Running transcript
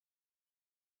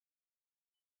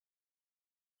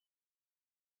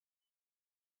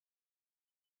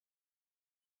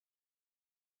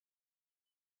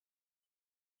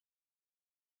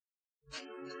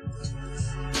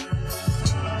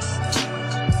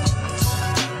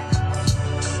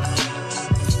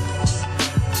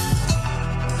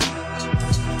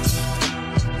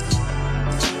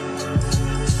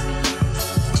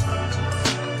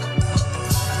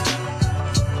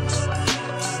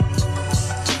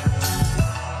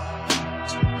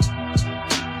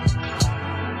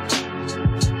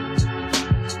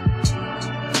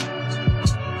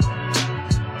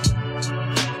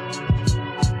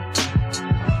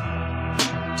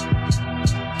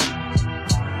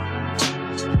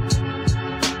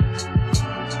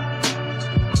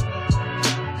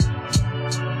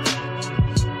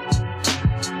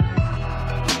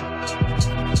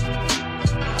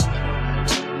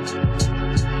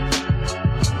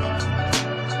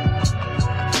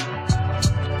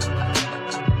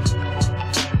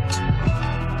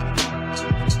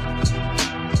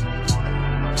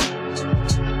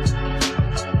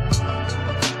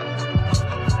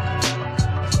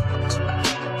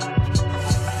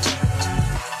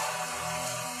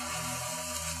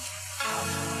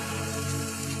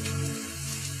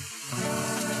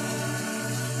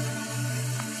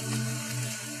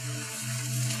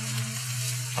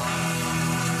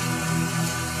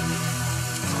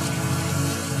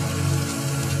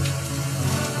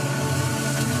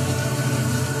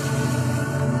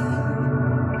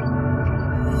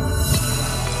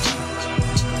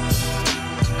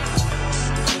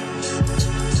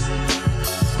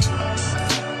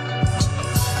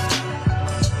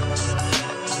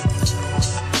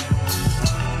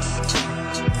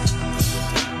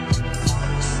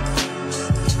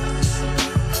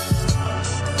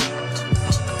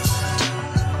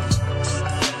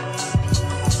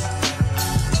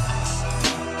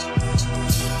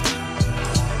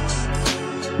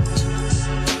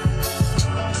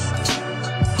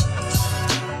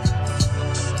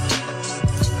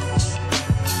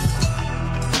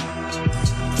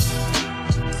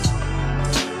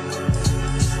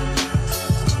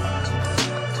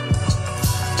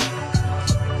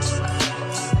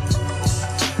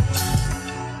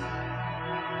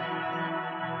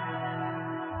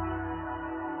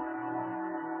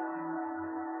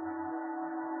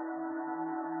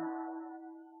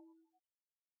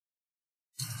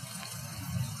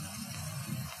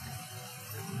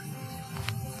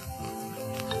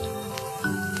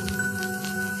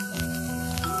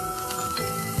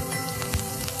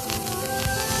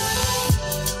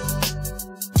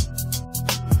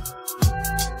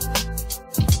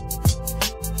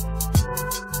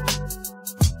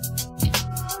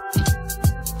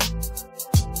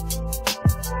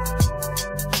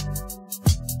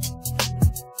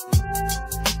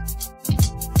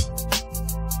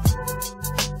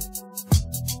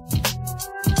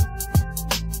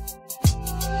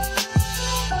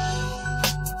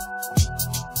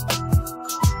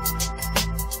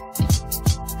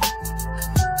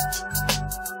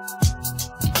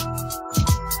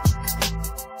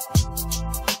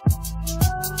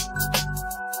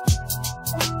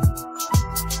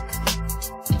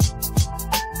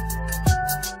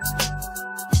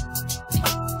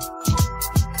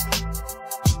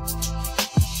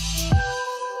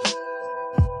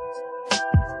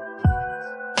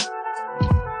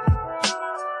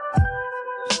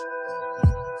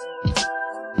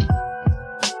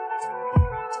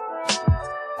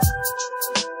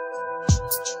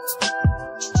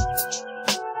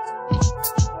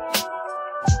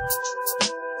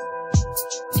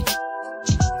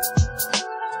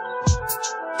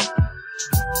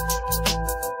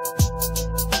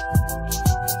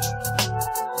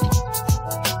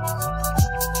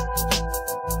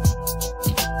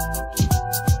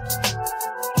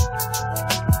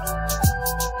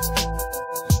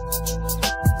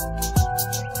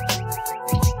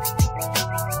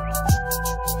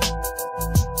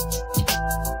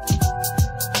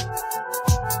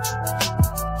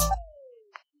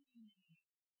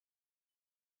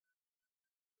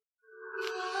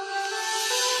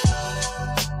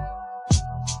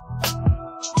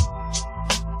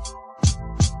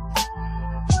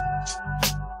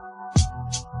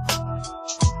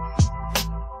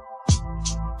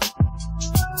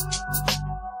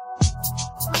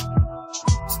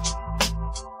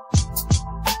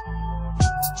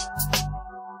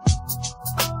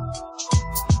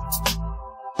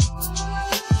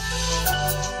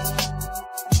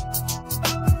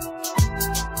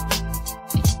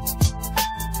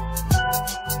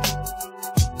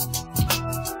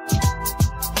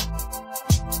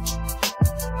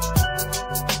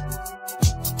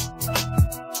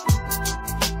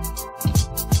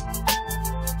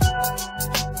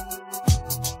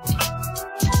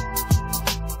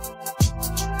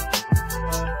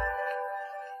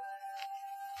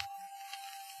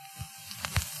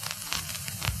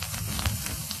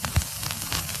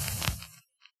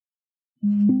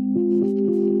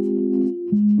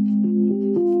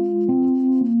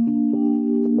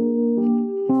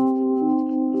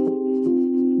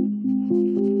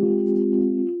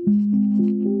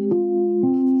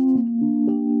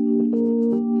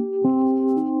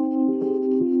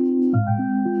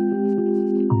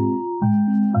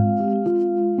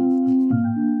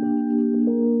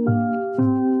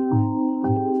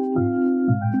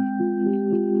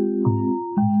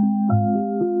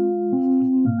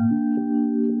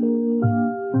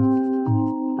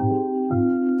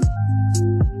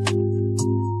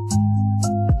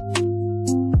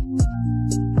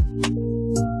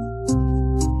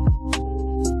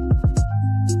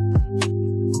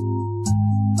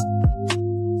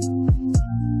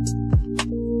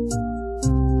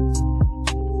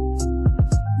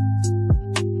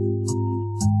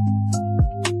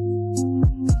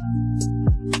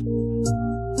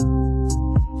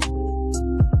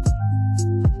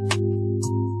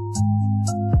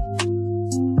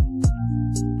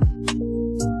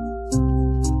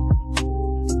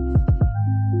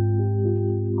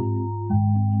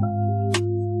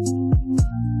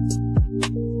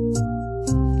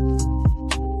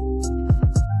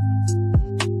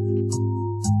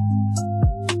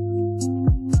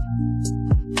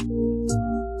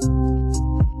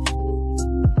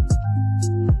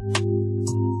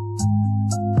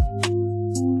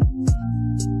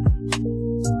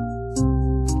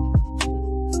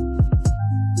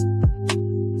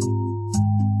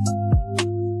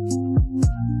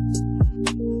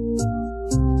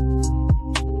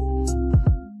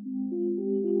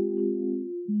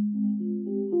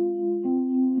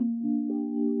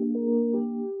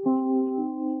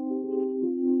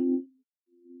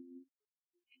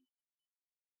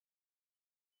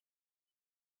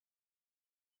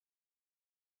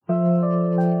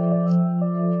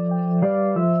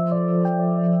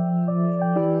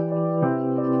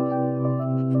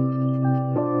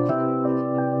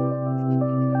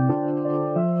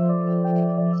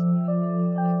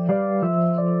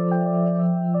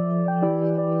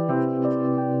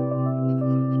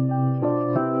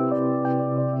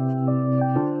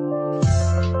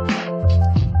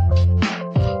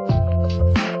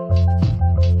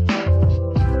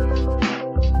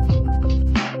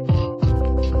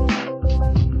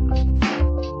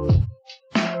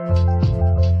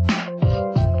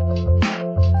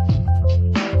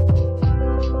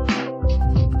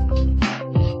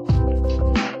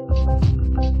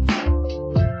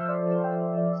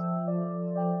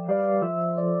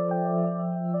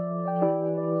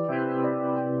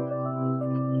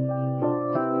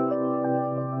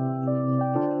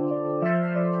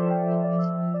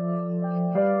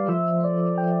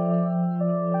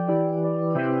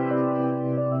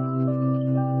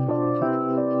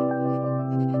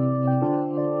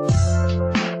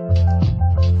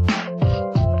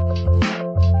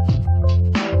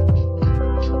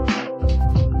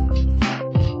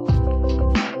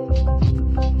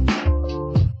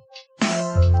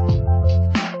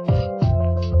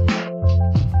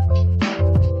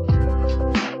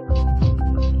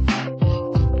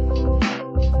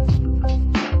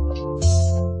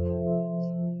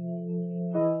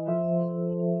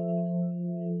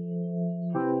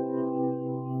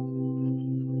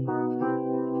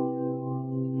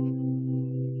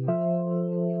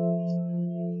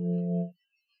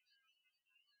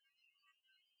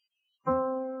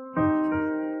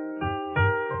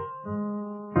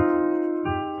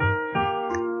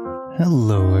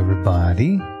Hello,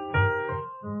 everybody.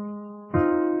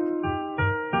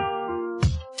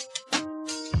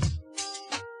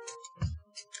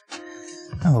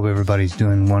 I hope everybody's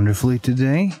doing wonderfully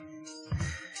today.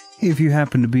 If you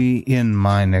happen to be in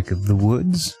my neck of the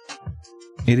woods,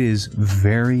 it is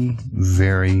very,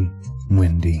 very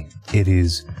windy. It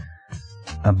is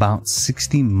about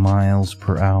 60 miles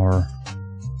per hour,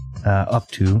 up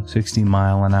to 60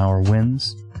 mile an hour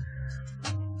winds.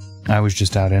 I was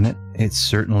just out in it. It's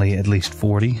certainly at least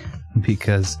 40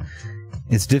 because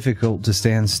it's difficult to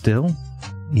stand still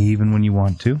even when you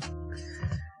want to.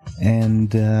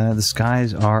 And the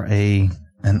skies are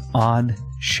an odd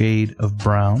shade of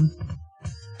brown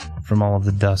from all of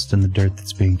the dust and the dirt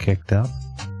that's being kicked up.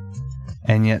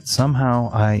 And yet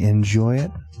somehow I enjoy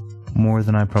it more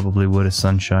than I probably would a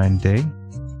sunshine day.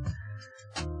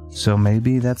 So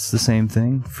maybe that's the same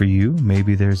thing for you.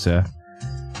 Maybe there's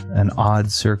an odd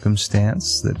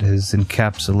circumstance that has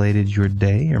encapsulated your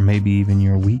day, or maybe even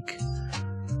your week.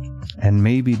 And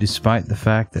maybe despite the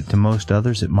fact that to most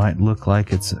others it might look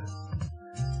like it's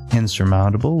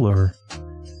insurmountable or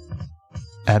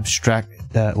abstract,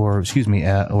 or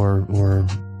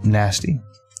nasty,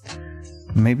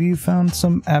 maybe you found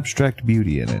some abstract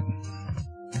beauty in it.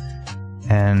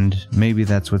 And maybe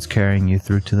that's what's carrying you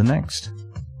through to the next.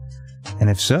 And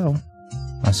if so,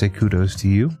 I say kudos to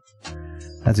you.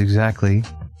 That's exactly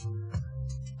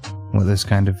what this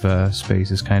kind of space,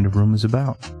 this kind of room is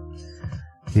about,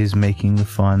 is making the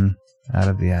fun out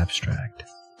of the abstract.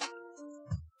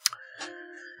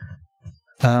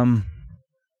 I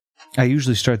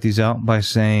usually start these out by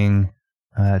saying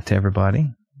to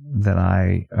everybody that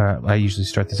I usually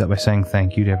start these out by saying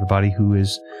thank you to everybody who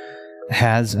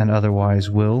has and otherwise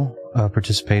will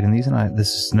participate in these, and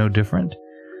this is no different.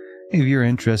 If you're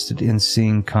interested in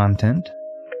seeing content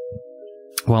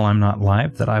while I'm not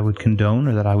live that I would condone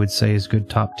or that I would say is good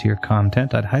top-tier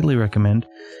content, I'd highly recommend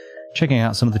checking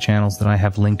out some of the channels that I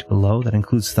have linked below. That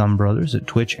includes Thumb Brothers at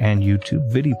Twitch and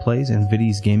YouTube, Viddy Plays and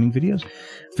Viddy's Gaming Videos.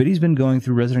 Viddy's been going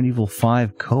through Resident Evil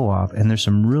 5 co-op, and there's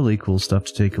some really cool stuff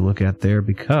to take a look at there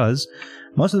because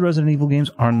most of the Resident Evil games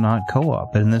are not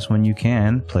co-op, but in this one you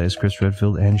can play as Chris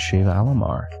Redfield and Sheva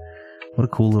Alomar. What a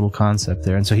cool little concept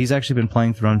there. And so he's actually been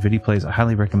playing through on Viddy Plays. I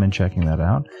highly recommend checking that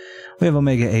out. We have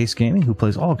Omega Ace Gaming, who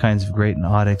plays all kinds of great and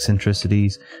odd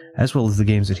eccentricities, as well as the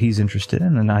games that he's interested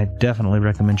in, and I definitely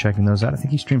recommend checking those out. I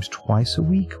think he streams once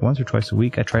or twice a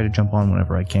week. I try to jump on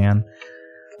whenever I can.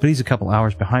 But he's a couple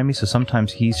hours behind me, so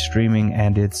sometimes he's streaming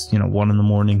and it's, 1 in the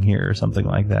morning here or something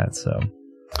like that, so...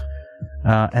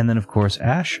 and then, of course,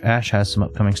 Ash. Ash has some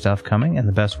upcoming stuff coming, and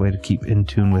the best way to keep in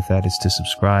tune with that is to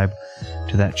subscribe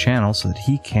to that channel so that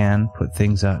he can put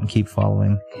things out and keep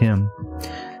following him.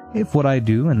 If what I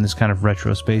do in this kind of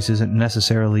retro space isn't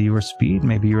necessarily your speed,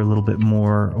 maybe you're a little bit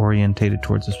more orientated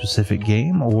towards a specific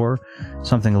game or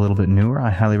something a little bit newer, I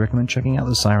highly recommend checking out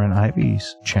the Siren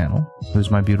Ivy's channel,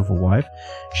 who's my beautiful wife.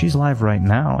 She's live right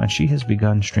now, and she has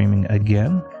begun streaming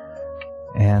again.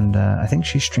 And I think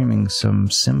she's streaming some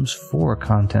Sims 4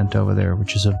 content over there,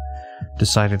 which is a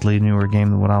decidedly newer game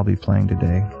than what I'll be playing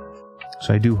today.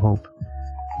 So I do hope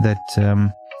that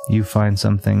you find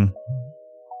something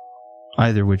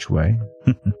either which way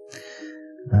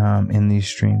in these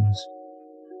streams.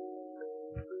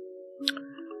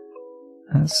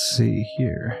 Let's see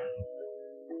here.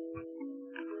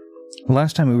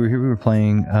 Last time we were here, we were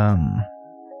playing...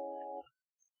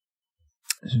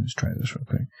 Let's try this real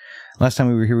quick. Last time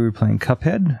we were here, we were playing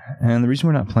Cuphead, and the reason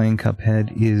we're not playing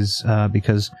Cuphead is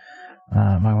because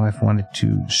my wife wanted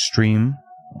to stream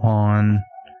on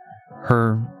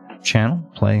her channel,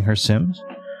 playing her Sims.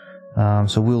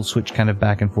 So we'll switch kind of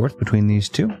back and forth between these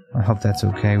two. I hope that's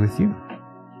okay with you.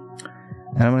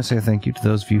 And I want to say thank you to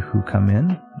those of you who come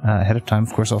in ahead of time.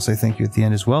 Of course, I'll say thank you at the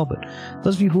end as well, but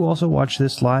those of you who also watch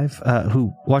this live,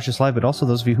 but also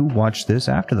those of you who watch this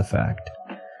after the fact.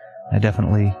 I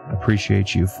definitely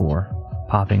appreciate you for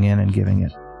popping in and giving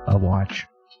it a watch.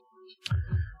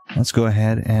 Let's go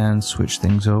ahead and switch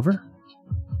things over.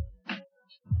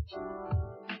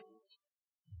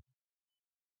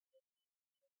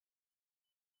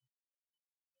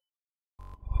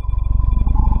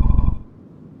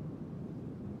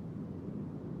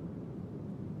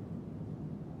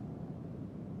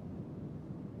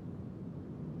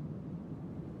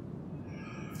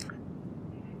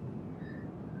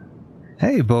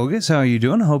 Hey, Bogus, how are you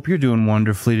doing? I hope you're doing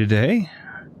wonderfully today.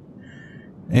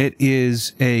 It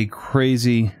is a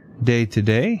crazy day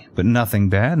today, but nothing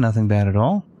bad at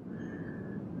all.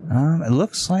 It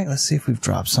looks like, let's see if we've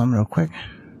dropped some real quick.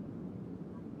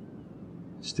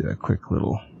 Let's do a quick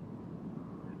little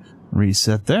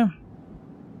reset there.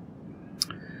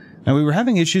 Now, we were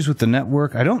having issues with the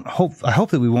network. I hope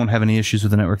that we won't have any issues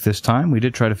with the network this time. We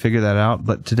did try to figure that out,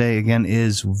 but today, again,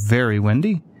 is very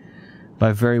windy.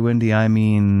 By very windy, I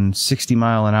mean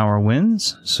 60-mile-an-hour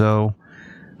winds. So,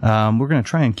 we're going to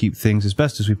try and keep things as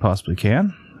best as we possibly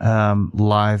can,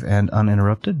 live and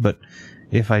uninterrupted. But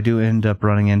if I do end up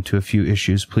running into a few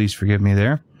issues, please forgive me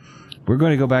there. We're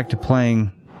going to go back to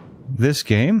playing this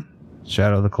game,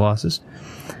 Shadow of the Colossus.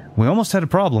 We almost had a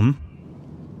problem,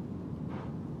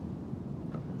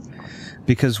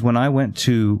 because when I went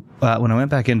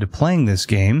back into playing this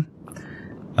game,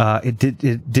 it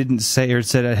didn't say, or it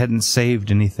said I hadn't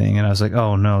saved anything, and I was like,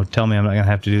 oh no, tell me I'm not gonna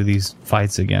have to do these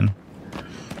fights again.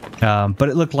 But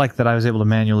it looked like that I was able to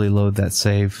manually load that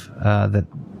save that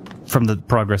from the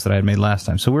progress that I had made last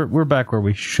time. So we're back where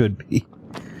we should be.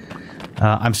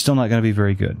 I'm still not going to be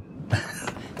very good.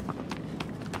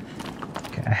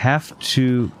 Okay, I have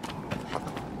to.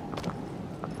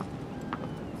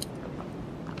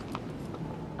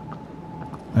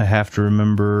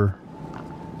 Remember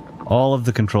all of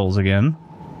the controls again.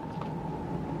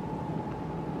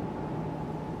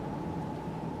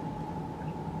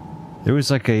 There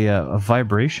was like a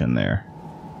vibration there.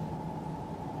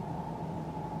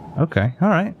 Okay, all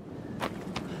right.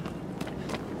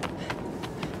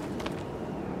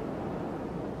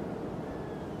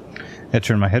 I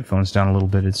turn my headphones down a little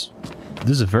bit. This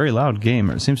is a very loud game,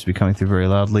 or it seems to be coming through very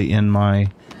loudly in my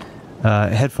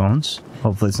headphones.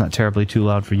 Hopefully it's not terribly too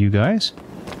loud for you guys.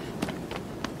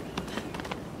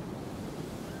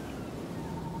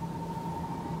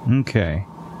 Okay.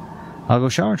 I'll go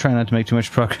shower, try not to make too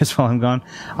much progress while I'm gone.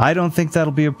 I don't think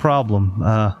that'll be a problem.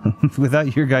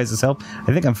 Without your guys' help,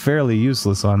 I think I'm fairly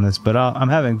useless on this, but I'm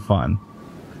having fun.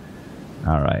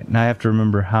 Alright, now I have to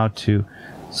remember how to...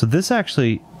 So this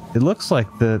actually... It looks like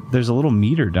there's a little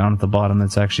meter down at the bottom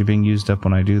that's actually being used up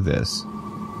when I do this.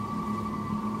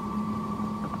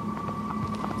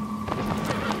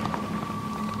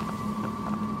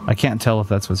 I can't tell if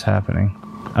that's what's happening.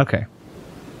 Okay.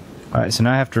 Alright, so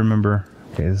now I have to remember...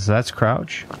 Okay, so that's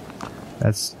crouch.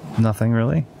 That's nothing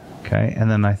really. Okay,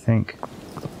 and then I think...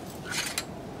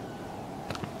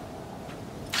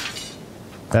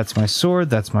 That's my sword,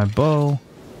 that's my bow.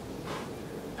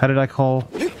 How did I call?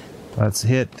 That's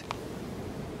hit.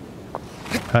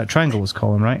 Triangle was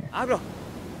calling, right?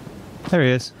 There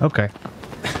he is. Okay.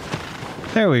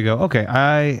 There we go. Okay,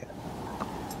 I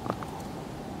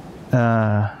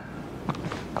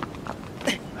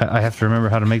have to remember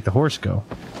how to make the horse go.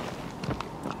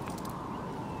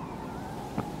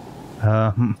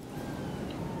 Okay,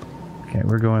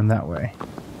 we're going that way.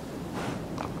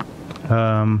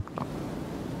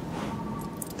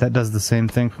 That does the same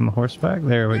thing from the horseback.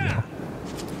 There we go.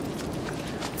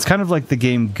 It's kind of like the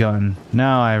game Gun.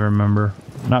 Now I remember.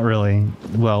 Not really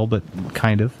well, but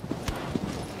kind of.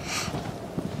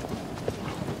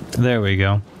 There we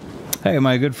go. Hey,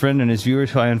 my good friend and his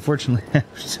viewers, who I unfortunately have...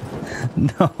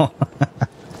 No.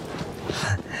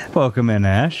 Welcome in,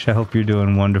 Ash. I hope you're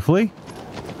doing wonderfully.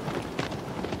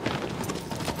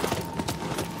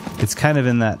 It's kind of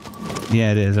in that...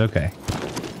 Yeah, it is. Okay.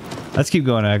 Let's keep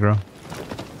going, aggro.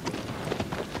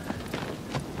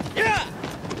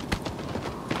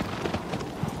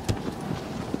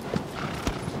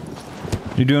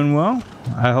 You doing well?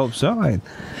 I hope so.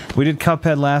 We did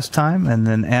Cuphead last time, and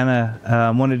then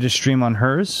Anna wanted to stream on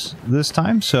hers this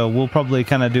time, so we'll probably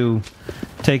kind of do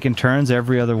taking turns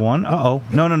every other one. Uh-oh.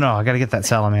 No, no, no. I gotta get that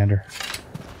salamander.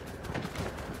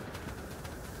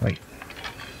 Wait.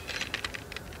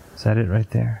 Is that it right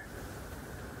there?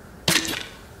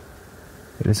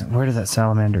 It isn't. Where did that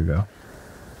salamander go?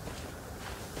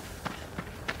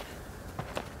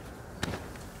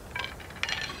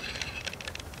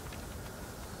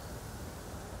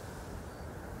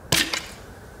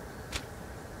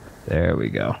 There we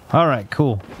go. All right,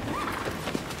 cool.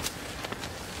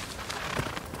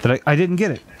 I didn't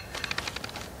get it.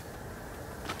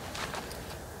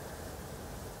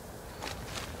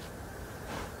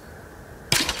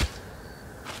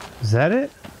 Is that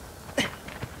it?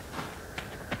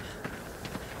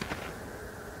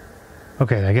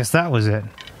 Okay, I guess that was it.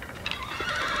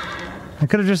 It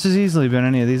could have just as easily been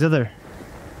any of these other...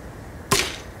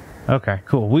 Okay,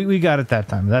 cool. We got it that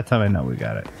time. That time I know we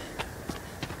got it.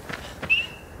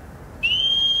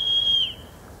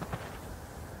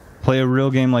 Play a real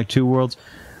game like Two Worlds.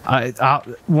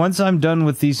 Once I'm done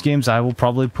with these games, I will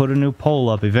probably put a new poll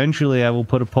up. Eventually, I will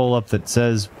put a poll up that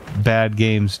says bad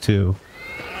games too.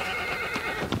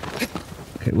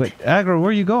 Okay, wait, Aggro, where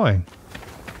are you going?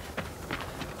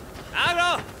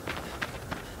 Aggro!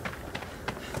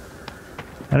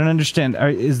 I don't understand.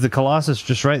 Is the Colossus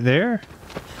just right there?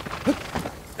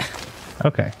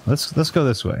 Okay, let's go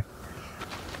this way.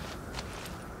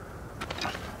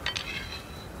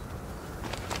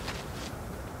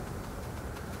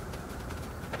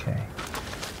 Okay.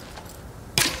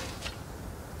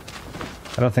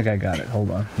 I don't think I got it. Hold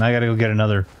on. Now I gotta go get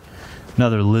another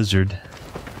lizard.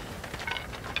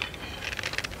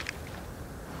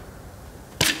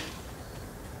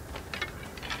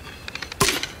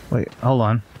 Wait, hold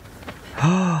on.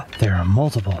 There are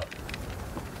multiple.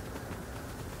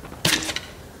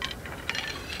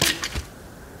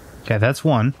 Okay, that's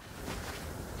one.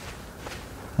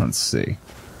 Let's see.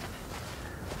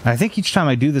 I think each time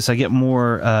I do this, I get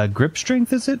more grip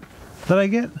strength, is it? That I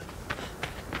get?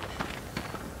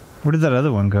 Where did that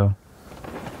other one go?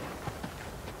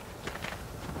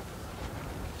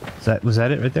 Was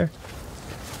that it right there?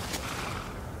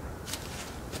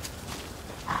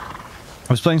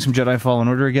 I was playing some Jedi Fallen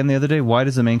Order again the other day. Why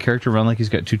does the main character run like he's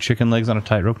got two chicken legs on a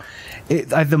tightrope?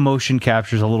 The motion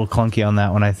capture's a little clunky on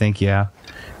that one, I think, yeah.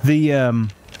 I'll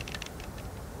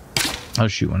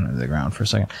shoot one into the ground for a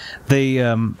second. I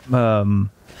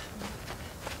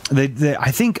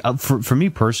think, for me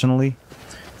personally,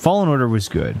 Fallen Order was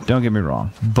good, don't get me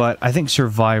wrong. But I think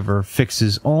Survivor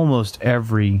fixes almost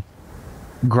every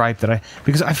gripe that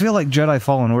because I feel like Jedi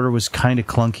Fallen Order was kind of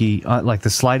clunky, like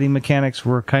the sliding mechanics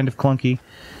were kind of clunky,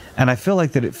 and I feel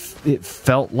like that it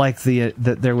felt like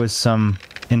that there was some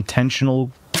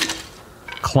intentional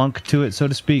clunk to it, so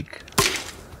to speak.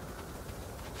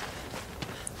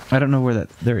 I don't know where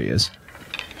there he is.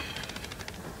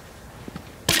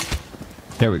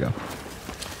 There we go.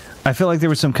 I feel like there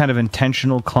was some kind of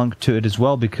intentional clunk to it as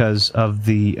well because of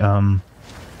the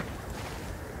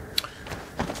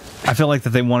I feel like that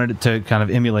they wanted it to kind of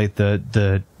emulate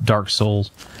the Dark Souls.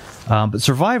 But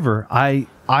Survivor, I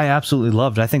absolutely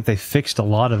loved. I think they fixed a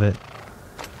lot of it.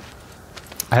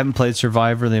 I haven't played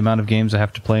Survivor. The amount of games I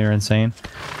have to play are insane.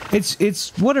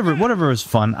 It's whatever is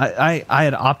fun. I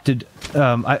had opted.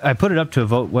 I put it up to a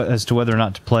vote as to whether or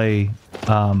not to play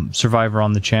Survivor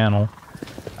on the channel.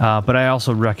 But I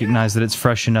also recognize that it's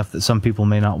fresh enough that some people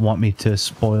may not want me to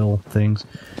spoil things.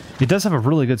 It does have a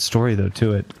really good story though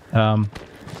to it.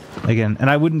 Again, and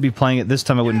I wouldn't be playing it this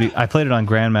time. I played it on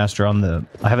Grandmaster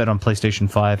I have it on PlayStation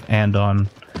 5 and on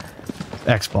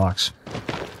Xbox.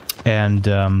 And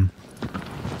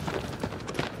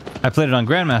I played it on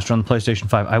Grandmaster on the PlayStation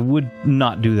 5. I would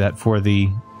not do that for the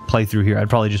playthrough here. I'd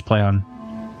probably just play on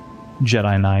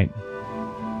Jedi Knight.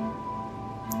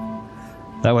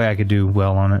 That way I could do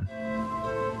well on it.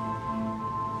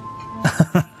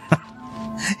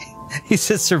 He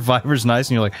says Survivor's nice,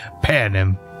 and you're like, pan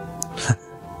him.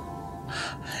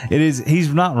 It is.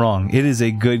 He's not wrong. It is a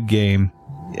good game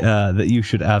that you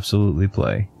should absolutely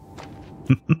play.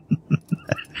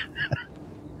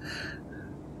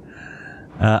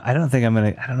 I don't think I'm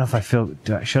gonna. I don't know if I feel.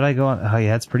 Should I go on? Oh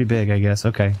yeah, it's pretty big, I guess.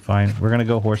 Okay, fine. We're gonna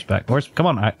go horseback. Come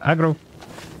on, Agro.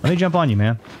 Let me jump on you,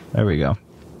 man. There we go.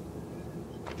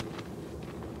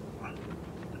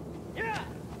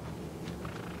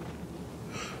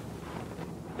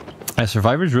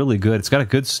 Survivor's really good. It's got a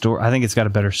good story. I think it's got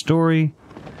a better story.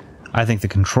 I think the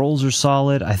controls are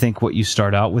solid. I think what you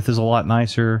start out with is a lot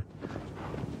nicer.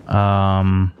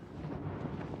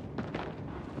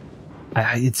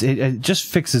 It just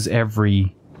fixes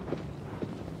everything,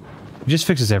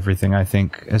 I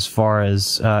think, as far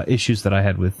as issues that I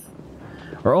had with,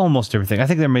 or almost everything. I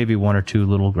think there may be one or two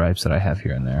little gripes that I have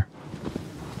here and there.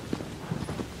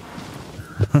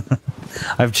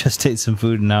 I've just ate some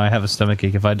food and now I have a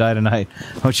stomachache. If I die tonight,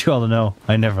 I want you all to know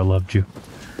I never loved you.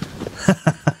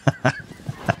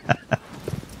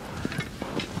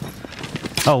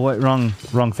 Oh, what? Wrong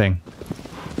thing.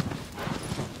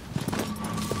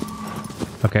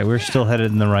 Okay, we're still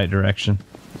headed in the right direction.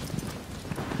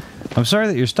 I'm sorry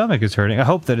that your stomach is hurting. I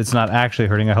hope that it's not actually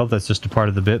hurting. I hope that's just a part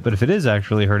of the bit, but if it is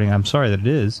actually hurting, I'm sorry that it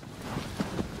is.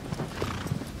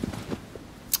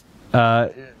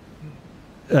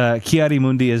 Kiadi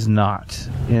Mundi is not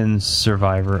in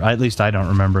Survivor. At least I don't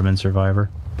remember him in Survivor.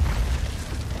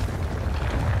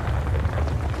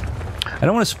 I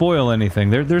don't want to spoil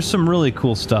anything. There's some really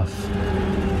cool stuff.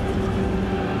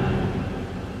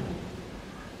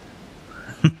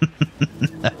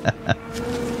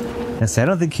 Yes, I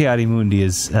don't think Kiadi Mundi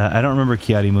is... I don't remember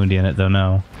Kiadi Mundi in it, though,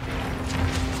 no.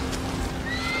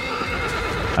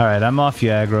 Alright, I'm off you,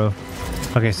 aggro.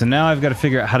 Okay, so now I've got to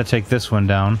figure out how to take this one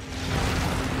down.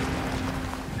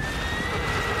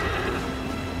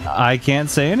 I can't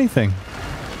say anything.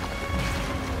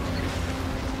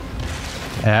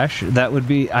 Ash, that would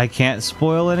be... I can't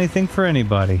spoil anything for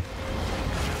anybody.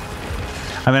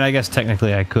 I mean, I guess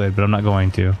technically I could, but I'm not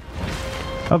going to.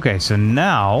 Okay, so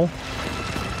now...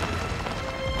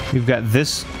 We've got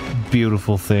this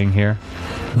beautiful thing here.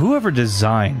 Whoever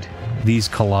designed these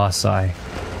Colossi,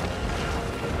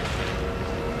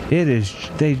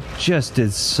 they just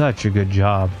did such a good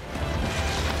job.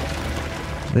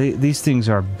 These things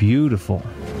are beautiful.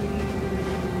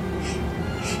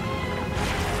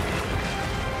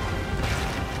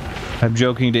 I'm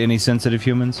joking to any sensitive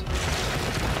humans.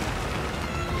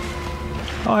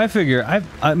 Oh, I figure,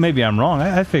 maybe I'm wrong.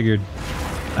 I figured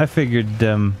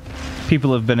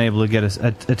people have been able to get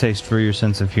a taste for your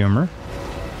sense of humor.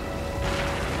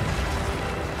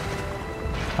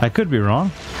 I could be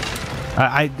wrong.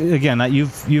 Again,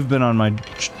 you've been on my,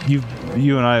 you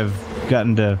and I have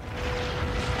gotten to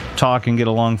talk and get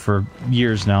along for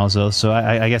years now, so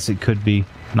I guess it could be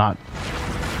not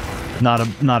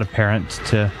apparent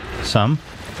to some.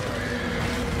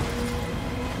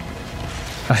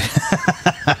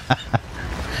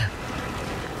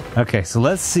 Okay, so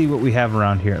let's see what we have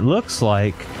around here. It looks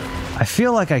like, I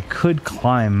feel like I could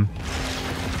climb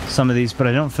some of these, but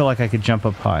I don't feel like I could jump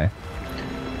up high.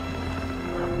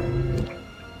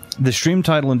 The stream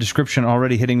title and description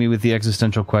already hitting me with the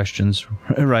existential questions.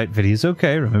 Right, video's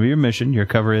okay. Remember your mission. Your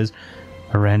cover is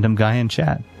a random guy in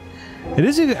chat. It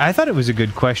is. I thought it was a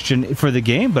good question for the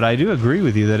game, but I do agree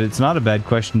with you that it's not a bad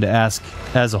question to ask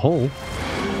as a whole.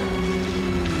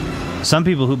 Some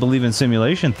people who believe in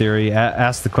simulation theory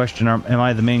ask the question, am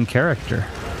I the main character?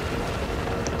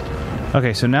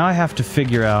 Okay, so now I have to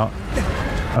figure out...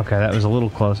 Okay, that was a little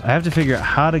close. I have to figure out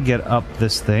how to get up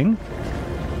this thing.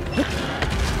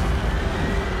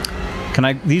 Can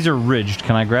I... These are ridged.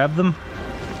 Can I grab them?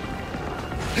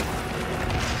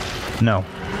 No.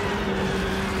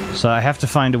 So I have to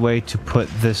find a way to put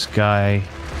this guy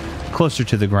closer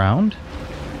to the ground.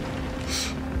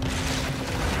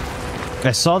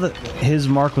 I saw that his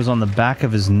mark was on the back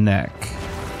of his neck.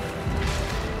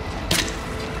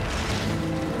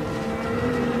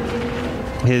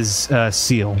 His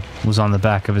seal was on the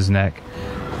back of his neck.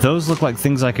 Those look like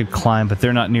things I could climb, but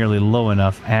they're not nearly low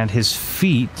enough. And his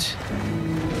feet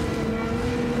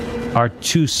are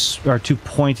too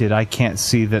pointed. I can't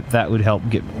see that would help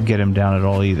get him down at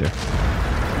all either.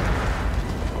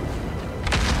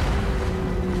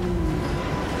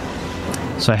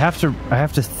 So I have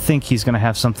to think he's going to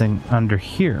have something under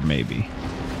here, maybe.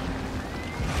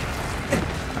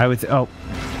 I would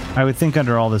think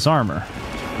under all this armor,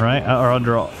 right? Or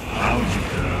under all...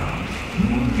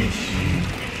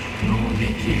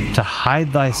 To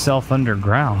hide thyself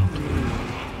underground.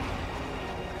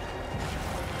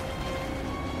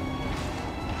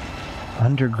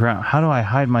 Underground. How do I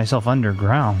hide myself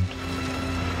underground?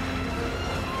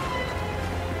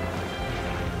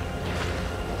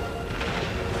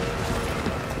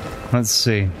 Let's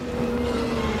see.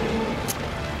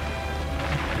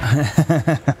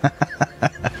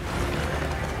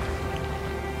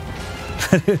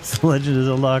 It's Legend is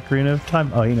a Ocarina of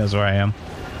Time. Oh, he knows where I am.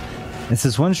 It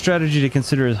says one strategy to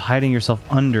consider is hiding yourself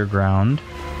underground.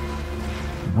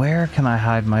 Where can I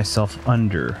hide myself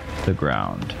under the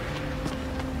ground?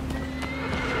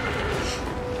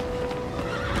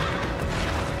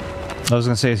 I was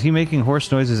going to say, is he making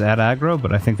horse noises at aggro?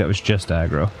 But I think that was just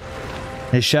aggro.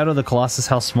 They shadow the Colossus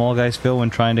how small guys feel when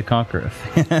trying to conquer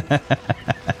it.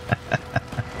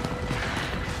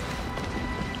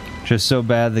 Just so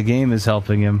bad the game is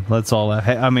helping him. Let's all...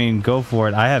 I mean, go for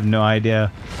it. I have no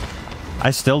idea.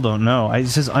 I still don't know. It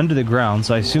says under the ground,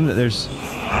 so I assume that there's...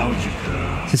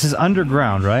 This is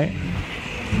underground, right?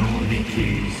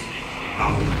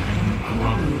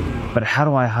 But how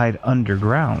do I hide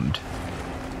underground?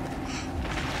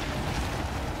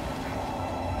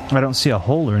 I don't see a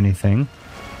hole or anything.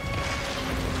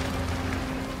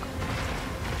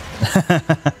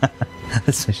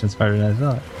 This mission's harder than I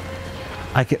thought.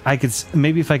 I could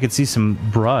maybe if I could see some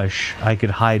brush, I could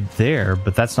hide there,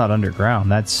 but that's not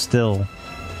underground. That's still.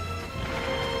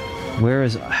 Where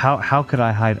is how could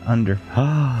I hide under?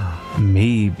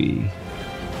 Maybe.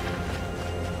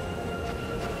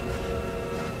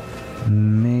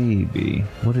 Maybe.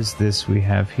 What is this we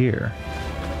have here?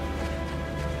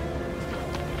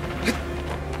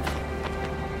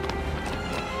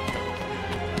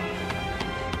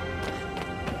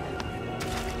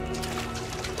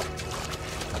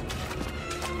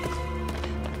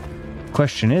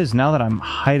 Question is, now that I'm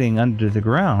hiding under the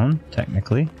ground,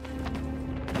 technically,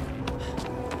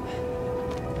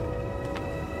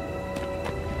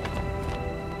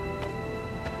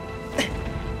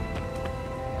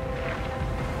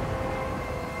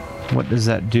 what does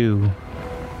that do?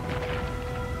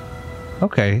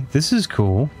 Okay, this is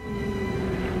cool.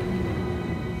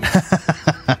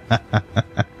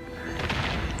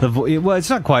 Well, it's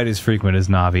not quite as frequent as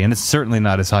Navi, and it's certainly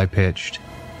not as high-pitched,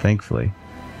 thankfully.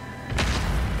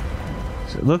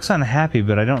 So it looks unhappy,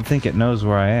 but I don't think it knows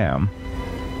where I am.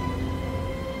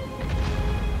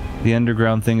 The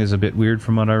underground thing is a bit weird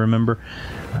from what I remember.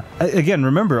 Again,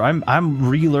 remember, I'm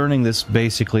relearning this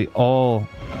basically all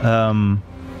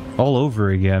over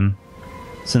again.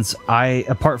 Since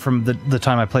apart from the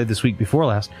time I played this week before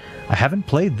last, I haven't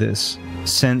played this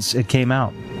since it came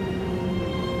out.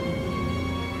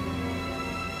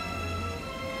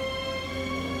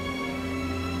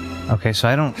 Okay, so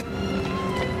I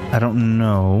don't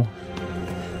know.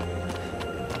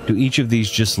 Do each of these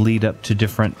just lead up to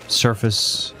different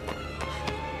surface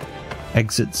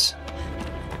exits?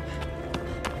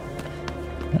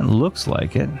 It looks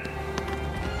like it.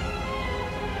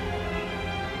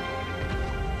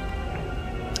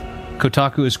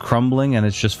 Kotaku is crumbling, and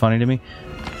it's just funny to me.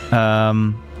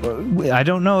 I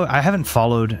don't know. I haven't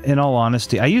followed, in all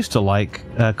honesty. I used to like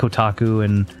Kotaku,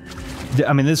 and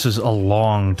I mean, this was a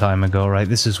long time ago, right?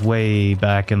 This is way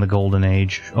back in the golden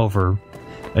age, over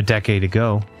a decade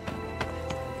ago.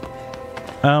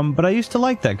 But I used to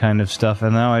like that kind of stuff,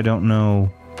 and now I don't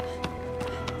know.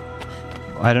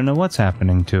 I don't know what's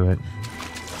happening to it.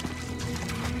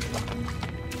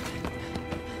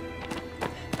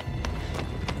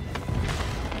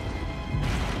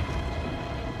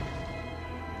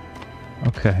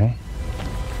 Okay.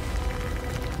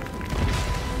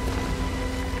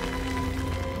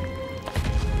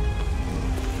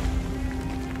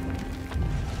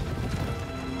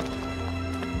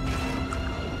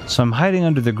 So I'm hiding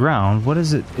under the ground. What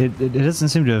is it? It doesn't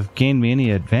seem to have gained me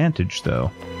any advantage, though.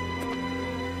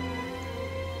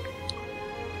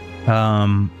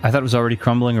 I thought it was already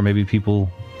crumbling, or maybe people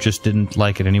just didn't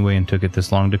like it anyway and took it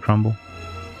this long to crumble.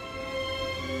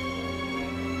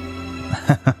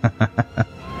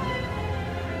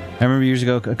 I remember years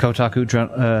ago, Kotaku,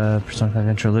 Persona 5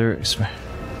 intro lyrics.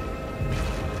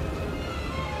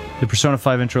 The Persona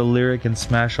 5 intro lyric in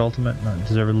Smash Ultimate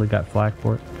deservedly got flack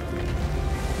for it.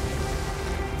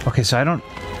 Okay, so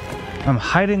I'm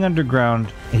hiding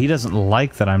underground. He doesn't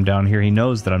like that I'm down here. He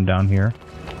knows that I'm down here.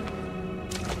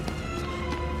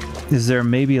 Is there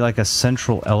maybe like a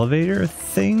central elevator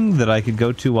thing that I could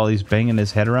go to while he's banging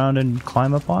his head around and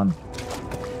climb up on?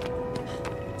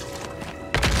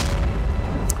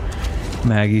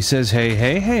 Maggie says,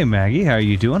 hey, Maggie, how are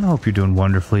you doing? Hope you're doing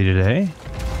wonderfully today.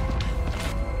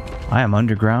 I am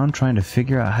underground trying to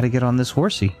figure out how to get on this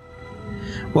horsey.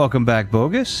 Welcome back,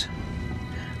 Bogus.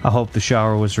 I hope the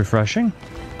shower was refreshing.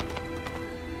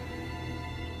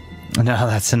 No,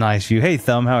 that's a nice view. Hey,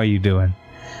 Thumb, how are you doing?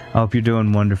 I hope you're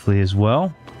doing wonderfully as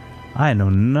well. I know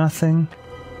nothing.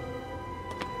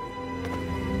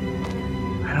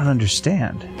 I don't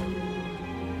understand.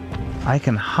 I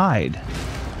can hide.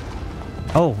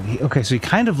 Oh, okay, so he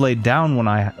kind of laid down when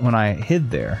I hid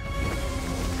there.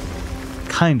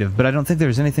 Kind of, but I don't think there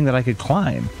was anything that I could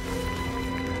climb.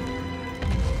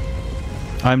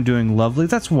 I'm doing lovely.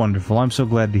 That's wonderful. I'm so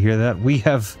glad to hear that. We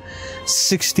have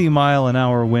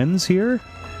 60-mile-an-hour winds here.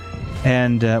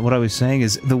 And what I was saying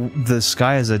is the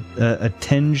sky is a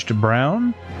tinged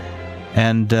brown.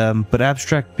 And but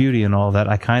abstract beauty and all that,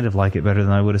 I kind of like it better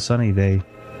than I would a sunny day.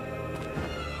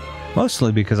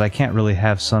 Mostly because I can't really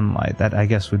have sunlight. That, I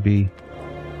guess, would be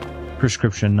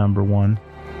prescription number one.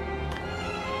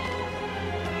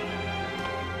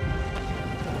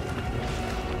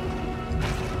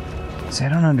 See, I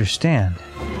don't understand.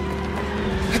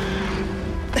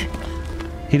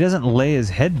 He doesn't lay his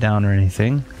head down or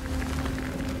anything.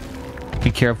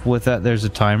 Be careful with that. There's a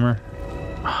timer.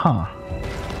 Huh.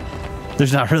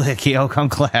 There's not really a key. Oh, I'm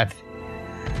glad.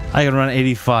 I can run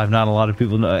 85. Not a lot of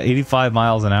people know. 85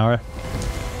 miles an hour.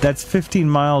 That's 15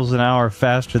 miles an hour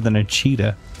faster than a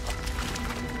cheetah.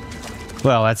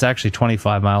 Well, that's actually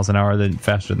 25 miles an hour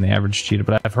faster than the average cheetah.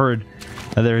 But I've heard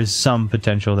that there is some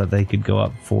potential that they could go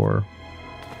up for...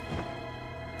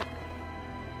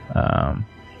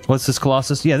 what's this,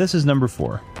 Colossus? Yeah, this is number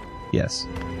 4. Yes.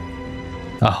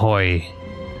 Ahoy.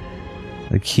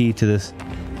 The key to this...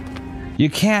 You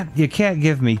can't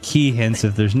give me key hints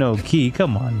if there's no key.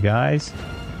 Come on, guys.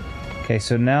 Okay,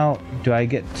 so now do I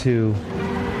get to...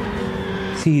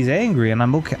 See, he's angry, and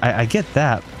I'm okay. I get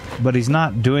that, but he's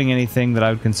not doing anything that I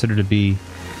would consider to be...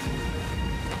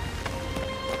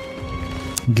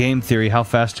 Game theory, how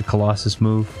fast did Colossus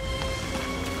move?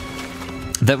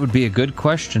 That would be a good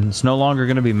question. It's no longer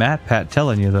going to be MatPat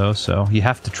telling you, though, so you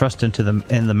have to trust in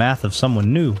the math of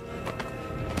someone new.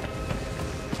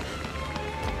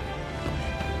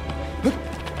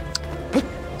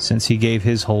 Since he gave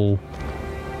his whole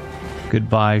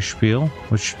goodbye spiel,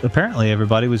 which apparently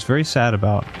everybody was very sad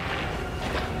about.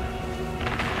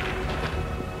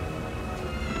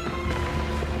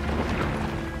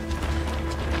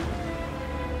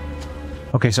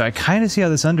 Okay, so I kind of see how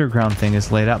this underground thing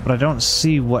is laid out, but I don't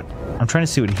see what... I'm trying to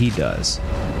see what he does.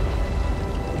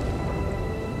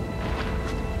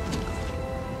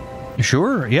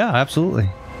 Sure, yeah, absolutely.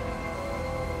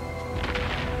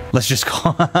 Let's just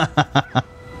call...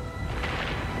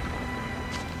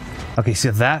 Okay,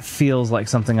 so that feels like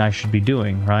something I should be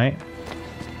doing, right?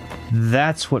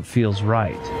 That's what feels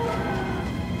right.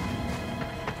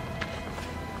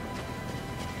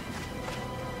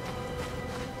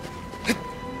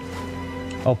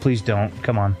 Oh, please don't.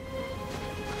 Come on.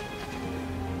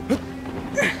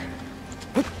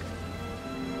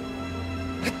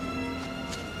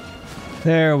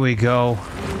 There we go.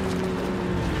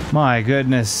 My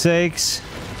goodness sakes.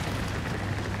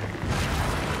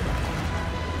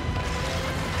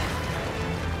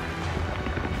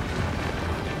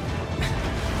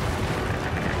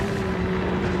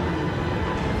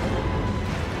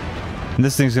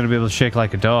 This thing's gonna be able to shake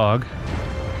like a dog.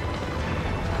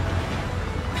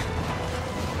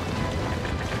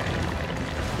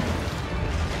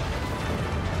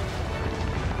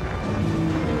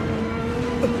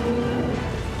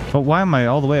 But why am I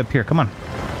all the way up here? Come on.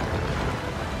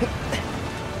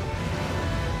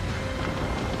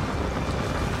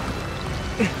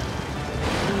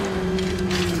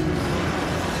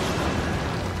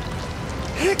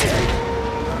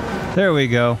 There we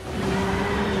go.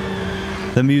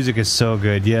 The music is so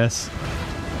good, yes.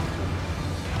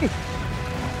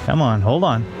 Come on, hold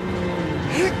on.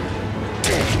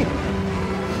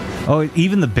 Oh,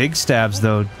 even the big stabs,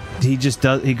 though. He just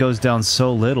does. He goes down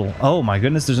so little. Oh my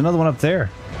goodness! There's another one up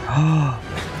there.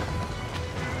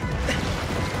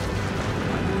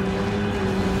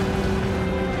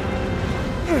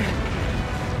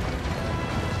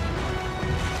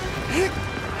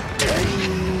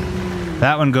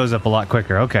 That one goes up a lot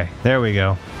quicker. Okay, there we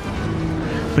go.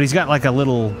 But he's got like a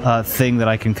little thing that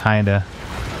I can kind of.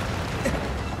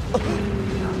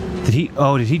 Did he?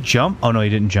 Oh, did he jump? Oh no, he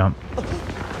didn't jump.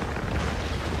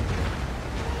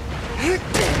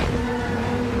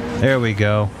 There we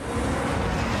go.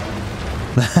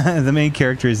 The main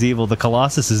character is evil. The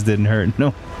Colossuses didn't hurt.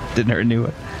 No, didn't hurt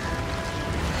anyone.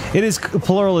 It is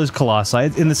plural is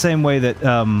colossi in the same way that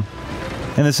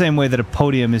a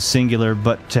podium is singular,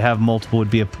 but to have multiple would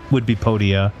be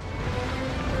podia.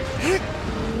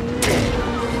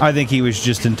 I think he was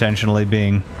just intentionally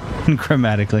being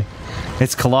grammatically.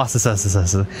 It's Colossus. It's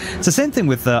the same thing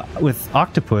with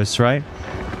octopus, right?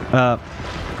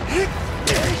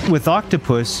 With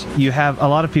octopus, you have a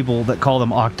lot of people that call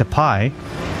them octopi,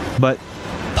 but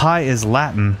pi is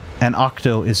Latin and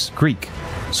octo is Greek.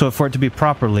 So for it to be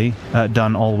properly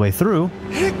done all the way through,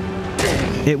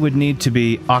 it would need to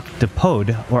be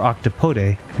octopode or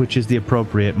octopode, which is the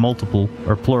appropriate multiple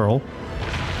or plural.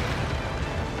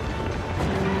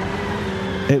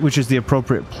 Which is the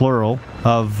appropriate plural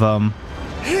of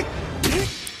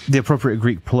the appropriate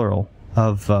Greek plural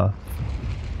of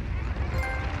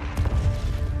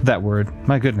that word.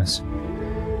 My goodness.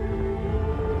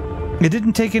 It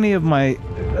didn't take any of my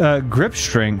grip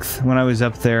strength when I was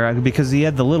up there because he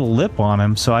had the little lip on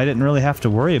him, so I didn't really have to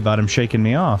worry about him shaking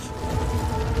me off.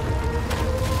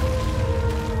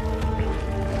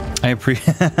 I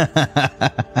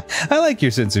like your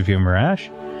sense of humor,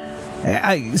 Ash.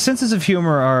 Senses of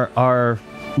humor are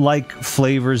like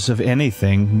flavors of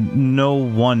anything. No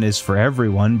one is for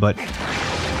everyone, but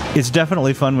it's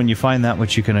definitely fun when you find that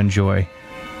which you can enjoy.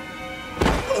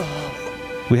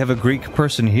 We have a Greek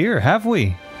person here, have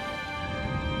we?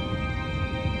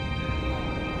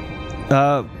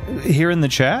 Here in the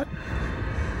chat?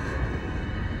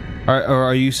 Or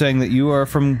are you saying that you are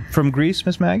from Greece,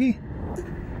 Miss Maggie?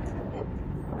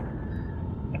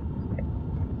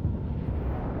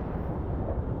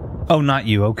 Oh, not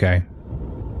you, okay.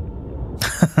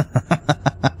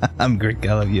 I'm Greek,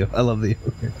 I love you. I love the...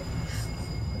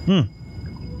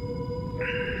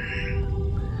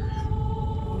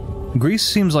 Greece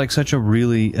seems like such a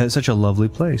lovely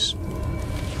place.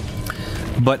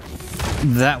 But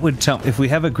that would tell... If we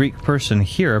have a Greek person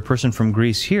here, a person from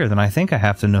Greece here, then I think I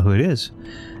have to know who it is.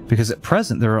 Because at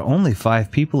present, there are only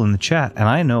 5 people in the chat, and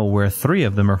I know where 3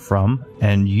 of them are from,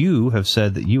 and you have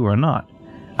said that you are not.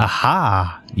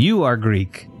 Aha! You are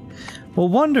Greek. Well,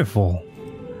 wonderful.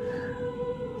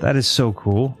 That is so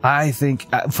cool. I think,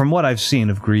 from what I've seen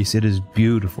of Greece, it is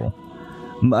beautiful.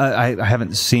 I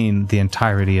haven't seen the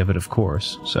entirety of it, of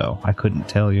course, so I couldn't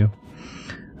tell you.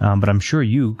 But I'm sure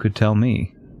you could tell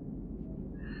me.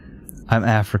 I'm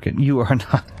African. You are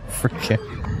not African.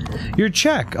 You're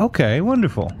Czech. Okay,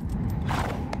 wonderful.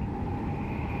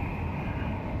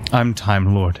 I'm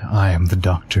Time Lord. I am the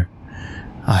Doctor.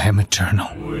 I am eternal.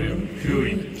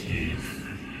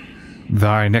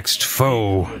 Thy next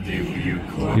foe.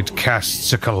 It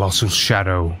casts a colossal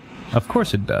shadow. Of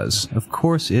course it does. Of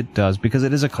course it does, because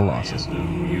it is a colossus.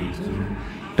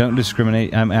 Don't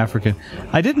discriminate. I'm African.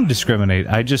 I didn't discriminate.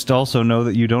 I just also know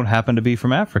that you don't happen to be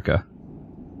from Africa.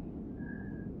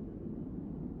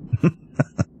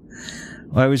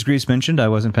 Why was Greece mentioned? I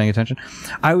wasn't paying attention.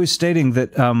 I was stating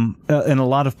that in a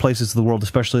lot of places of the world,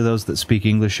 especially those that speak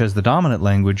English as the dominant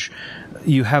language,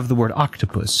 you have the word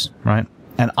octopus, right?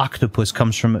 And octopus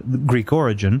comes from Greek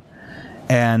origin.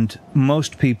 And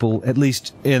most people, at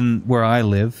least in where I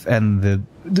live, and the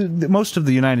most of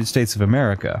the United States of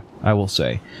America, I will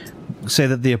say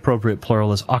that the appropriate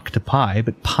plural is octopi,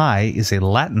 but pi is a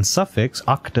Latin suffix,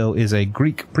 octo is a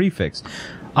Greek prefix.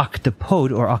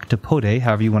 Octopode, or octopode,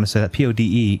 however you want to say that,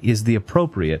 P-O-D-E, is the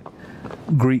appropriate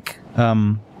Greek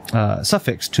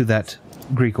suffix to that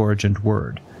Greek-origined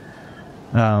word.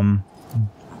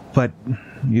 But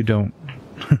you don't...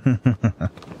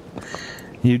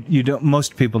 You don't.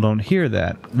 Most people don't hear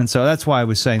that, and so that's why I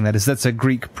was saying that. That's a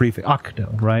Greek prefix, octo,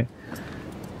 right?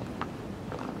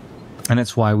 And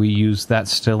it's why we use that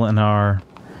still in our.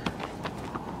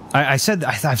 I've said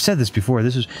this before.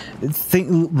 This is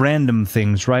random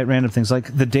things, right? Random things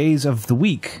like the days of the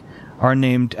week are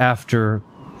named after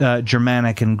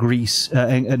Germanic and Greece,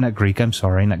 not Greek. I'm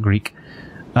sorry, not Greek.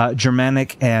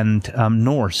 Germanic and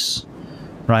Norse,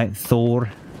 right?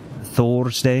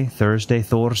 Thursday,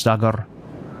 Thorsdagar.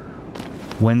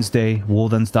 Wednesday,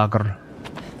 Wodansdagar.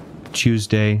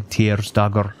 Tuesday,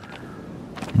 Tiersdagar.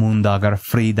 Moondagar,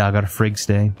 Fridagar,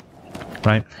 Frigsday.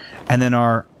 Right? And then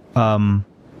our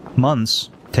months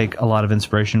take a lot of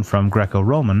inspiration from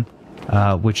Greco-Roman,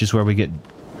 which is where we get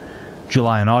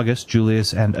July and August,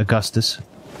 Julius and Augustus,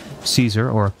 Caesar,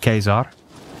 or Caesar.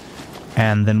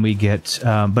 And then we get,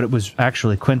 but it was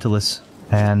actually Quintilis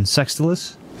and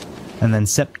Sextilis. And then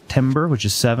September, which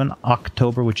is 7,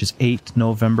 October, which is 8,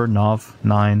 November, Nov,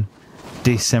 9,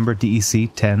 December,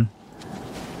 DEC, 10,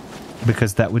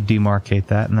 because that would demarcate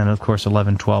that. And then, of course,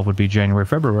 11, 12 would be January,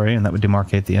 February, and that would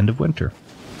demarcate the end of winter.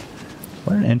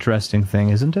 What an interesting thing,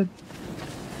 isn't it?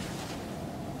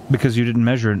 Because you didn't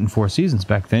measure it in 4 seasons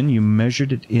back then. You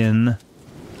measured it in...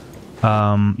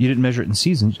 you didn't measure it in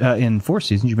seasons, in 4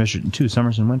 seasons. You measured it in 2,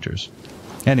 summers and winters.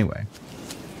 Anyway.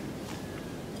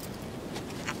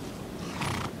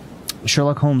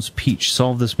 Sherlock Holmes Peach,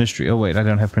 solve this mystery. Oh wait, I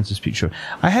don't have Princess Peach.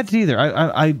 I had it either.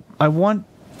 I want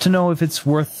to know if it's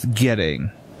worth getting.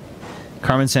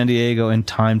 Carmen Sandiego in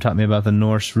Time taught me about the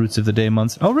Norse roots of the day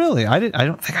months. Oh really? I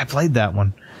don't think I played that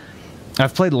one.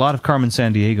 I've played a lot of Carmen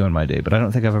Sandiego in my day, but I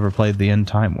don't think I've ever played the End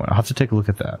Time one. I'll have to take a look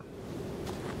at that.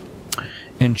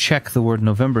 In Czech, the word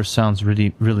November sounds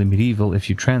really, really medieval if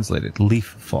you translate it. Leaf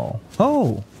fall.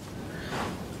 Oh!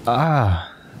 Ah.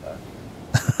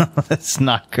 That's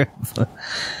not good. Well,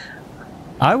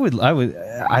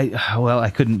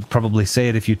 I couldn't probably say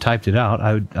it if you typed it out.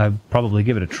 I'd probably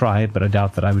give it a try, but I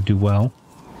doubt that I would do well.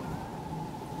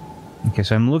 Okay,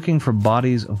 so I'm looking for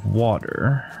bodies of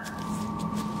water.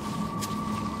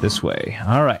 This way.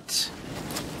 Alright.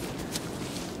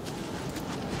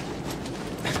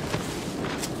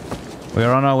 We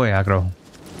are on our way, Agro.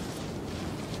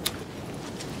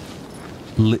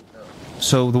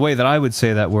 So the way that I would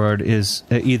say that word is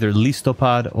either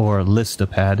listopad or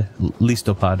listopad.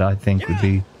 Listopad, I think, would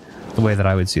be the way that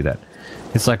I would see that.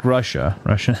 It's like Russia.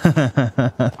 Russia.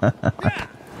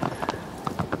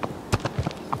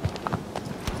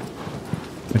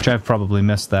 Which I've probably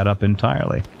messed that up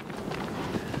entirely.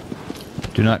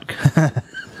 Do not...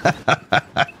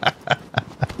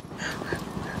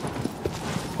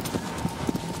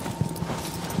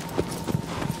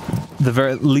 The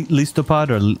very listopad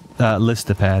or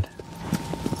listopad?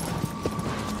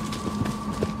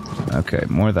 Okay,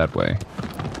 more that way.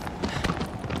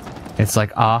 It's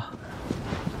like ah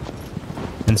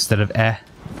instead of eh.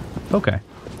 Okay.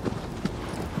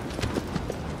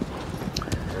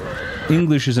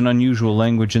 English is an unusual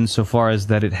language insofar as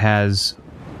that it has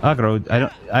Agro.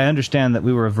 I understand that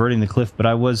we were averting the cliff, but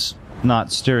I was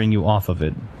not steering you off of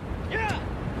it.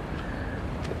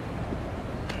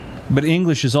 But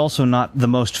English is also not the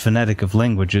most phonetic of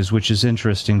languages, which is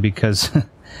interesting because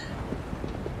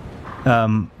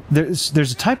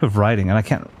there's a type of writing, and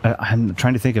I'm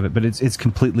trying to think of it, but it's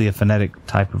completely a phonetic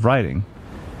type of writing.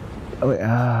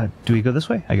 Oh, do we go this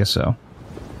way? I guess so.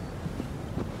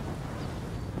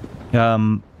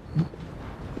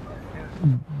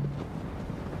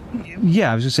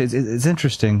 Yeah, I was just saying it's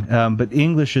interesting, but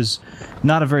English is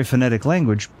not a very phonetic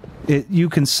language, You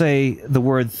can say the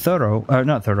word thorough,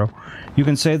 not thorough. You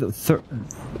can say that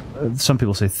some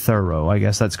people say thorough. I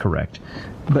guess that's correct.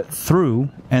 But through,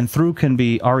 and through can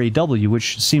be R-E-W,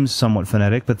 which seems somewhat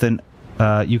phonetic, but then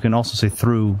you can also say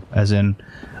through as in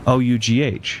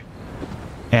O-U-G-H.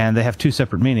 And they have two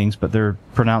separate meanings, but they're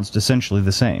pronounced essentially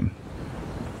the same.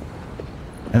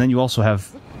 And then you also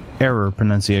have error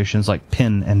pronunciations like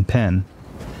pin and pen.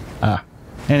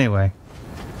 Anyway,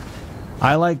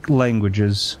 I like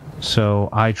languages, so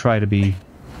I try to be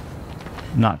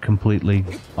not completely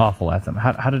awful at them.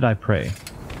 How did I pray?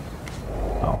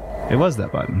 Oh, it was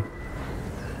that button.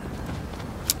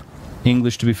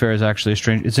 English, to be fair, is actually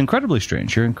strange. It's incredibly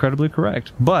strange. You're incredibly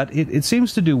correct. But it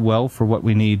seems to do well for what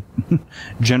we need,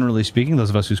 generally speaking, those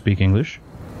of us who speak English.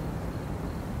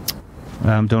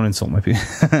 Don't insult my people.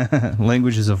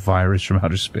 Language is a virus from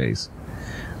outer space.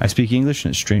 I speak English,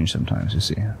 and it's strange sometimes, you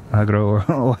see.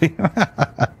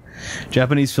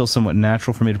 Japanese feels somewhat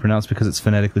natural for me to pronounce because it's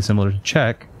phonetically similar to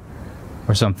Czech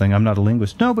or something. I'm not a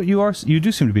linguist. No, but you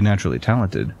do seem to be naturally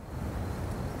talented.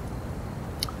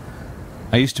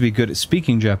 I used to be good at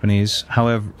speaking Japanese,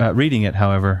 however, reading it,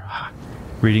 however,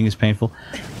 reading is painful.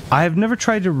 I have never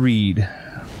tried to read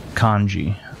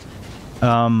kanji.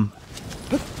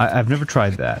 I've never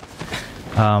tried that.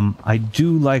 I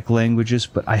do like languages,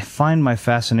 but I find my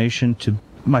fascination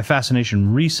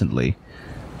recently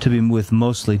to be with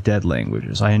mostly dead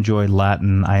languages. I enjoy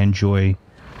Latin. I enjoy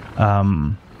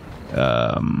Old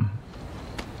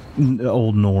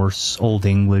Norse, Old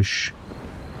English,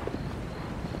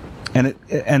 and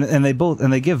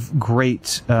they give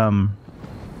great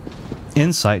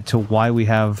insight to why we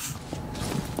have.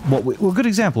 Well, a good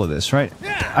example of this, right?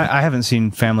 I haven't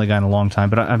seen Family Guy in a long time,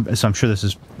 but so I'm sure this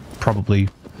is probably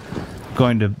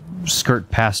going to skirt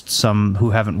past some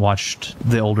who haven't watched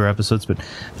the older episodes. But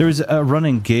there was a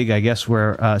running gig, I guess,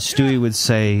 where Stewie would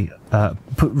say,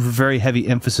 put very heavy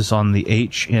emphasis on the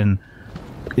H in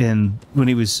when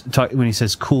he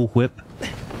says "Cool Whip."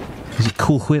 Is it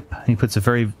 "Cool Whip"? He puts a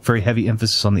very, very heavy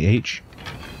emphasis on the H.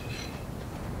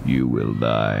 You will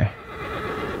die.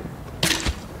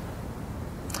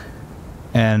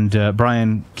 And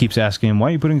Brian keeps asking him, why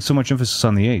are you putting so much emphasis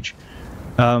on the H?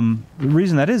 The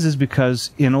reason that is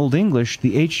because in Old English,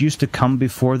 the H used to come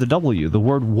before the W. The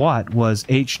word what was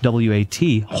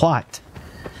H-W-A-T, what.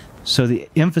 So the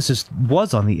emphasis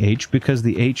was on the H because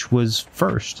the H was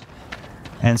first.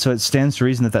 And so it stands to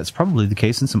reason that that's probably the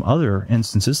case in some other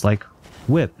instances, like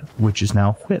whip, which is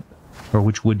now whip, or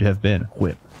which would have been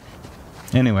whip.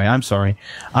 Anyway, I'm sorry.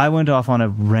 I went off on a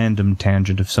random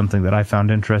tangent of something that I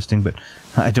found interesting, but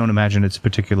I don't imagine it's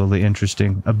particularly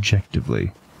interesting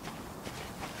objectively.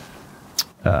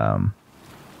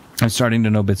 I'm starting to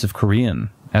know bits of Korean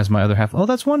as my other half. Oh,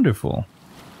 that's wonderful.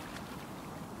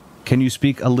 Can you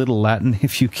speak a little Latin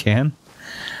if you can?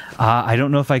 I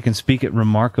don't know if I can speak it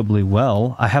remarkably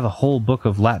well. I have a whole book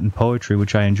of Latin poetry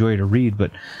which I enjoy to read,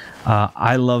 but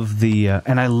I love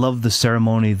the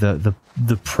ceremony, the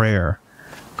prayer.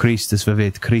 Christus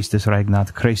vivit, Christus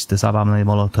regnat, Christus abamne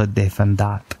molota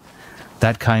defendat.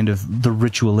 That kind of the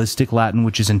ritualistic Latin,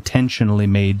 which is intentionally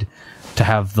made to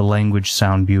have the language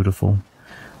sound beautiful.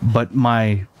 But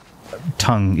my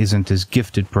tongue isn't as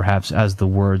gifted, perhaps, as the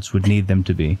words would need them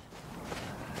to be,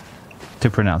 to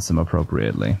pronounce them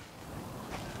appropriately.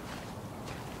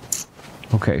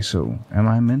 Okay, so am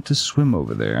I meant to swim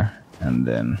over there? And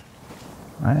then...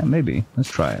 maybe.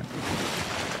 Let's try it.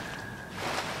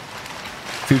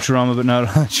 Futurama, but not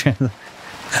on the channel.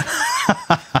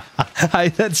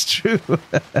 That's true.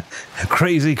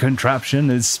 Crazy contraption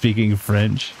is speaking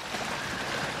French.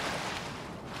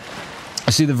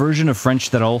 See, the version of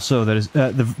French that also that is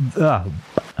that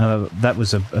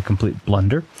was a complete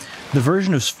blunder. The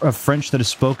version of French that is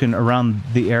spoken around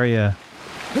the area.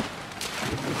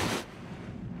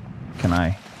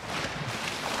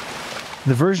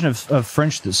 The version of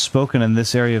French that's spoken in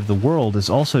this area of the world is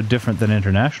also different than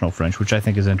international French, which I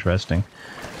think is interesting.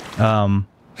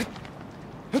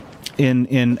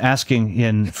 In asking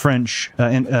in French,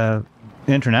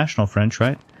 international French,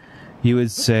 right? You would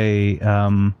say,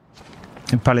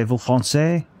 "Parlez-vous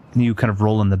français?" And you kind of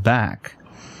roll in the back.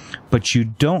 But you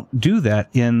don't do that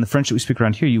in the French that we speak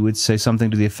around here. You would say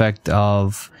something to the effect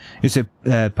of, you say,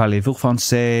 "Parlez-vous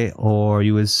français?" Or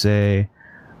you would say,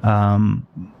 but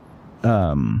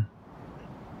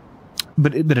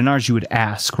in ours you would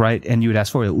ask, right? And you would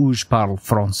ask for "Où je parle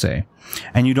français?"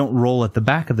 And you don't roll at the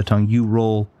back of the tongue, you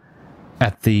roll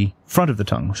at the front of the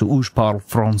tongue. So "Où je parle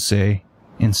français?"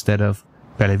 instead of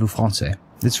 "Parlez-vous français?"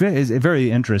 It's very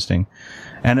interesting.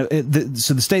 And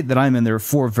so the state that I'm in, there are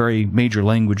 4 very major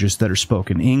languages that are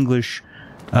spoken: English,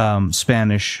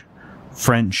 Spanish,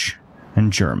 French,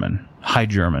 and German. High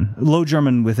German. Low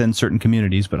German within certain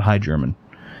communities, but High German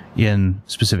in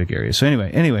specific areas. So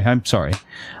anyway, I'm sorry.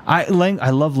 I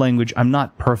love language. I'm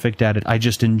not perfect at it. I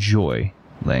just enjoy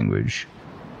language.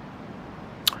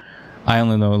 I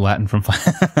only know Latin from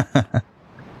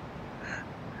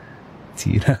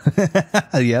Tito.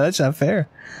 Yeah, that's not fair.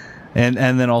 And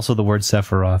then also the word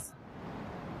Sephiroth.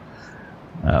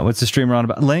 What's the streamer on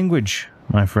about? Language,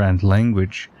 my friend,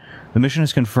 language. The mission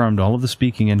has confirmed all of the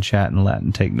speaking in chat in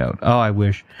Latin. Take note. Oh, I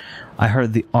wish. I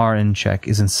heard the R in Czech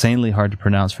is insanely hard to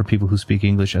pronounce for people who speak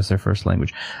English as their first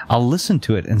language. I'll listen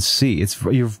to it and see.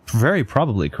 You're very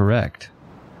probably correct.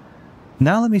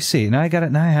 Now let me see. Now I got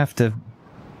it. Now I have to.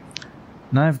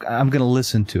 I'm going to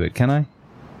listen to it. Can I?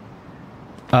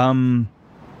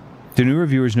 Do new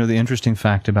reviewers know the interesting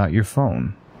fact about your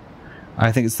phone?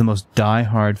 I think it's the most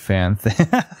die-hard fan thing.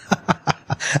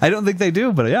 I don't think they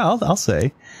do, but yeah, I'll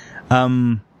say.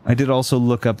 I did also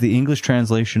look up the English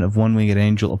translation of One-Winged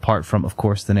Angel, apart from, of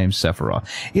course, the name Sephiroth.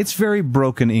 It's very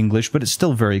broken English, but it's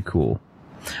still very cool.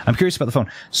 I'm curious about the phone.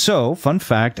 So, fun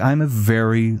fact, I'm a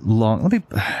very long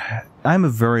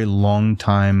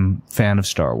time fan of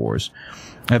Star Wars.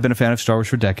 I've been a fan of Star Wars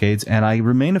for decades, and I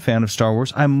remain a fan of Star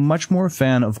Wars. I'm much more a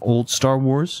fan of old Star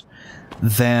Wars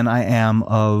than I am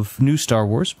of new Star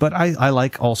Wars, but I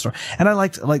like all Star. And I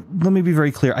liked, let me be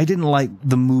very clear, I didn't like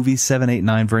the movie 7, 8,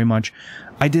 9 very much.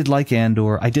 I did like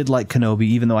Andor. I did like Kenobi,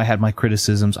 even though I had my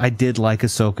criticisms. I did like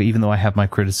Ahsoka, even though I have my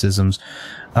criticisms.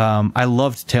 I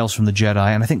loved Tales from the Jedi,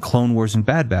 and I think Clone Wars and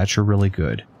Bad Batch are really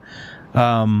good.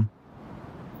 Point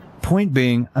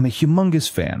being, I'm a humongous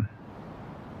fan.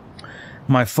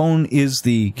 My phone is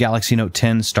the Galaxy Note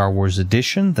 10 Star Wars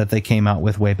edition that they came out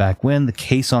with way back when. The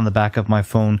case on the back of my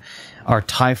phone are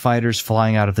TIE fighters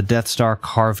flying out of the Death Star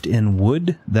carved in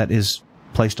wood that is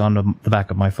placed on the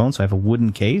back of my phone, so I have a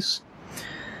wooden case.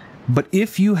 But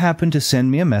if you happen to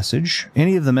send me a message,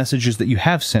 any of the messages that you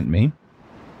have sent me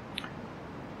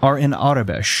are in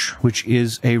Arabic, which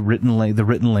is the written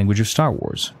language of Star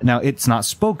Wars. Now, it's not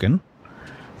spoken.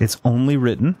 It's only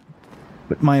written.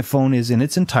 But my phone is in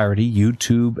its entirety,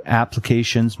 YouTube,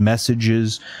 applications,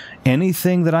 messages,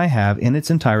 anything that I have in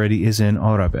its entirety is in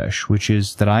Arabic, which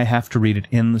is that I have to read it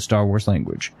in the Star Wars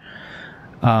language.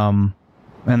 And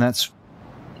that's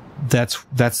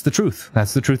the truth.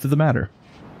 That's the truth of the matter.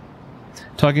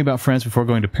 Talking about France before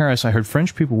going to Paris, I heard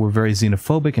French people were very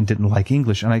xenophobic and didn't like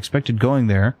English, and I expected going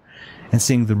there and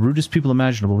seeing the rudest people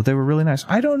imaginable, but they were really nice.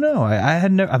 I don't know.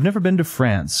 I've never been to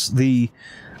France. The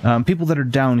people that are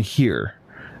down here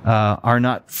are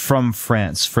not from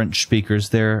France, French speakers.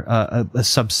 They're a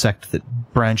subsect that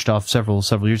branched off several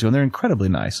years ago, and they're incredibly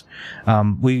nice.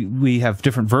 We have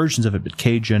different versions of it, but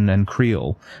Cajun and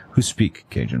Creole, who speak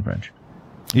Cajun French.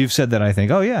 You've said that, I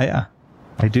think. Oh, yeah.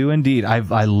 I do indeed.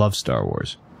 I love Star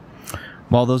Wars.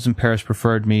 While those in Paris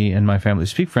preferred me and my family to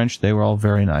speak French, they were all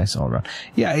very nice all around.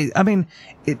 Yeah, I mean,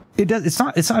 it's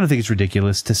not, I don't think it's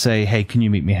ridiculous to say, hey, can you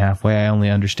meet me halfway? I only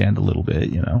understand a little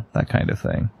bit, that kind of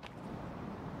thing.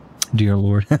 Dear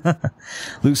Lord.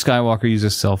 Luke Skywalker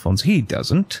uses cell phones. He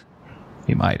doesn't.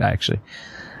 He might, actually.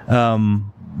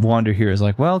 Wander here is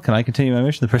like, well, can I continue my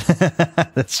mission?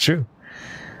 That's true.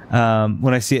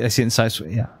 When I see it in size.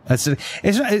 Yeah,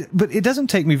 but it doesn't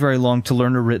take me very long to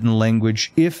learn a written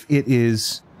language if it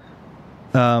is.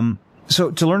 So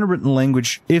to learn a written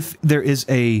language, if there is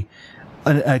a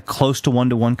close to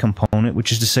one-to-one component,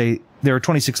 which is to say there are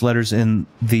 26 letters in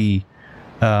the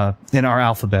in our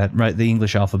alphabet, right? The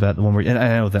English alphabet, the one where, and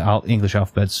I know the English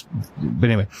alphabets, but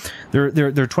anyway, there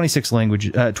are 26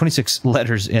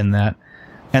 letters in that.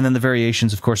 And then the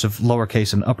variations, of course, of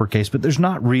lowercase and uppercase, but there's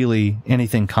not really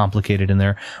anything complicated in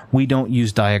there. We don't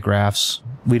use diagraphs.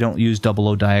 We don't use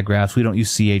 00 diagraphs. We don't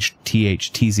use CH,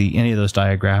 TH, TZ, any of those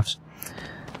diagraphs.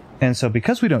 And so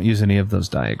because we don't use any of those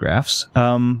diagraphs,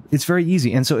 it's very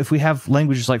easy. And so if we have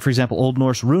languages like, for example, Old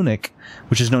Norse Runic,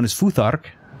 which is known as Futhark,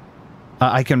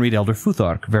 I can read Elder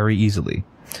Futhark very easily.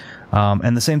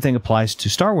 And the same thing applies to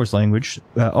Star Wars language,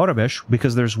 Arabic,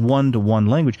 because there's one-to-one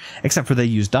language, except for they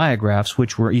use diagraphs,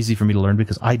 which were easy for me to learn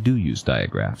because I do use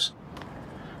diagraphs.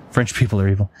 French people are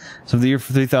evil. So from the year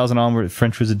 3000 onward,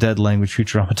 French was a dead language.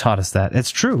 Futurama taught us that.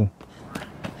 It's true.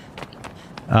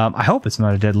 I hope it's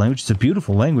not a dead language. It's a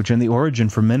beautiful language, and the origin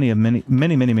for many of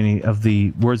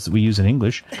the words that we use in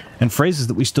English and phrases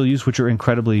that we still use, which are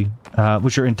entirely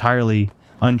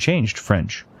unchanged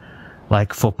French,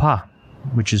 like faux pas,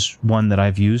 which is one that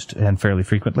I've used and fairly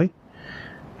frequently.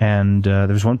 And there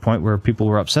was one point where people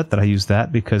were upset that I used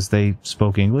that because they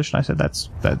spoke English, and I said that's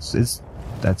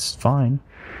fine.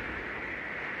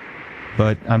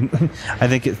 But I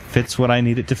think it fits what I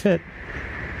need it to fit.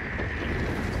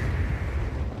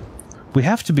 We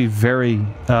have to be very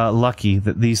lucky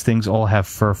that these things all have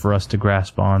fur for us to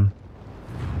grasp on,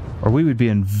 or we would be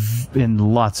in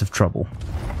lots of trouble.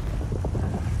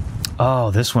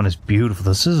 Oh, this one is beautiful.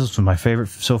 This is my favorite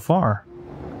so far.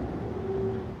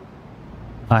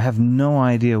 I have no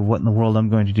idea what in the world I'm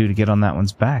going to do to get on that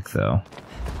one's back, though.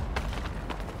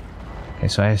 Okay,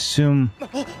 so I assume...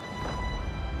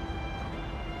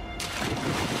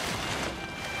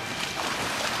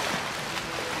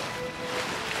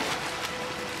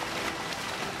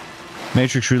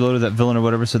 Matrix Reloaded, that villain or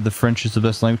whatever, said the French is the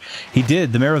best language. He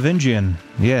did, the Merovingian,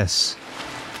 yes.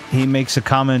 He makes a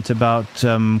comment about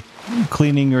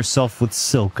cleaning yourself with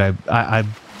silk. I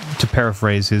to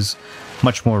paraphrase, is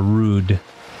much more rude.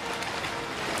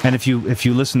 And if you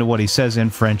listen to what he says in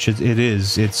French,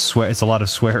 it's a lot of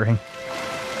swearing.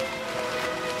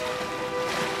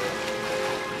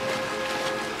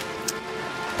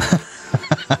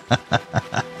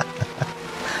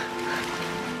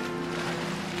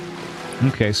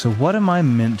 Okay, so what am I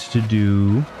meant to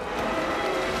do?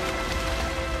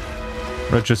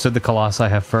 Retro said the Colossi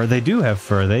have fur. They do have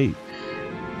fur.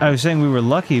 I was saying we were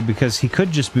lucky because he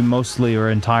could just be mostly or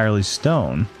entirely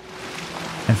stone.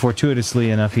 And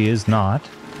fortuitously enough, he is not.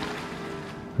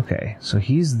 Okay, so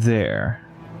he's there.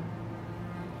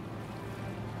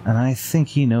 And I think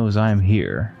he knows I'm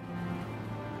here.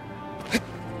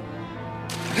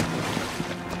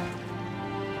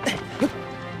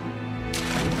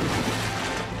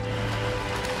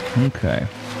 Okay.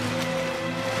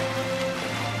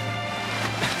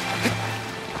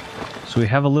 So we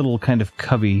have a little kind of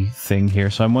cubby thing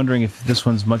here, so I'm wondering if this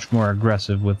one's much more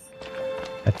aggressive with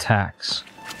attacks.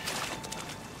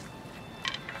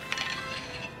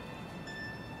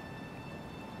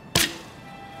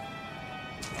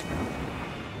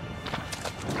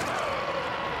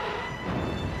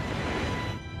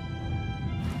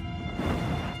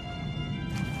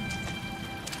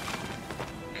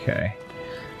 Okay.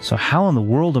 So how in the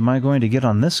world am I going to get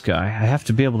on this guy? I have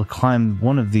to be able to climb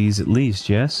one of these at least,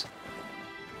 yes?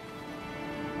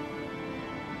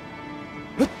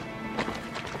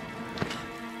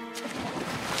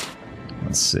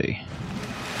 Let's see.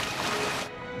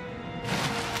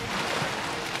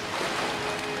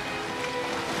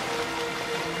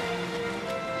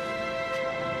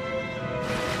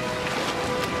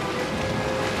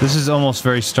 This is almost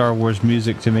very Star Wars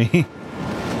music to me.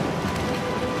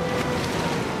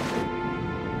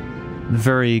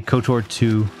 Very KOTOR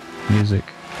 2 music.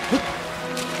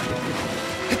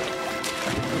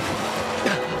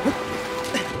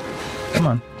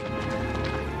 Come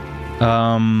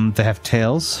on. They have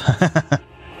tails.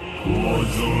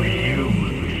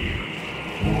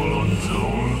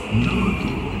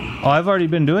 Oh, I've already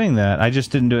been doing that. I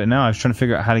just didn't do it now. I was trying to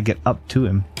figure out how to get up to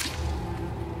him.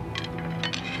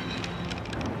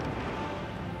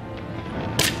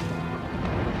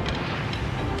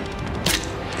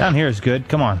 Down here is good.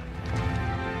 Come on.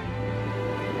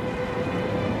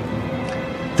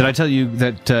 Did I tell you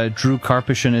that Drew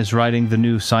Karpyshyn is writing the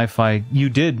new sci-fi? You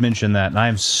did mention that, and I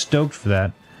am stoked for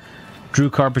that. Drew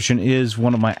Karpyshyn is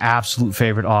one of my absolute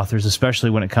favorite authors,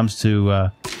 especially when it comes to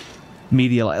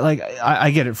media. Like, I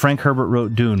get it. Frank Herbert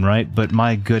wrote Dune, right? But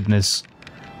my goodness,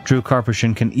 Drew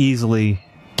Karpyshyn can easily...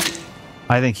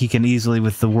 I think he can easily,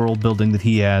 with the world building that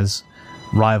he has,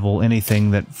 rival anything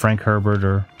that Frank Herbert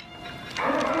or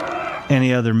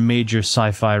any other major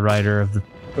sci-fi writer of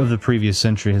the previous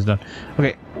century has done.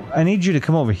 Okay, I need you to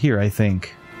come over here, I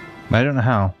think. I don't know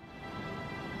how.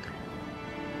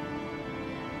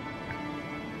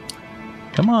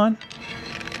 Come on.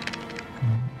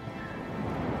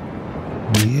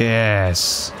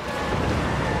 Yes.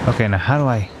 Okay, now how do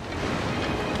I...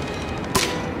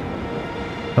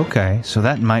 Okay, so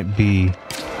that might be...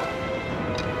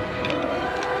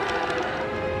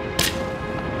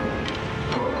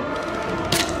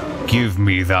 Give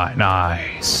me thine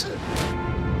eyes.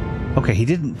 Okay, he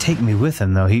didn't take me with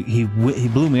him, though. He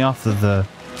blew me off of the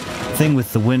thing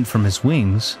with the wind from his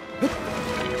wings.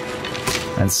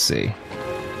 Let's see.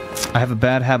 I have a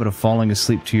bad habit of falling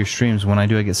asleep to your streams. When I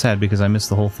do, I get sad because I miss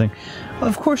the whole thing. Well,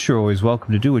 of course, you're always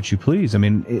welcome to do what you please. I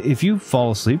mean, if you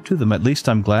fall asleep to them, at least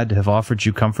I'm glad to have offered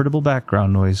you comfortable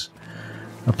background noise.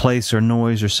 A place or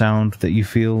noise or sound that you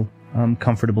feel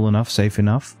comfortable enough, safe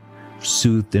enough,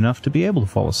 soothed enough to be able to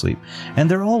fall asleep.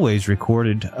 And they're always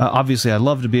recorded. Obviously, I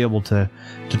love to be able to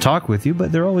talk with you,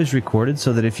 but they're always recorded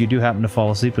so that if you do happen to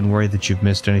fall asleep and worry that you've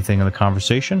missed anything in the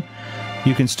conversation,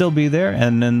 you can still be there,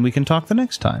 and then we can talk the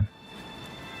next time.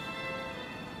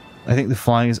 I think the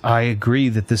flying is... I agree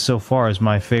that this so far is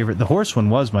my favorite. The horse one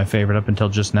was my favorite up until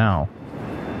just now.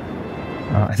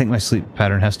 I think my sleep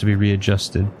pattern has to be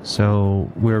readjusted. So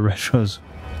where Retro's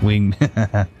wing,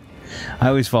 I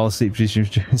always fall asleep.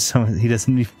 So he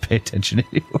doesn't even pay attention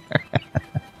anymore.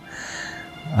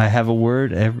 I have a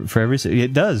word for every.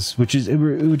 It does, which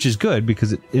is good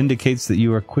because it indicates that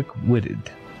you are quick-witted.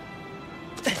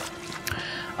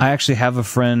 I actually have a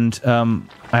friend.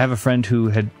 I have a friend who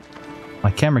had.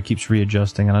 My camera keeps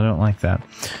readjusting, and I don't like that.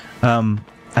 I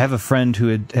have a friend who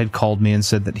had called me and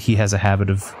said that he has a habit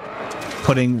of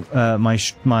putting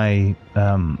my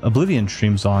Oblivion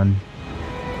streams on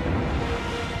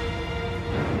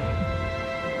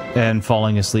and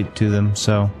falling asleep to them.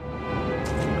 So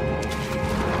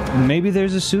maybe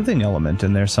there's a soothing element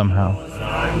in there somehow.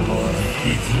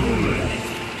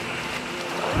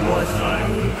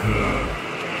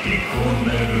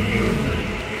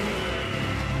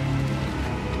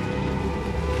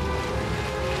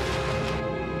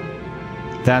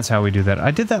 That's how we do that. I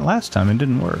did that last time and it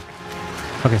didn't work.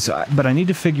 Okay, so but I need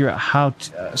to figure out how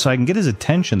to, so I can get his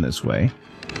attention this way.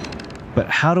 But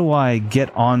how do I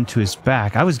get onto his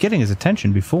back? I was getting his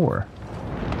attention before.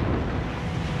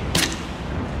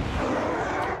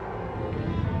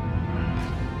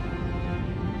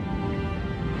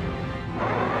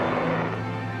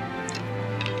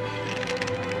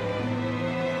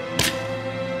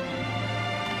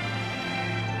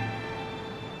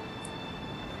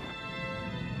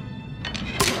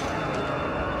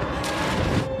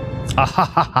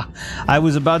 I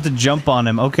was about to jump on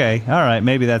him. Okay, alright,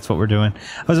 maybe that's what we're doing.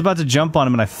 I was about to jump on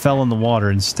him and I fell in the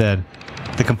water instead.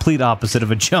 The complete opposite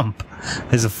of a jump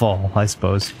is a fall, I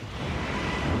suppose.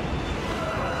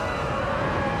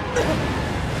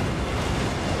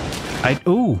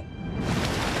 Ooh!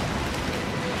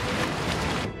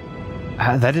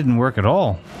 That didn't work at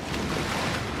all.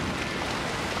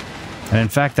 And in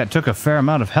fact, that took a fair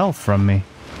amount of health from me.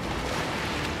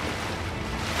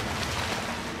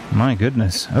 My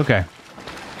goodness. Okay.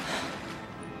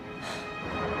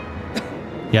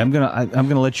 Yeah, I'm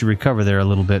gonna let you recover there a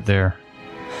little bit there.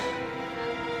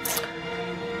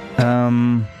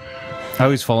 I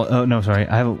always fall. Oh no, sorry.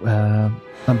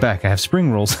 I'm back. I have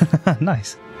spring rolls.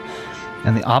 Nice.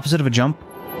 And the opposite of a jump.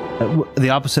 The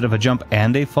opposite of a jump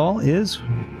and a fall is.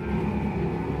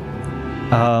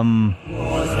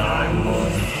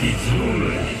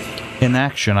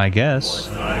 Inaction, I guess.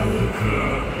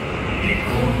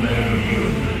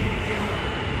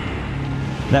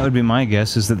 That would be my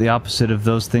guess, is that the opposite of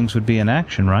those things would be in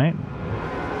action, right?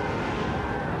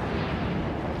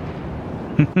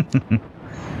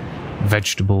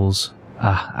 Vegetables.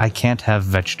 I can't have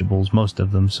vegetables, most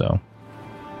of them, so...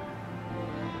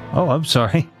 Oh, I'm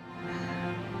sorry.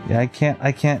 Yeah,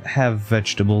 I can't have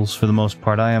vegetables for the most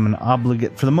part. I am an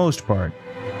obligate, for the most part.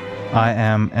 I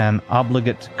am an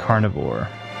obligate carnivore.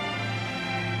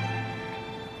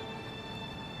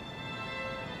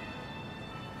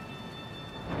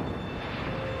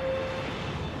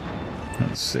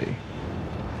 Let's see.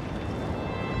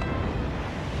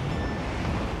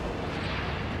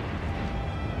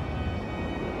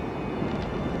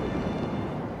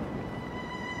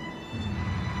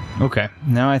 Okay,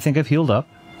 now I think I've healed up.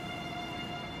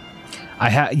 I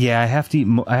have to eat.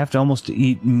 I have to almost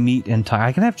eat meat entire.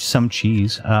 I can have some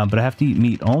cheese, but I have to eat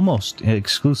meat almost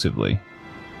exclusively.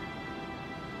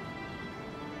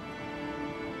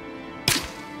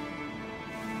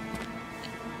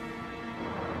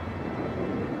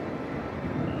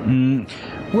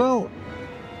 Well,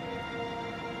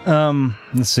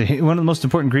 let's see. One of the most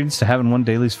important ingredients to have in one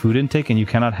daily's food intake, and you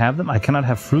cannot have them. I cannot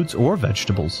have fruits or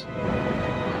vegetables.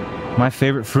 My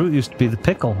favorite fruit used to be the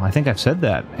pickle. I think I've said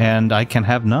that, and I can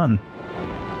have none.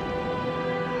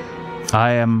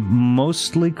 I am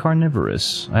mostly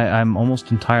carnivorous. I'm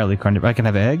almost entirely carnivorous. I can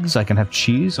have eggs, I can have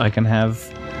cheese, I can have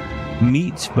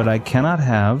meat, but I cannot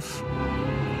have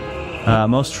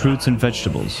most fruits and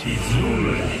vegetables.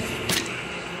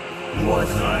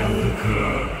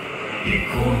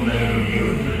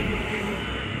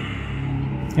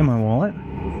 In my wallet?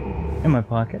 In my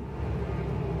pocket?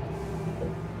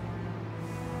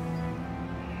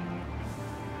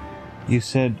 You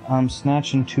said, I'm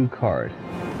snatching 2 card.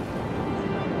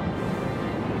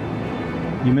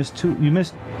 You missed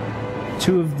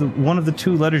one of the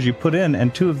 2 letters you put in,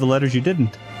 and 2 of the letters you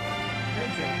didn't.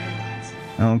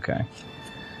 Okay.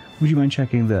 Would you mind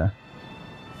checking the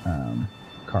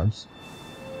cards?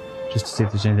 Just to see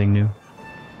if there's anything new?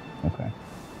 Okay.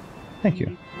 Thank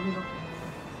you.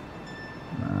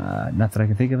 Not that I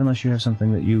can think of, unless you have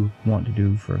something that you want to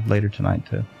do for later tonight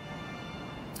to...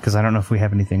 Because I don't know if we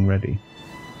have anything ready.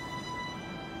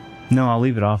 No, I'll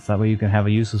leave it off. That way you can have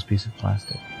a useless piece of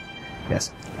plastic.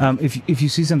 Yes. If you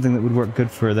see something that would work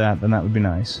good for that, then that would be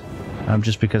nice.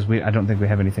 Just because I don't think we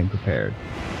have anything prepared.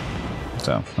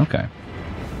 So, okay.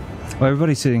 Well,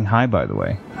 everybody's sitting high, by the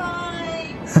way.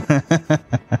 Hi.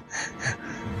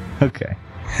 Okay.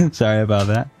 Sorry about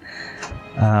that.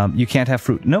 You can't have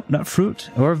fruit. Nope, not fruit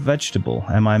or vegetable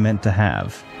am I meant to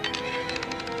have.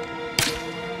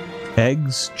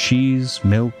 Eggs, cheese,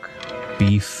 milk,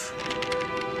 beef,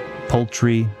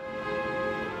 poultry,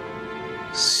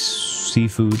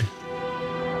 seafood.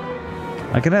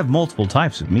 I can have multiple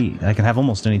types of meat. I can have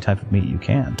almost any type of meat you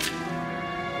can.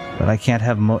 But I can't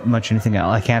have much anything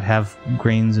else. I can't have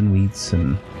grains and wheats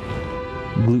and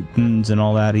glutens and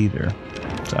all that either.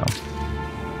 So...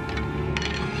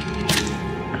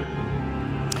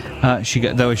 she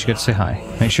got to say hi.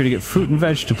 Make sure to get fruit and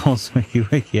vegetables, wakey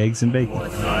wakey, eggs and bacon.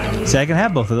 See, I can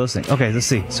have both of those things. Okay, let's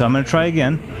see. So I'm going to try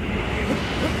again.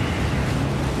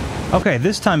 Okay,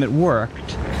 this time it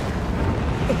worked.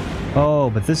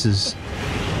 Oh, but this is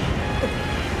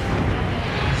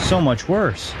so much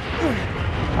worse.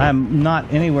 I'm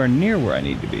not anywhere near where I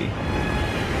need to be.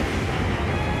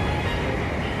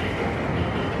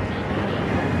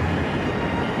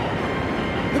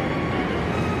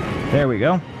 There we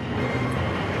go.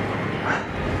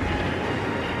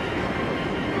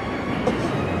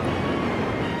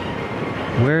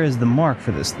 Where is the mark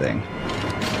for this thing?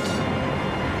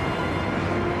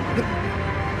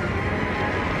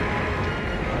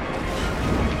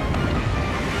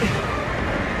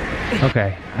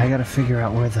 Okay, I gotta figure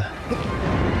out where the...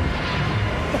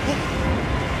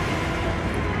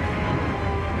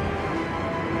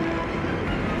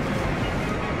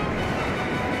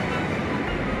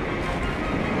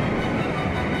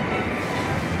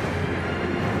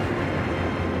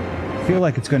 I feel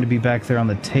like it's going to be back there on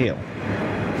the tail.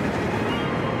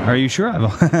 Are you sure?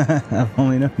 I've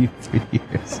only known you 3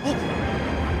 years.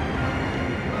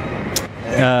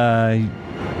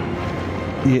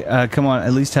 Yeah, come on,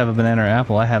 at least have a banana or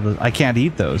apple. I can't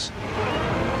eat those.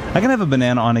 I can have a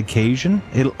banana on occasion,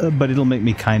 but it'll make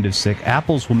me kind of sick.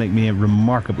 Apples will make me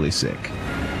remarkably sick.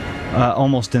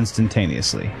 Almost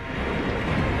instantaneously.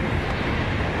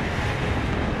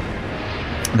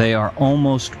 They are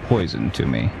almost poison to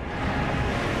me.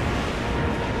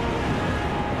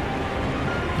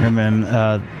 And then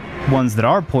ones that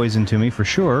are poison to me for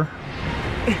sure,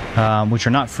 which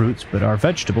are not fruits but are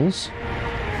vegetables,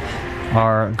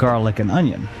 are garlic and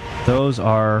onion. Those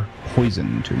are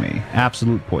poison to me.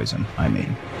 Absolute poison, I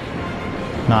mean.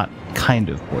 Not kind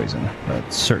of poison,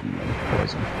 but certainly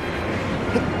poison.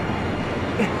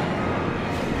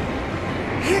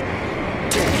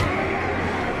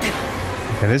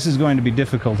 Okay, this is going to be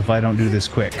difficult if I don't do this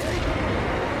quick.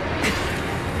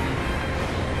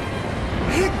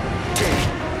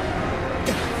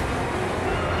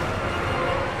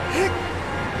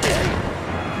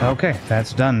 Okay,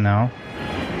 that's done now.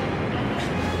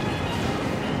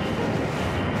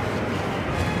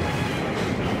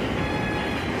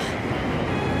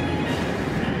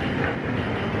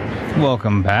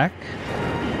 Welcome back.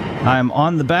 I'm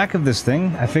on the back of this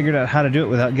thing. I figured out how to do it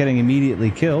without getting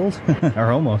immediately killed.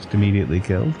 Or almost immediately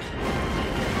killed.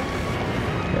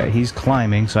 Okay, he's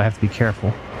climbing, so I have to be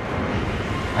careful.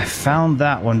 I found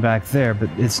that one back there, but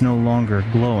it's no longer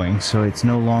glowing, so it's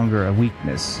no longer a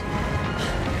weakness.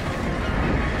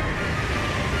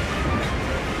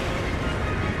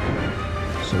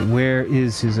 So where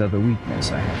is his other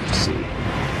weakness? I have to see.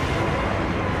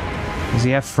 Does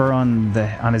he have fur on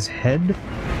his head?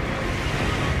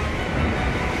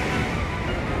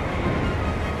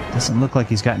 Doesn't look like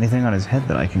he's got anything on his head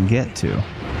that I can get to.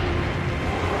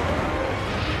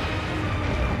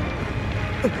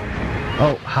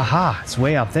 Oh, haha, it's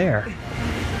way out there.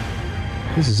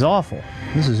 This is awful.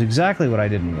 This is exactly what I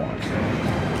didn't want.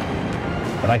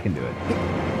 But I can do it.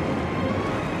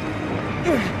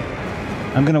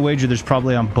 I'm gonna wager there's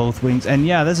probably on both wings, and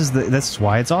yeah, this is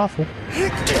why it's awful.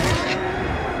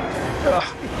 Ugh.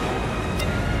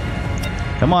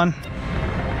 Come on.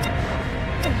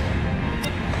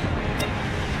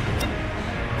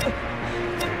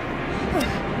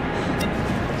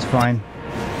 It's fine.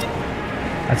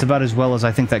 That's about as well as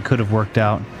I think that could have worked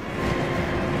out.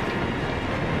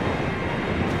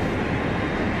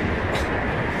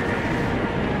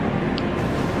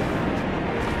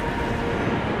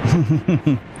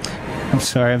 I'm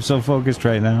sorry, I'm so focused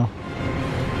right now.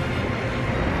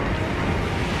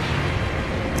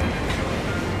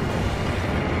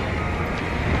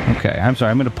 Okay, I'm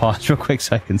sorry, I'm going to pause real quick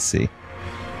so I can see.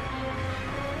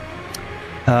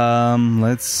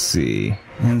 Let's see.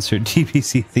 Insert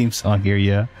DPC theme song here,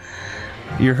 yeah.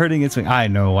 You're hurting its wing. I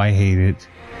know, I hate it.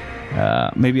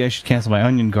 Maybe I should cancel my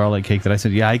onion garlic cake that I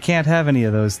said, yeah, I can't have any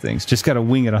of those things. Just got to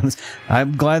wing it on this.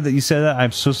 I'm glad that you said that.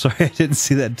 I'm so sorry I didn't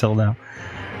see that until now.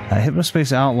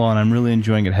 Hypnospace Outlaw, and I'm really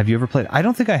enjoying it. Have you ever played it? I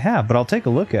don't think I have, but I'll take a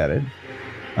look at it.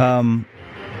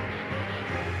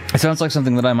 It sounds like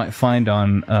something that I might find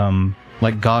on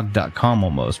like GOG.com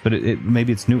almost, but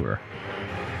maybe it's newer.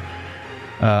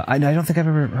 I don't think I've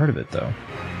ever heard of it, though.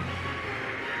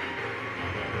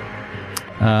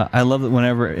 I love it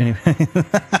whenever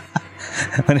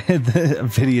when the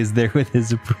video is there with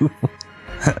his approval.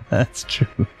 That's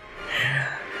true.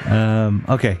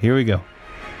 Okay, here we go.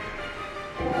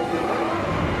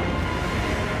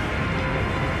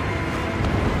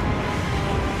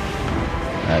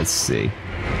 Let's see.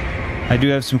 I do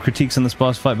have some critiques on this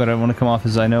boss fight, but I want to come off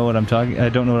as I don't know what I'm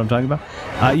talking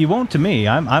about. You won't to me.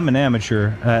 I'm an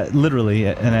amateur, literally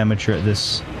an amateur at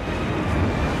this.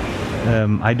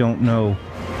 I don't know.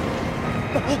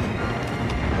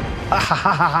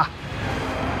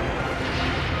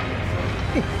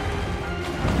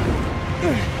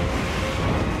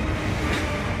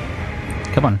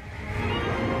 Come on.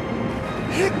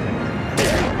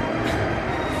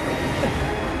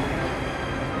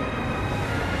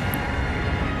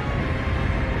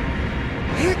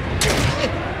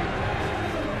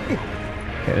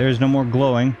 Okay, there's no more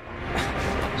glowing.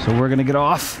 So we're gonna get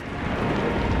off.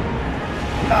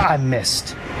 Ah, I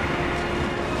missed.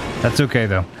 That's okay,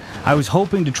 though. I was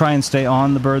hoping to try and stay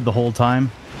on the bird the whole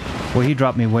time. Well, he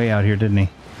dropped me way out here, didn't he?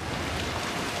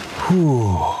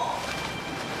 Whew.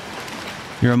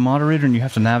 You're a moderator and you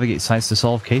have to navigate sites to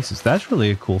solve cases. That's really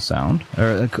a cool sound.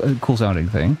 Or a cool sounding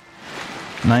thing.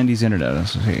 90s internet,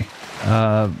 let's see.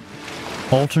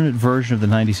 Alternate version of the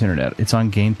 90s internet. It's on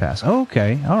Game Pass. Oh,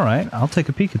 okay. Alright. I'll take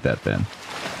a peek at that then.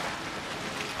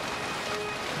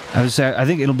 I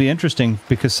think it'll be interesting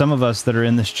because some of us that are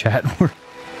in this chat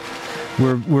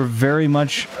we're very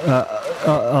much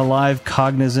alive,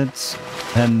 cognizant,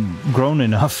 and grown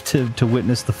enough to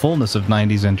witness the fullness of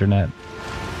 90s internet.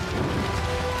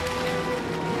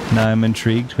 Now I'm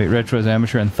intrigued. Wait, Retro is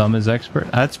amateur and Thumb is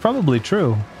expert? That's probably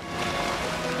true.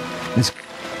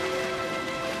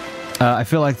 I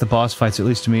feel like the boss fights, at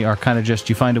least to me, are kind of just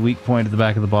you find a weak point at the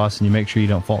back of the boss and you make sure you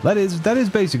don't fall. That is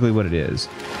basically what it is.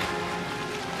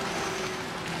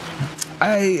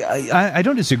 I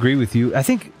don't disagree with you. I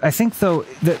think though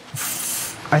that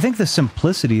I think the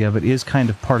simplicity of it is kind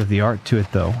of part of the art to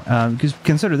it, though. Because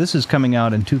consider this is coming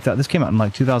out in 2000. This came out in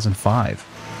like 2005.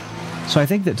 So I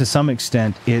think that to some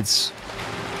extent its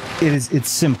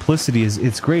simplicity is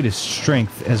its greatest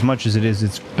strength as much as it is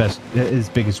its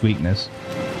biggest weakness.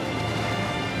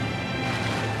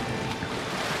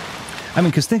 I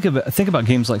mean, because think about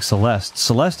games like Celeste.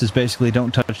 Celeste is basically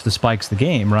don't touch the spikes the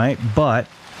game, right? But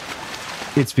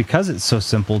it's because it's so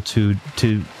simple to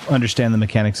understand the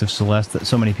mechanics of Celeste that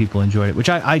so many people enjoyed it, which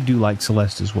I do like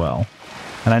Celeste as well.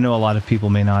 And I know a lot of people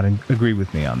may not agree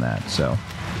with me on that, so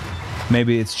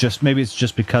maybe it's just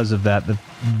because of that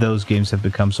those games have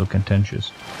become so contentious.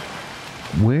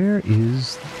 Where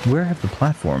have the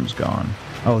platforms gone?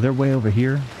 Oh, they're way over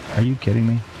here? Are you kidding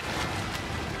me?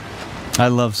 I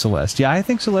love Celeste. Yeah, I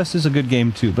think Celeste is a good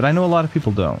game too, but I know a lot of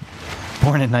people don't.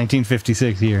 Born in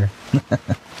 1956 here.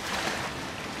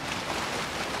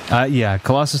 Yeah,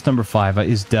 Colossus number 5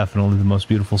 is definitely the most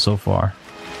beautiful so far.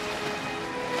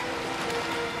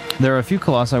 There are a few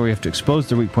Colossi where you have to expose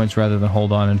their weak points rather than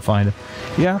hold on and find it.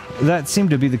 Yeah, that seemed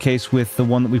to be the case with the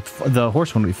one that the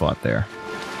horse one we fought there.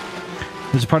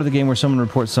 There's a part of the game where someone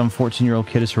reports some 14-year-old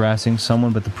kid is harassing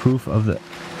someone, but the proof of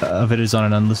it is on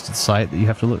an unlisted site that you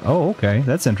have to look. Oh, okay,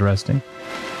 that's interesting.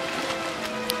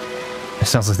 It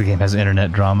sounds like the game has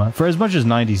internet drama. For as much as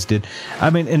 90s did. I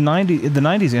mean, the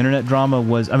 90s internet drama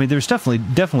was... I mean, there's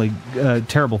definitely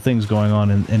terrible things going on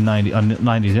in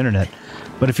 90s internet.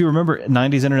 But if you remember,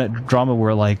 90s internet drama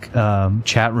were like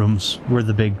chat rooms were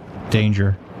the big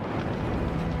danger.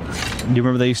 Do you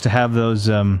remember they used to have those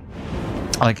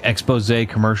like expose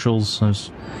commercials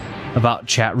about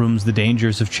chat rooms, the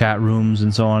dangers of chat rooms,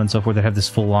 and so on and so forth? They'd have this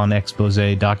full-on expose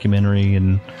documentary,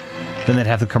 and then they'd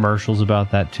have the commercials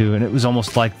about that too. And it was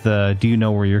almost like the "Do you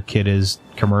know where your kid is?"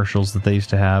 commercials that they used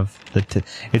to have.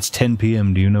 It's 10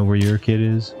 p.m. Do you know where your kid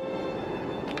is?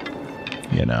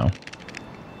 You know.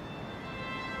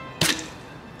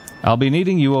 I'll be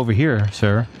needing you over here,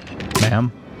 sir.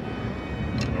 Ma'am.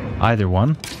 Either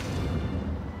one.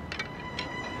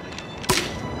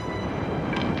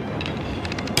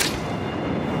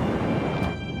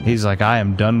 He's like, I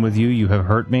am done with you. You have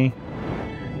hurt me.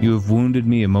 You have wounded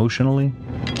me emotionally.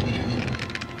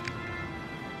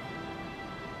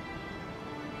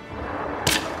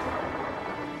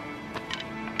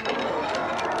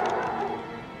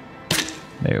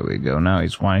 There we go. Now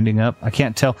he's winding up. I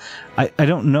can't tell. I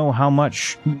don't know how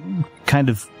much kind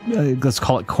of, let's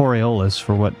call it Coriolis,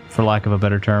 for lack of a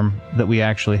better term, that we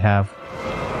actually have.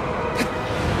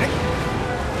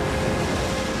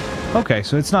 Okay,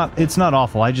 so it's not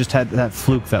awful. I just had that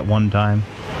fluke that one time.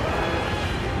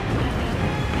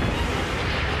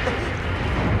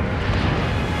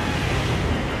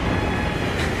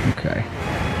 Okay.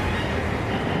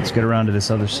 Let's get around to this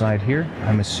other side here.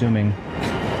 I'm assuming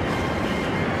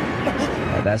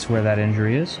that's where that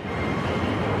injury is.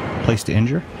 Place to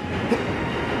injure.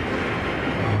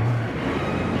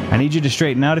 I need you to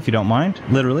straighten out if you don't mind.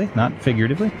 Literally, not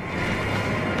figuratively.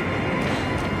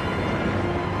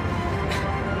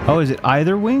 Oh, is it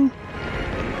either wing?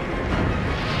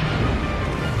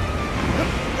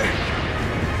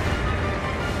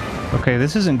 Okay,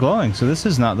 this isn't glowing, so this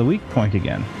is not the weak point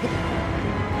again.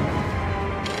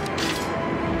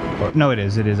 Or, no, it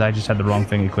is. It is. I just had the wrong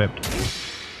thing equipped.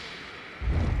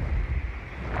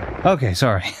 Okay,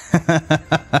 sorry.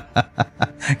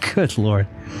 Good lord.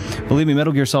 Believe me,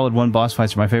 Metal Gear Solid 1 boss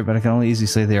fights are my favorite, but I can only easily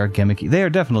say they are gimmicky. They are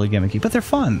definitely gimmicky, but they're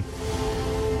fun.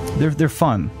 They're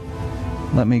fun.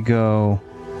 Let me go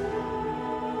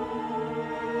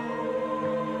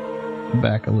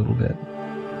back a little bit.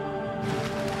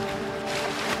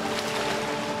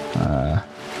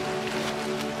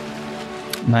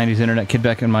 90s internet kid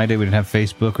back in my day, we didn't have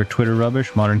Facebook or Twitter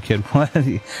rubbish. Modern kid, what?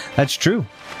 That's true.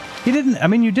 You didn't, I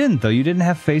mean, you didn't, though. You didn't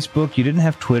have Facebook, you didn't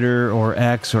have Twitter or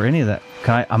X or any of that.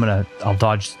 I'll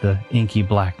dodge the inky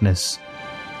blackness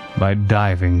by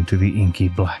diving to the inky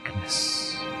blackness.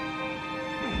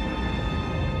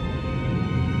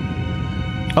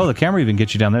 Oh, the camera even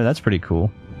gets you down there. That's pretty cool.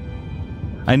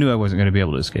 I knew I wasn't going to be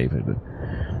able to escape it, but...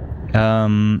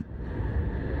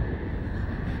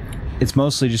 It's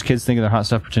mostly just kids thinking they're hot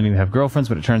stuff pretending to have girlfriends,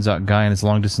 but it turns out guy and his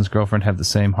long-distance girlfriend have the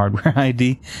same hardware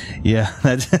ID. Yeah,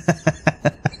 that's...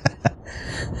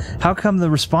 How come the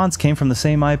response came from the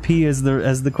same IP as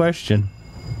the question?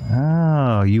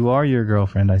 Oh, you are your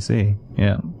girlfriend, I see.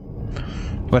 Yeah.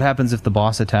 What happens if the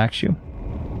boss attacks you?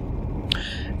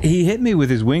 He hit me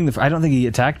with his wing. I don't think he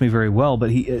attacked me very well,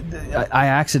 but I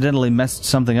accidentally messed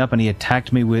something up, and he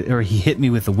attacked me with, or he hit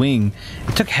me with the wing.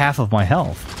 It took half of my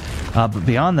health. But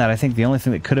beyond that, I think the only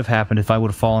thing that could have happened if I would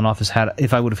have fallen off his hat,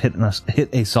 if I would have hit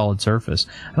a solid surface.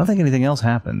 I don't think anything else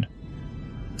happened.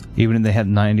 Even if they had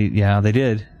 90, yeah, they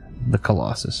did. The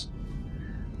Colossus.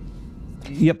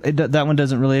 Yep, that one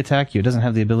doesn't really attack you. It doesn't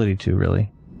have the ability to,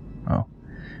 really. Oh.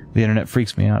 The internet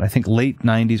freaks me out. I think late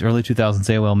 90s, early 2000s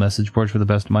AOL message boards were the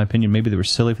best in my opinion. Maybe they were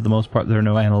silly for the most part. There are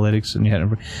no analytics, and you had...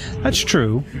 That's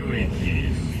true.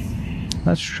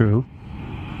 That's true.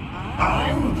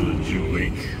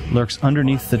 Lurks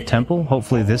underneath the temple.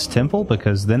 Hopefully this temple,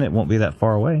 because then it won't be that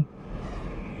far away.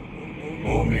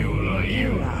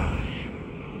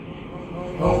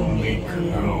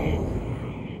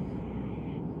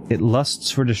 It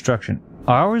lusts for destruction.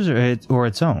 Ours or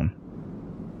its own?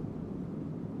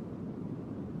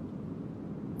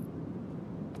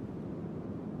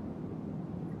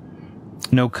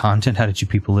 No content? How did you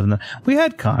people live in the... We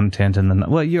had content in the...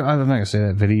 Well, I'm not going to say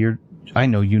that, Viddy. I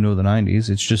know you know the 90s.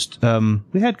 It's just,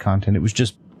 we had content. It was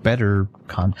just better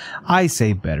I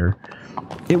say better.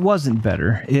 It wasn't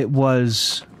better. It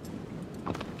was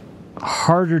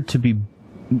harder to be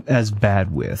as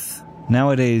bad with.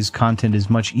 Nowadays, content is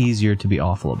much easier to be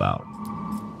awful about.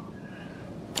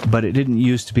 But it didn't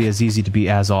used to be as easy to be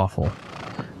as awful.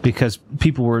 Because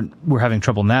people were having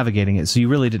trouble navigating it, so you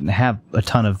really didn't have a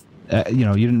ton of you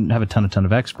didn't have a ton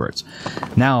of experts.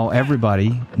 Now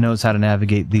everybody knows how to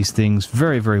navigate these things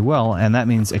very, very well, and that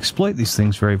means exploit these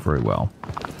things very, very well.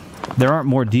 There aren't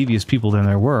more devious people than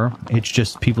there were. It's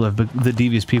just the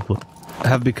devious people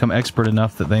have become expert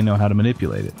enough that they know how to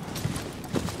manipulate it.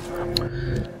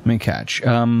 Let me catch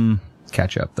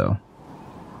up though.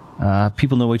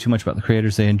 People know way too much about the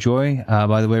creators they enjoy.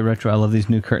 By the way, Retro, I love these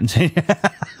new curtains.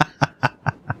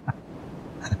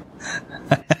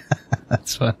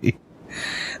 That's funny.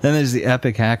 Then there's the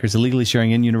epic hackers illegally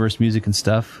sharing in-universe music and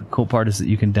stuff. Cool part is that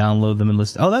you can download them and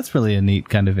listen. Oh, that's really a neat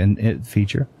kind of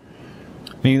feature.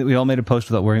 Meaning that we all made a post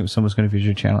without worrying if someone was going to feature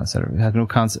your channel, etc. We had no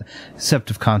concept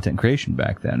of content creation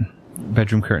back then.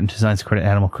 Bedroom curtain designs according to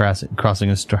Animal Crossing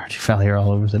a Stardew Valley are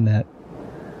all over the net.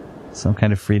 Some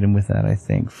kind of freedom with that, I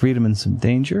think. Freedom and some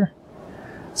danger.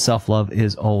 Self-love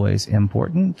is always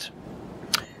important.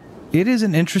 It is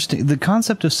the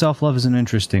concept of self-love is an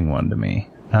interesting one to me.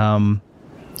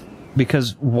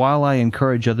 Because while I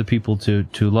encourage other people to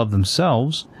love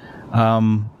themselves,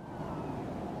 I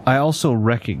also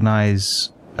recognize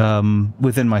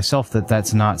within myself that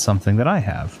that's not something that I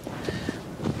have.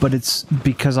 but it's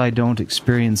because I don't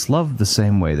experience love the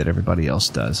same way that everybody else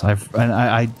does.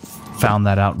 I found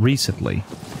that out recently.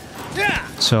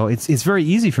 So it's very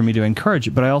easy for me to encourage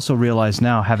it, but I also realize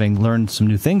now, having learned some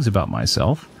new things about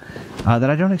myself, that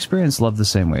I don't experience love the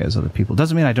same way as other people.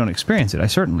 Doesn't mean I don't experience it. I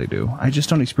certainly do. I just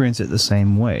don't experience it the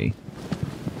same way.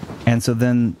 And so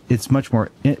then it's much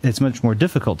more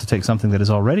difficult to take something that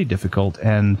is already difficult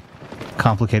and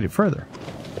complicate it further.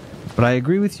 But I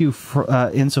agree with you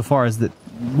insofar as that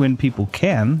when people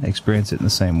can experience it in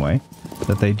the same way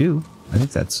that they do, I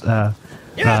think that's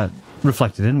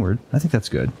reflected inward. I think that's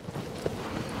good.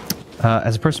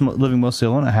 As a person living mostly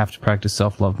alone, I have to practice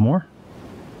self-love more.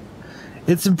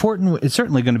 It's important. It's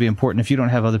certainly going to be important if you don't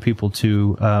have other people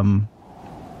to.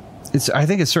 I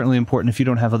think it's certainly important if you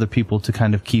don't have other people to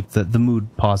kind of keep the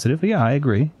mood positive. Yeah, I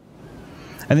agree.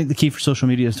 I think the key for social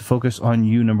media is to focus on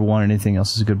you, number one, and anything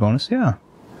else is a good bonus. Yeah.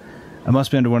 I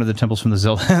must be under one of the temples from the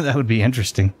Zelda. That would be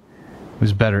interesting. It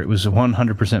was better. It was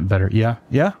 100% better. Yeah.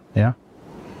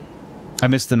 I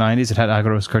missed the 90s. It had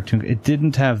Agoro's cartoon. It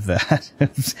didn't have that.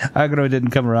 Agoro didn't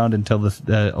come around until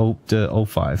the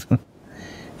 05.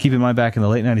 Keep in mind, back in the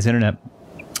late 90s internet,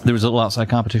 there was a little outside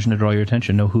competition to draw your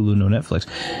attention. No Hulu, no Netflix.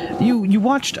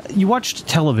 You watched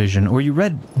television, or you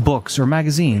read books or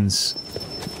magazines.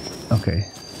 Okay.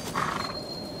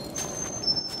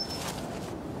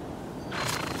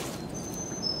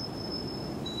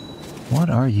 What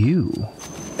are you?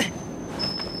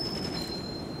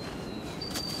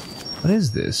 What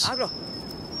is this?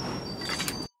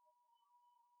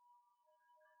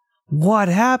 What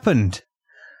happened?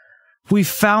 We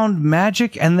found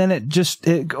magic and then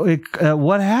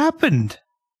what happened?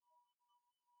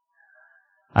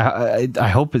 I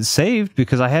hope it's saved,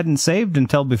 because I hadn't saved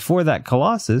until before that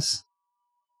Colossus.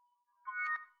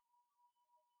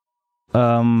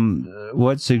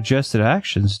 What suggested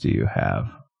actions do you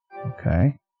have?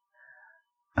 Okay.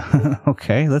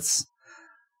 Okay, let's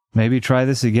maybe try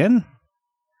this again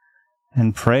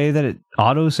and pray that it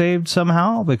auto-saved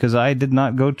somehow, because I did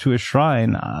not go to a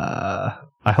shrine.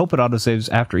 I hope it auto-saves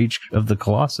after each of the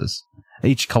Colossus.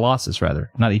 Each Colossus,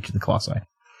 rather. Not each of the Colossi.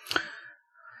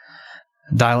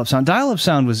 Dial-up sound. Dial-up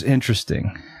sound was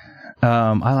interesting.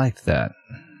 I liked that.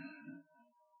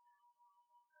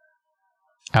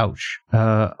 Ouch.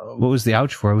 What was the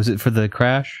ouch for? Was it for the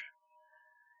crash?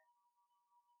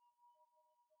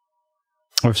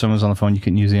 Or if someone's on the phone, you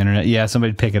couldn't use the internet. Yeah,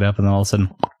 somebody'd pick it up, and then all of a sudden,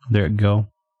 there it go.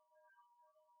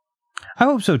 I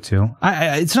hope so, too.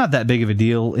 It's not that big of a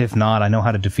deal. If not, I know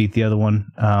how to defeat the other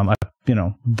one.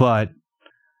 But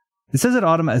it says it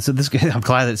automatically. So I'm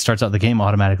glad that it starts out the game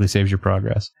automatically saves your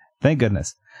progress. Thank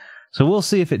goodness. So we'll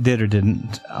see if it did or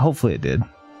didn't. Hopefully it did.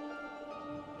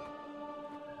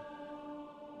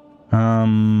 So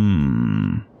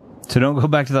don't go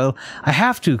back to that. I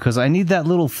have to, because I need that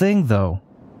little thing, though.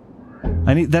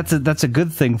 That's a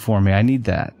good thing for me. I need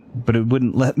that, but it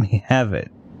wouldn't let me have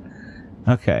it.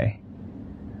 Okay.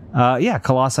 Yeah,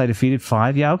 Colossi defeated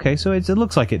 5. Yeah, okay, so it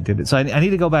looks like it did it. So I need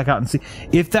to go back out and see.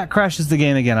 If that crashes the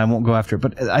game again, I won't go after it.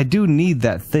 But I do need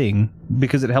that thing,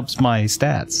 because it helps my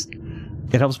stats.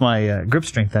 It helps my grip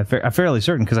strength. I'm fairly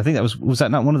certain, because I think that was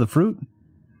that not one of the fruit?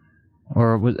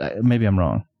 Or maybe I'm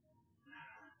wrong.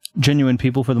 Genuine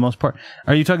people for the most part.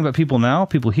 Are you talking about people now,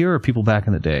 people here, or people back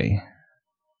in the day?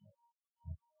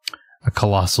 A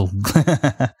colossal.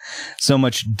 So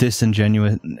much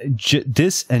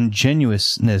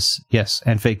disingenuousness, yes,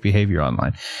 and fake behavior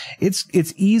online.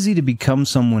 It's easy to become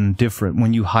someone different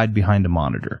when you hide behind a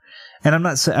monitor. And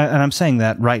I'm saying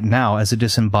that right now as a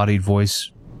disembodied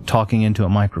voice talking into a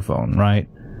microphone, right?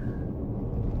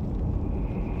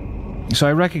 So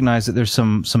I recognize that there's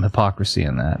some hypocrisy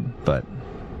in that, but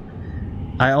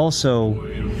I also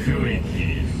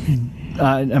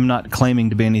I'm not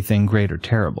claiming to be anything great or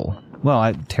terrible.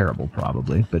 Well, terrible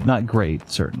probably, but not great,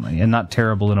 certainly. And not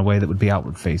terrible in a way that would be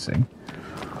outward-facing.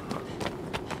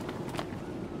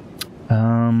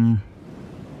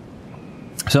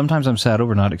 Sometimes I'm sad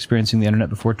over not experiencing the internet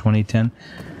before 2010.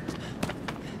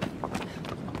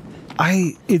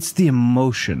 It's the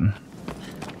emotion,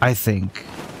 I think,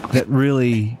 that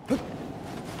really...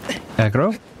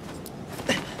 Aggro?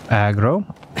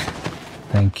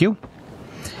 Thank you.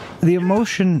 The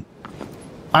emotion...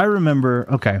 I remember...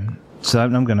 Okay. So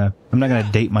I'm not gonna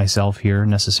date myself here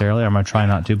necessarily. I'm gonna try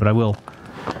not to, but I will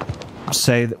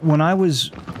say that when I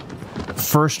was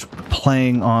first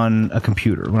playing on a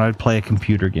computer, when I would play a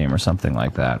computer game or something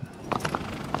like that,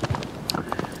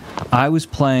 I was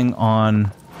playing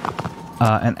on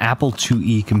an Apple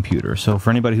IIe computer. So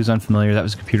for anybody who's unfamiliar, that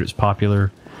was a computer that's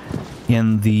popular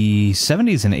in the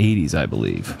 70s and 80s, I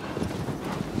believe.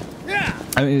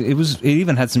 I mean, it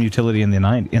even had some utility in the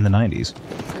 90s.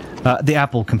 The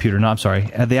Apple computer, no, I'm sorry.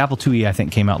 The Apple IIe, I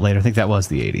think, came out later. I think that was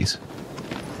the 80s.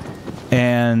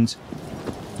 And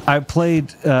I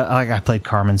played, I played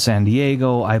Carmen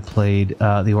Sandiego. I played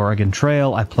the Oregon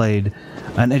Trail. I played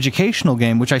an educational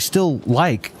game, which I still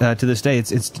like to this day.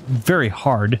 It's very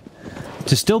hard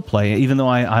to still play, even though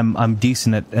I'm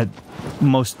decent at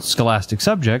most scholastic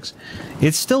subjects.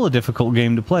 It's still a difficult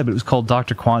game to play, but it was called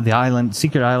the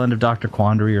Secret Island of Dr.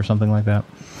 Quandary or something like that.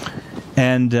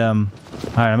 And all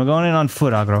right, I'm going in on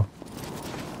foot, Agro.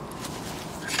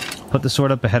 Put the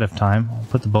sword up ahead of time. I'll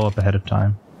put the bow up ahead of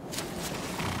time.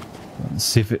 Let's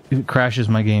see if it crashes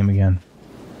my game again.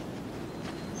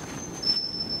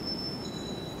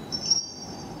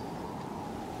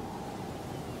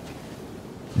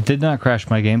 It did not crash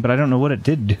my game, but I don't know what it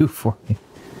did do for me.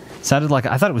 It sounded like,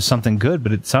 I thought it was something good,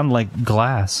 but it sounded like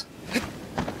glass.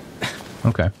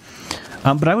 Okay.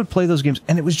 But I would play those games,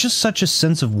 and it was just such a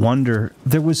sense of wonder.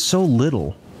 There was so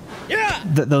little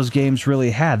that those games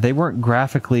really had. They weren't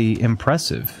graphically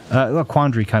impressive. Well,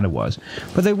 Quandary kind of was.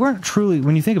 But they weren't truly,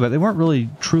 when you think about it, they weren't really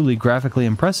truly graphically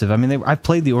impressive. I mean, I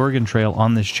played the Oregon Trail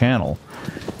on this channel,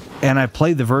 and I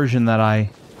played the version that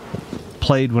I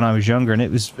played when I was younger, and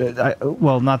it was,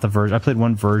 well, not the version. I played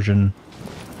one version,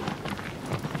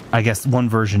 I guess one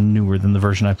version newer than the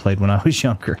version I played when I was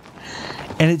younger.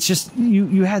 And it's just,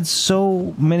 you had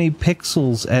so many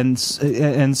pixels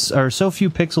or so few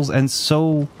pixels, and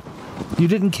so you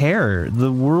didn't care.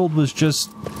 The world was just,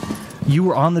 you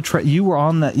were on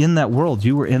in that world.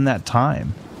 You were in that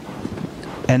time.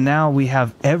 And now we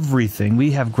have everything.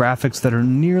 We have graphics that are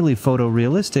nearly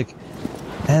photorealistic,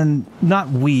 and not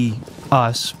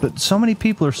us, but so many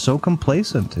people are so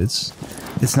complacent. It's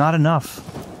not enough.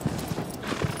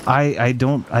 I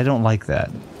don't like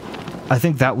that. I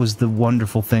think that was the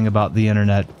wonderful thing about the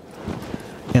internet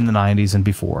in the 90s and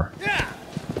before.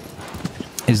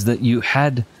 Is that you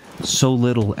had so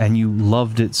little and you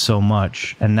loved it so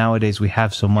much, and nowadays we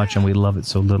have so much and we love it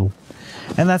so little.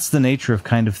 And that's the nature of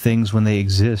kind of things when they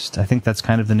exist. I think that's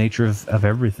kind of the nature of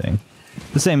everything.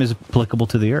 The same is applicable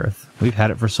to the Earth. We've had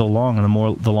it for so long, and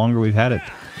the longer we've had it,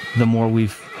 the more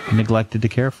we've neglected to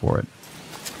care for it.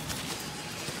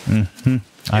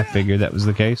 I figured that was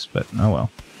the case, but oh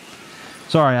well.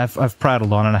 Sorry, I've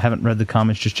prattled on, and I haven't read the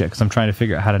comments just yet because I'm trying to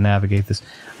figure out how to navigate this.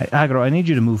 Agro, I need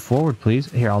you to move forward,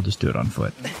 please. Here, I'll just do it on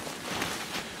foot.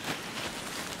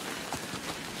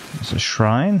 There's a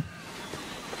shrine.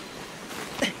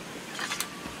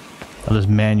 I'll just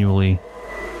manually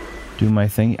do my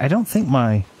thing. I don't think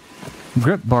my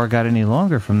grip bar got any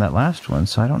longer from that last one,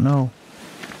 so I don't know.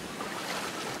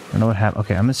 I don't know what happened.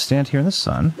 Okay, I'm going to stand here in the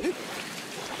sun.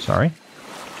 Sorry.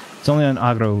 It's only on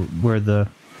Agro where the...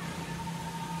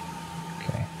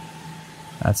 Okay.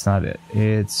 That's not it.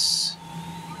 It's...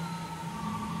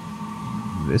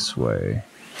 this way.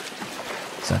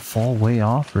 Does that fall way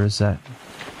off, or is that...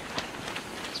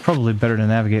 It's probably better to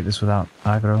navigate this without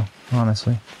Agro,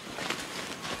 honestly.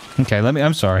 Okay,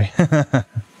 I'm sorry.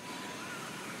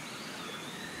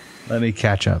 Let me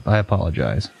catch up. I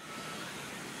apologize.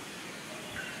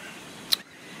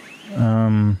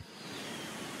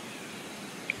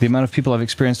 The amount of people I've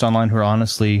experienced online who are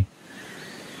honestly...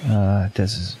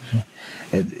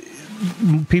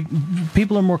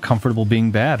 people are more comfortable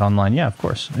being bad online. Yeah, of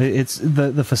course. It's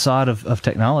the facade of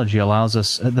technology allows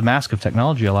us... the mask of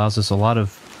technology allows us a lot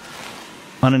of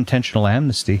unintentional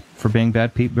amnesty for being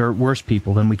bad people, or worse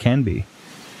people than we can be.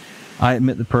 I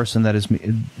admit the person that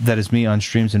is me on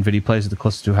streams and video plays is the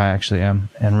closest to who I actually am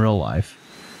in real life.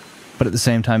 But at the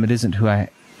same time, it isn't who I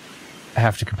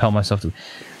have to compel myself to.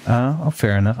 Oh,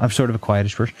 fair enough. I'm sort of a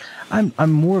quietish person.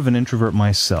 I'm more of an introvert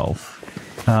myself.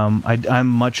 I'm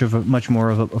much more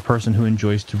of a person who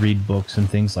enjoys to read books and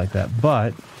things like that.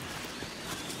 But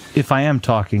if I am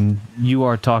talking, you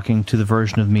are talking to the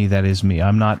version of me that is me.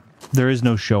 I'm not. There is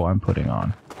no show I'm putting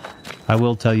on. I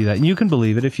will tell you that. And you can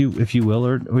believe it if you will,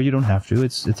 or you don't have to.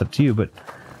 It's up to you. But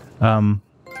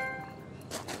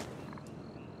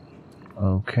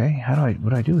okay,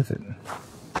 what do I do with it?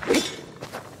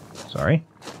 Sorry.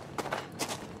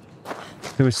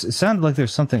 It sounded like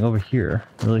there's something over here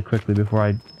really quickly before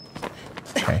I...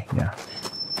 Okay, yeah.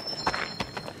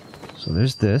 So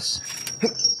there's this.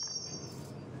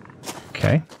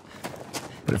 Okay.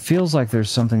 But it feels like there's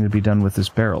something to be done with this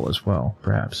barrel as well,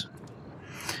 perhaps.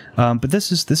 But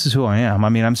this is who I am. I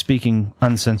mean, I'm speaking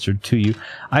uncensored to you.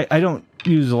 I don't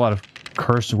use a lot of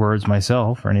curse words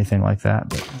myself or anything like that,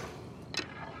 but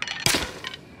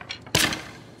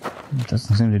it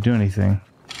doesn't seem to do anything.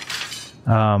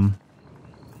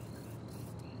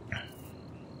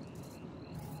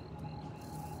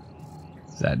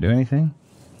 Does that do anything?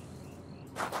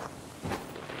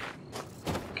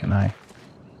 Can I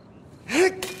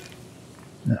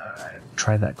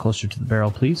try that closer to the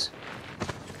barrel, please?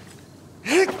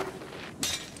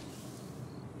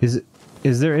 Is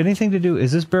there anything to do?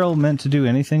 Is this barrel meant to do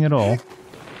anything at all?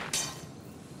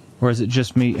 Or is it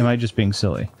just me? Am I just being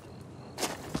silly?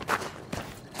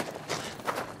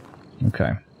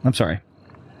 Okay. I'm sorry.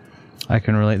 I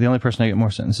can relate. The only person I get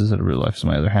more sentences out of real life is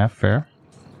my other half. Fair.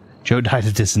 Joe died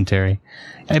of dysentery.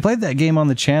 I played that game on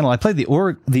the channel. I played the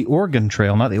Oregon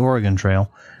Trail, not the Oregon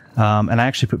Trail. And I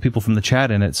actually put people from the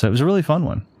chat in it, so it was a really fun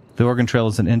one. The Oregon Trail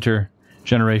is an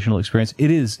intergenerational experience.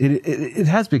 It is. It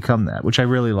has become that, which I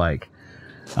really like.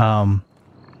 Yeah,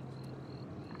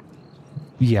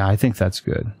 I think that's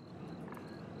good.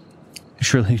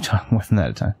 Surely you talk more than that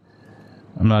at a time.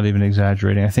 I'm not even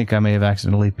exaggerating. I think I may have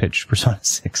accidentally pitched Persona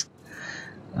 6.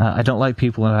 I don't like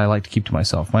people, and I like to keep to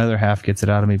myself. My other half gets it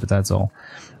out of me, but that's all.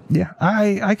 Yeah,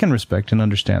 I can respect and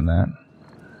understand that.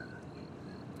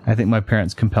 I think my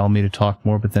parents compel me to talk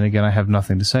more, but then again, I have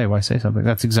nothing to say. Why say something?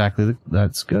 That's exactly...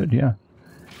 That's good, yeah.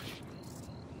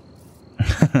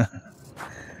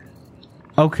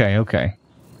 Okay.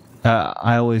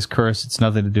 I always curse. It's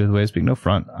nothing to do with the way I speak. No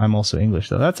front. I'm also English,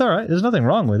 though. That's all right. There's nothing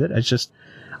wrong with it. It's just...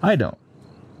 I don't.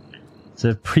 It's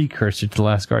a precursor to The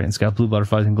Last Guardian. It's got blue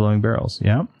butterflies and glowing barrels.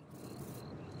 Yeah.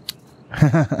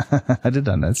 I did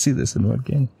not see this in what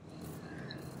game.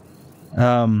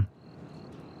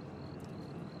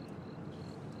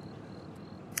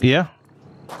 Yeah.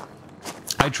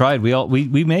 I tried.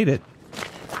 We made it.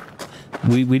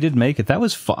 We did make it. That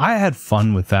was fun. I had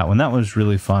fun with that one. That was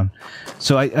really fun.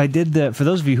 So I did that. For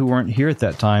those of you who weren't here at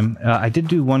that time, I did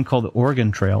do one called the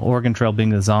Oregon Trail. Oregon Trail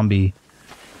being a zombie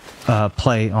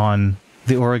play on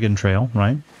the Oregon Trail,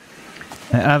 right?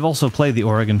 And I've also played the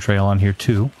Oregon Trail on here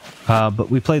too.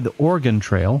 But we played the Oregon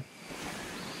Trail,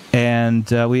 and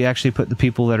we actually put the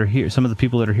people that are here, some of the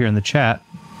people that are here in the chat,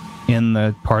 in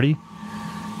the party,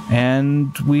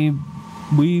 and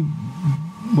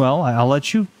well, I'll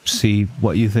let you see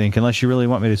what you think, unless you really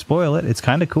want me to spoil it. It's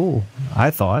kind of cool,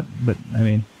 I thought, but I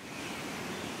mean,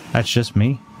 that's just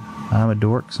me. I'm a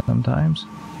dork sometimes.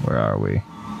 Where are we?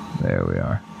 There we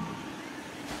are.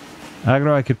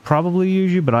 Agro, I could probably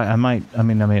use you, but I might. I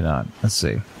mean, I may not. Let's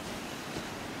see.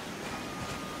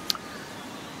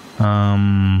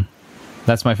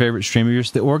 That's my favorite stream of yours.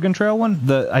 The Oregon Trail one.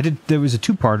 There was a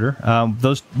two-parter.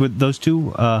 Those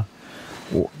two,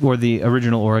 or the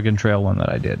original Oregon Trail one that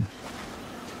I did.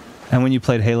 And when you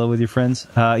played Halo with your friends,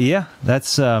 yeah, that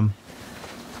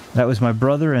was my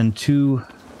brother and two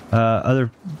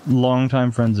other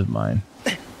longtime friends of mine.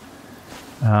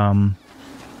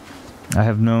 I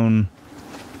have known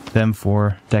them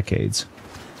for decades.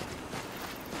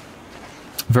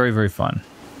 Very, very fun.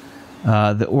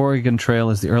 The Oregon Trail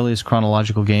is the earliest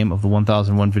chronological game of the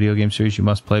 1001 video game series you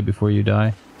must play before you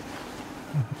die.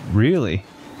 Really?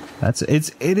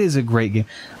 It is a great game.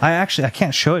 I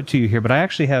can't show it to you here, but I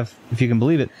actually have, if you can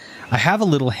believe it, I have a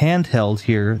little handheld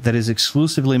here that is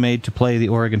exclusively made to play the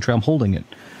Oregon Trail. I'm holding it.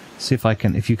 See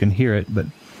if you can hear it, but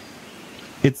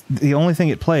it's the only thing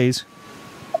it plays.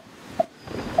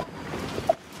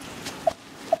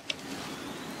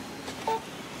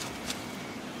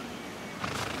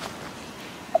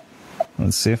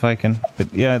 Let's see if I can...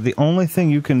 But yeah, the only thing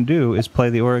you can do is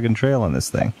play the Oregon Trail on this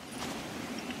thing.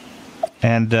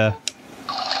 And,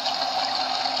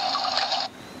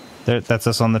 that's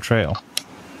us on the trail.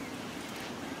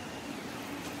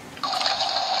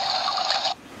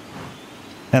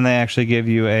 And they actually give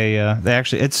you a...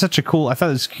 it's such a cool... I thought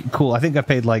it was cool. I think I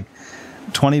paid like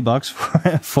 $20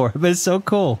 for it, but it's so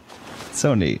cool. It's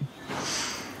so neat.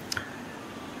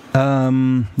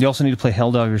 You also need to play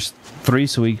Helldivers 3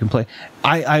 so we can play.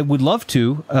 I would love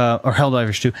to, or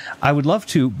Helldivers 2. I would love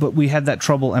to, but we had that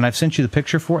trouble, and I've sent you the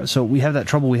picture for it, so we have that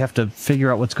trouble. We have to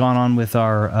figure out what's gone on with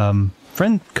our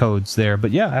friend codes there.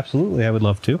 But yeah, absolutely, I would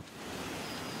love to.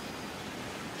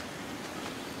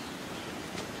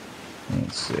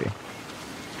 Let's see.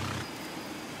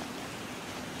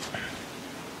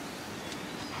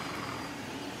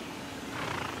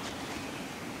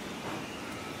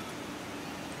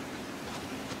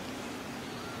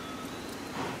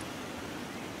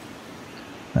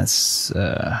 Let's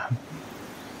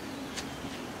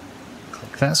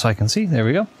click that so I can see. There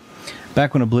we go.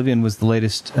 Back when Oblivion was the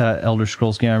latest Elder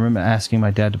Scrolls game, I remember asking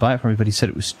my dad to buy it for me, but he said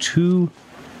it was too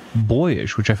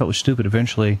boyish, which I felt was stupid.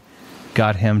 Eventually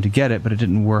got him to get it, but it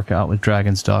didn't work out with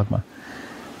Dragon's Dogma.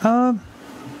 I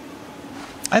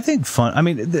think fun. I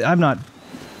mean, I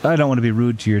don't want to be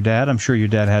rude to your dad. I'm sure your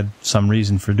dad had some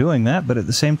reason for doing that, but at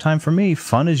the same time, for me,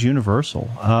 fun is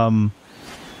universal.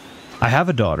 I have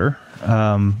a daughter.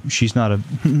 She's not a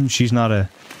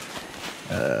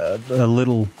a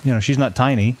little, she's not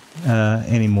tiny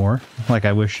anymore, like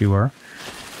I wish she were.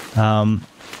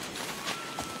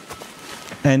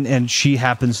 And she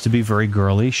happens to be very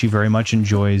girly. She very much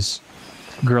enjoys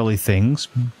girly things.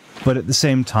 But at the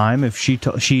same time, if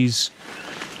she's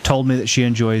told me that she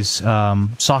enjoys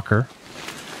soccer,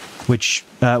 which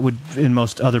would in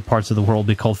most other parts of the world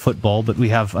be called football, but we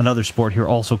have another sport here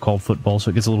also called football,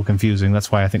 so it gets a little confusing.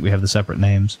 That's why I think we have the separate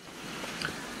names.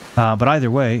 But either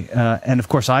way, and of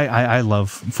course I love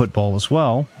football as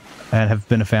well, and have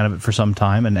been a fan of it for some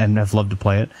time, and have loved to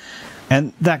play it.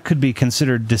 And that could be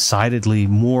considered decidedly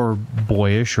more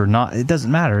boyish or not. It doesn't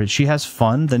matter. She has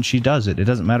fun, then she does it. It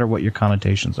doesn't matter what your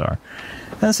connotations are.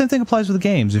 And the same thing applies with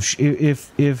games.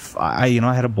 If I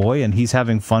had a boy and he's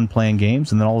having fun playing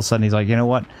games, and then all of a sudden he's like, you know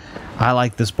what, I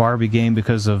like this Barbie game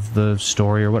because of the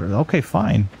story or whatever. Okay,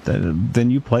 fine.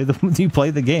 Then you play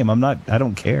the game. I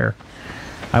don't care.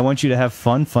 I want you to have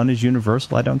fun. Fun is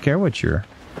universal. I don't care what your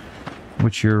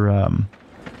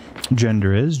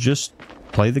gender is. Just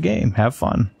play the game. Have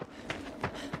fun.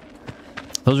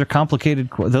 Those are complicated.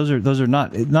 Those are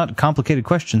not complicated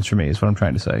questions for me. Is what I'm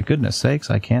trying to say. Goodness sakes,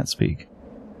 I can't speak.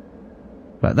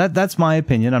 But that's my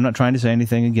opinion. I'm not trying to say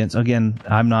anything against. Again,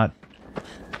 I'm not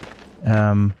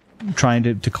trying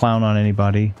to clown on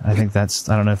anybody. I think that's.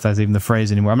 I don't know if that's even the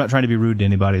phrase anymore. I'm not trying to be rude to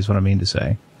anybody. Is what I mean to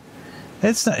say.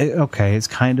 It's not, okay. It's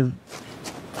kind of.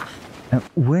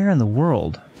 Where in the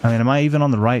world? I mean, am I even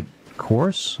on the right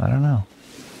course? I don't know.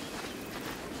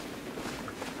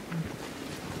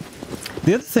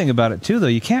 The other thing about it, too, though,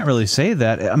 you can't really say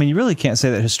that. I mean, you really can't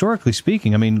say that historically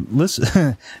speaking. I mean,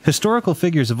 listen, historical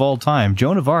figures of all time,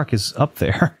 Joan of Arc is up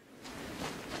there.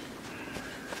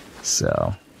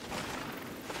 So.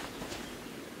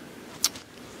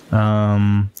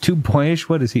 Too boyish?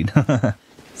 What is he? That's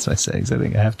what I say. I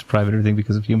think I have to private everything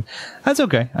because of human. That's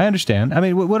okay. I understand. I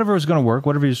mean, whatever is going to work,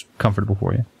 whatever is comfortable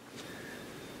for you.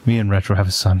 Me and Retro have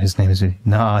a son. His name is...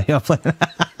 Nah, yeah, play.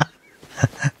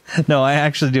 No, I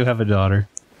actually do have a daughter.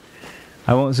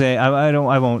 I won't say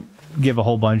I won't give a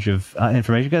whole bunch of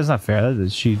information because it's not fair.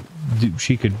 She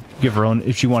could give her own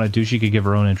if she wanted to. She could give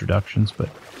her own introductions, but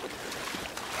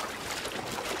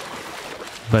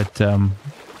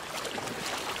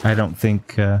I don't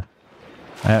think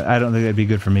I don't think that'd be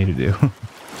good for me to do.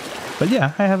 But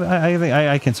yeah,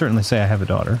 I can certainly say I have a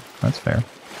daughter. That's fair.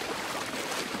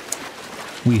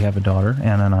 We have a daughter,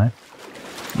 Anna and I.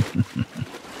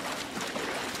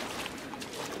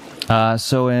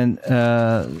 So in,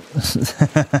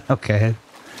 okay.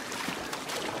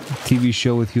 TV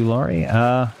show with Hugh Laurie.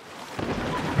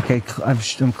 Okay,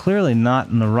 I'm clearly not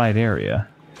in the right area.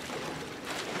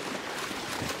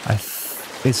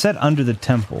 It said under the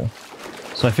temple.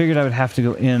 So I figured I would have to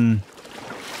go in.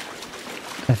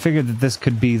 I figured that this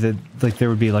could be there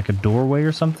would be like a doorway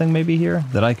or something maybe here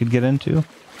that I could get into.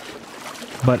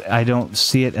 But I don't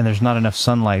see it, and there's not enough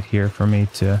sunlight here for me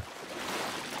to...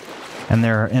 And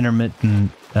there are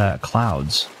intermittent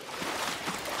clouds.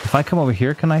 If I come over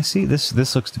here, can I see?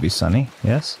 This looks to be sunny,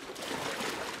 yes?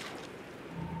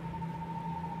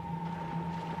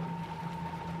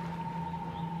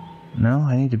 No,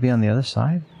 I need to be on the other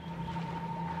side?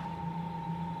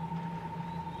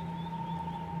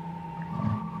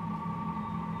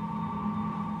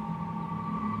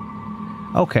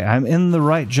 Okay, I'm in the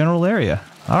right general area.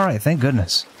 Alright, thank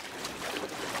goodness.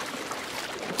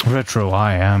 Retro,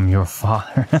 I am your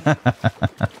father.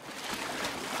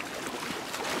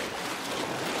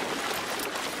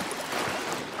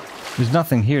 There's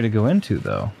nothing here to go into,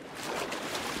 though.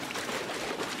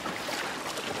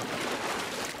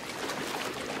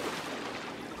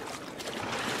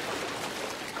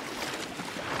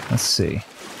 Let's see.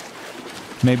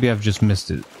 Maybe I've just missed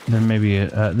it. There may be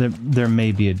there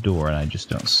may be a door and I just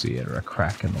don't see it, or a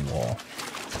crack in the wall.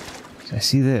 So I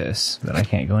see this, but I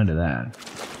can't go into that.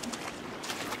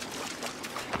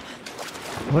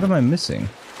 What am I missing?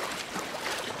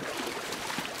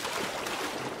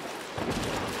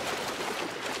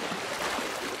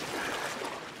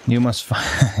 You must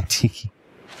find Tiki.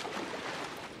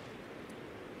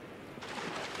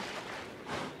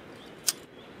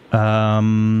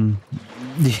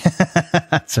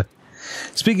 Yeah. So,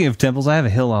 speaking of temples, I have a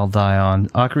hill I'll die on.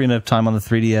 Ocarina of Time on the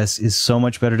 3DS is so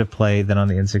much better to play than on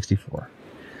the N64.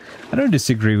 I don't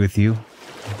disagree with you.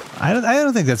 I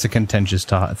don't think that's a contentious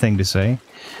thing to say.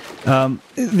 The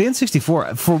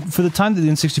N64, for the time that the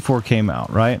N64 came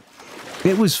out, right?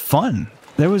 It was fun.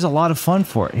 There was a lot of fun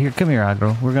for it. Here, come here,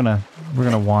 Agro. We're gonna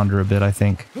wander a bit, I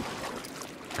think.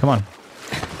 Come on.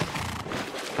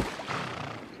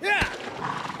 Yeah.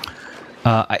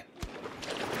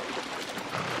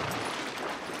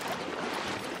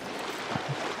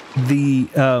 The,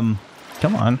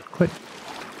 come on, quit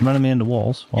running me into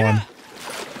walls while I'm...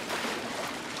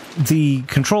 The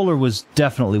controller was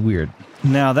definitely weird.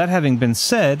 Now, that having been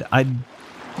said, I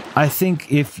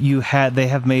think if you had... They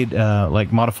have made,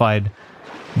 like, modified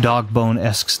dog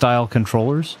bone-esque style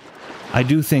controllers. I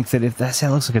do think that if... That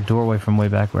looks like a doorway from way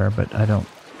back where, but I don't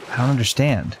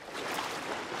understand.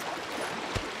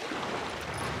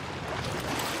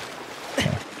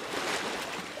 Okay.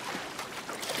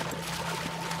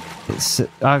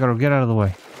 I gotta get out of the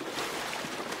way.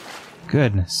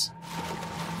 Goodness.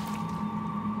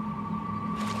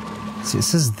 See, it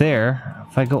says there.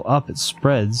 If I go up, it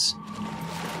spreads.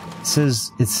 It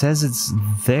says it's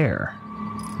there.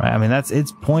 Right? I mean,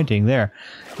 it's pointing there.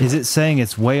 Is it saying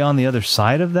it's way on the other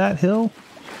side of that hill?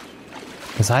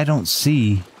 Because I don't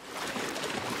see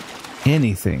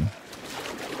anything.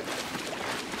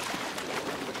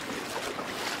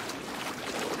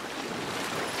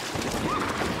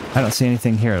 I don't see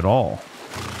anything here at all.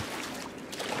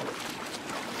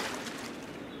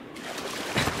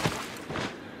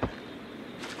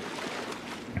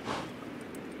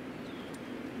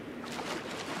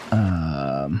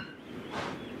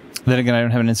 Then again, I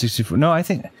don't have an N64. No, I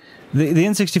think the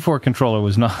N64 controller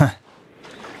was not...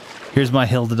 Here's my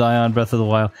hill to die on, Breath of the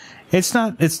Wild. It's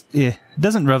not... it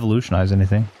doesn't revolutionize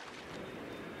anything.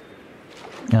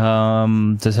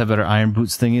 Does have better Iron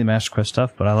Boots thingy, the Master Quest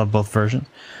stuff, but I love both versions.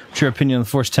 What's your opinion on the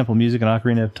Force Temple music and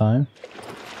Ocarina of Time?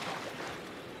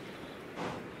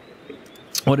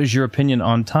 What is your opinion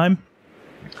on time?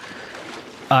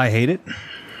 I hate it.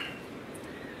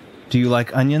 Do you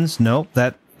like onions? Nope.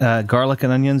 That garlic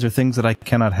and onions are things that I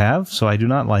cannot have, so I do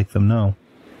not like them, no.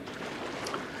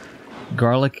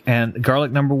 Garlic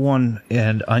number 1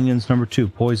 and onions number 2,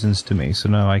 poisons to me, so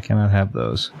no, I cannot have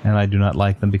those. And I do not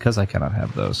like them because I cannot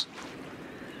have those.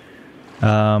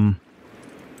 I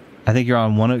think you're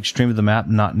on one extreme of the map,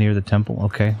 not near the temple.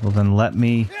 Okay, well then let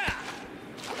me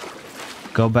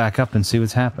go back up and see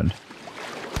what's happened.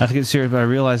 Not to get serious, but I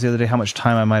realized the other day how much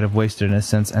time I might have wasted in a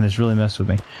sense, and it's really messed with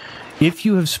me. If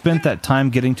you have spent that time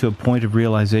getting to a point of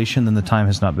realization, then the time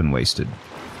has not been wasted.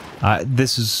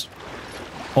 This is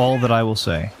all that I will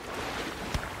say.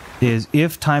 Is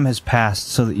if time has passed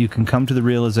so that you can come to the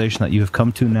realization that you have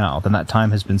come to now, then that time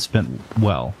has been spent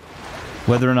well.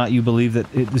 Whether or not you believe that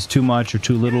it is too much or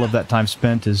too little of that time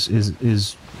spent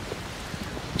is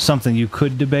something you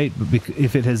could debate, but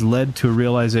if it has led to a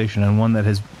realization, and one that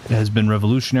has been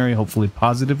revolutionary, hopefully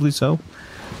positively so,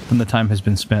 then the time has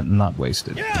been spent and not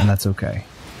wasted. And that's okay,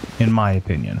 in my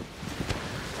opinion.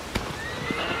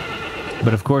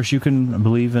 But of course, you can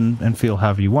believe and feel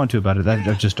however you want to about it.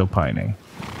 That's just opining.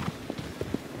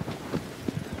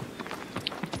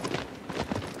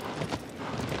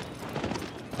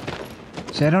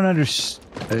 See, I don't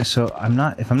understand. So I'm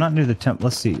not. If I'm not near the temple,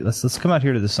 let's see. Let's come out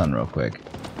here to the sun real quick.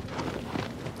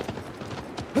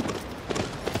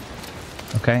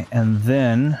 Okay, and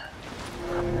then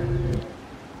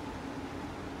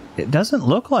it doesn't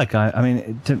look like I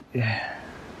mean,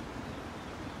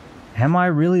 am I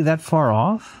really that far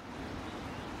off?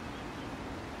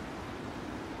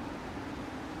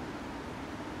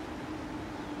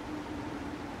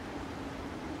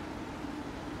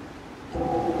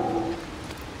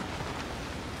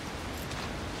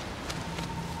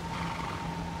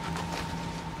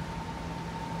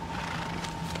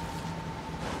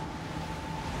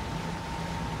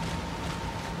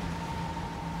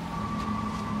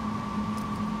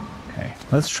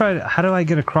 Let's try to... How do I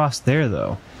get across there,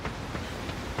 though?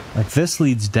 Like, this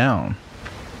leads down.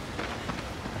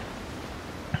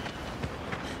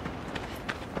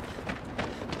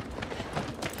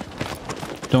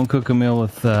 Don't cook a meal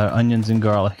with onions and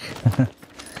garlic.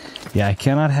 Yeah, I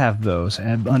cannot have those.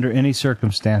 Under any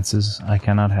circumstances, I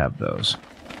cannot have those.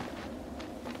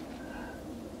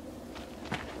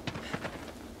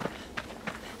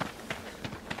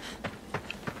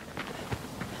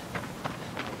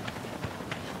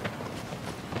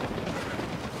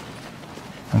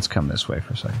 Let's come this way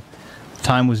for a second.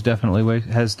 Time was definitely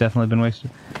has definitely been wasted.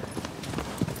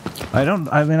 I don't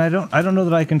know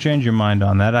that I can change your mind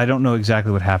on that. I don't know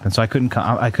exactly what happened, so I couldn't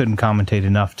commentate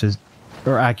enough to,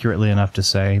 or accurately enough to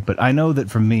say. But I know that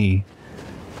for me,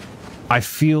 I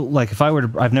feel like if I were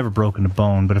to, I've never broken a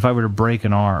bone, but if I were to break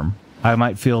an arm, I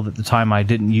might feel that the time I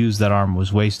didn't use that arm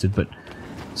was wasted. But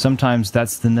sometimes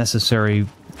that's the necessary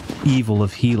evil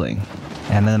of healing.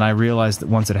 And then I realized that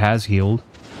once it has healed,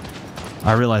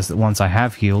 I realized that once I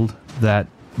have healed, that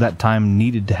that time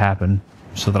needed to happen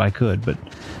so that I could. But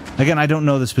again, I don't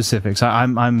know the specifics.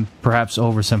 I'm perhaps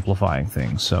oversimplifying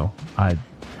things, so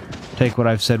take what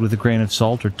I've said with a grain of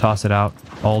salt or toss it out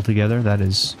altogether, that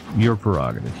is your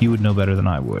prerogative. You would know better than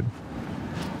I would.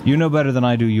 You know better than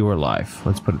I do your life.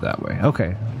 Let's put it that way.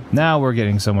 Okay, now we're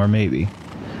getting somewhere, maybe.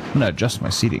 I'm going to adjust my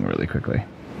seating really quickly.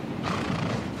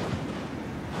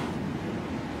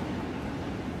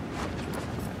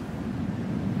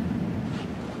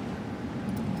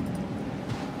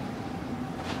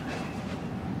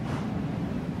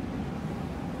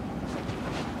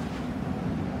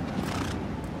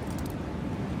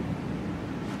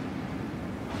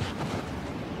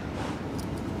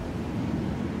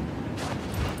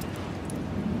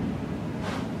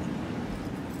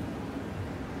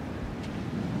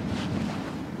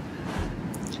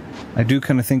 I do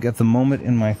kind of think at the moment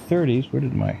in my 30s, where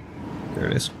did my, there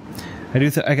it is. I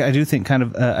do kind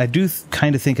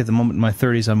of think at the moment in my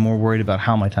 30s I'm more worried about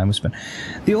how my time is spent.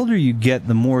 The older you get,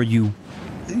 the more you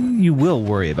will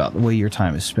worry about the way your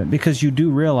time is spent, because you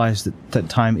do realize that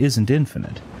time isn't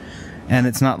infinite. And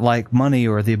it's not like money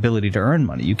or the ability to earn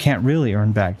money. You can't really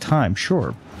earn back time,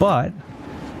 sure, but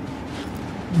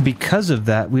because of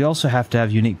that, we also have to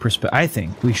have unique perspectives. I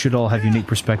think we should all have unique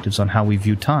perspectives on how we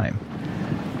view time.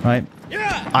 Right?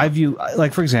 Yeah. I view,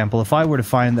 like, for example, if I were to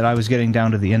find that I was getting down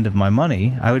to the end of my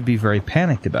money, I would be very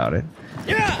panicked about it.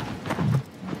 Yeah.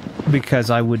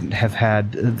 Because I wouldn't have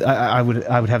had, I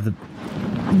would have the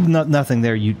nothing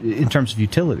there in terms of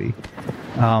utility.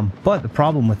 But the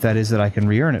problem with that is that I can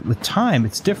re-earn it. With time,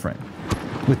 it's different.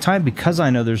 With time, because I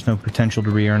know there's no potential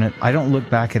to re-earn it, I don't look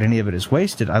back at any of it as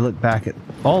wasted. I look back at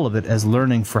all of it as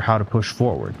learning for how to push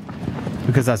forward,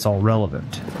 because that's all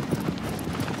relevant.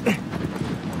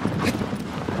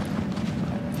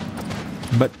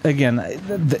 But again,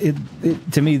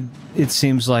 to me, it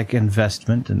seems like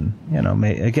investment, and you know,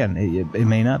 it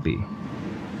may not be.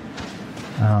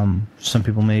 Some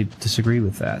people may disagree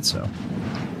with that. So,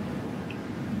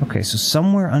 okay, so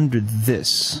somewhere under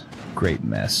this great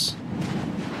mess,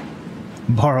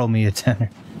 borrow me a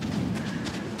tenner.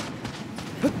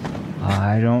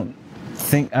 I don't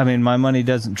think. I mean, my money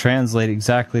doesn't translate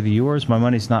exactly to yours. My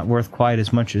money's not worth quite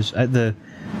as much as the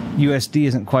USD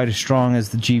isn't quite as strong as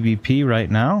the GBP right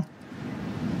now.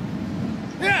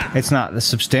 Yeah. It's not a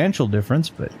substantial difference,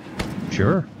 but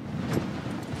sure.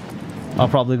 I'll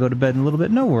probably go to bed in a little bit,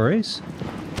 no worries.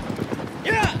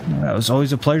 Yeah. It was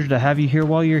always a pleasure to have you here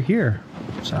while you're here.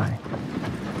 Sorry.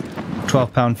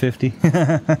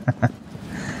 £12.50.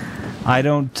 I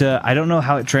don't know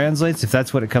how it translates. If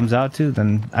that's what it comes out to,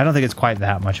 then I don't think it's quite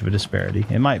that much of a disparity.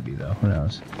 It might be, though. Who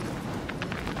knows?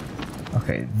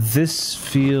 Okay, this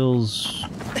feels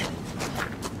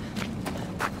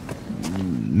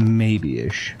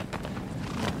maybe-ish.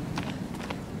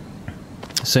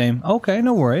 Same. Okay,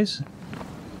 no worries.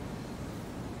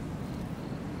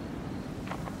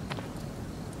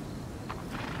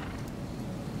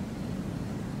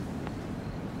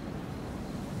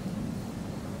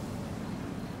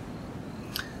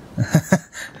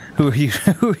 Who are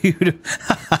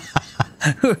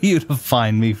you to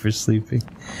find me for sleeping?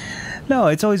 No,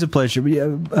 it's always a pleasure,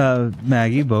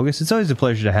 Maggie, Bogus. It's always a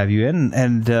pleasure to have you in,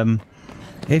 and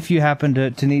if you happen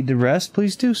to need to rest,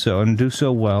 please do so, and do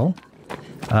so well.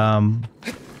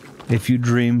 If you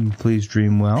dream, please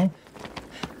dream well.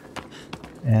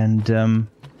 And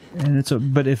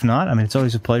but if not, I mean, it's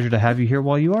always a pleasure to have you here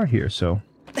while you are here. So,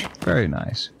 very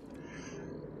nice.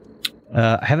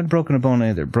 I haven't broken a bone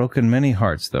either. Broken many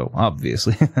hearts, though,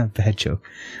 obviously. Bad joke.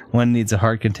 One needs a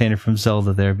heart container from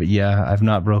Zelda there, but yeah, I've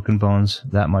not broken bones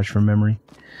that much from memory.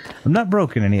 I've not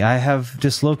broken any. I have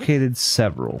dislocated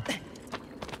several.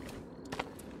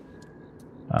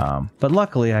 But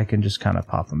luckily, I can just kind of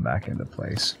pop them back into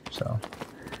place. So,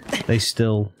 they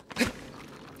still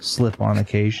slip on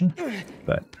occasion,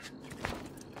 but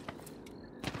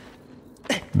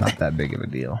not that big of a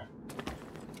deal.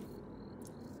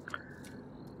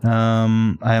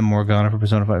 I am Morgana for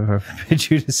Persona 5. I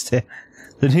forbid you to stay.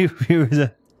 The new viewers.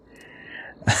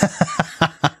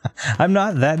 I'm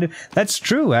not that new. That's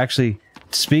true, actually.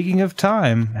 Speaking of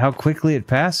time, how quickly it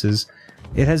passes,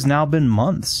 it has now been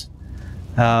months.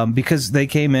 Because they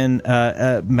came in,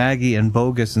 Maggie and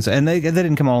Bogus, and they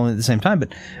didn't come all in at the same time,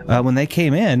 but when they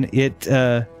came in, it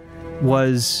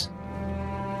was.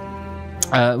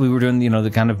 We were doing, the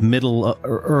kind of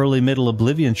early middle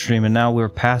Oblivion stream, and now we're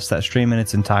past that stream in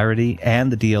its entirety,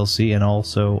 and the DLC, and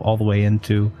also all the way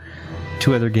into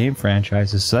 2 other game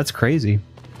franchises. So that's crazy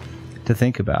to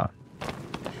think about.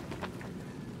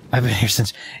 I've been here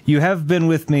since... You have been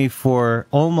with me for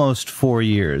almost 4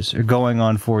 years, or going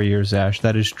on 4 years, Ash.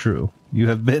 That is true.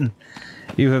 You've been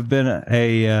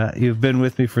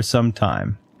with me for some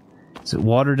time. Is it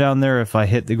water down there? If I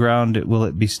hit the ground, will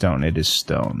it be stone? It is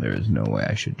stone. There is no way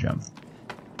I should jump.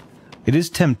 It is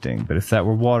tempting, but if that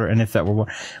were water, and if that were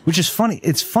water... Which is funny.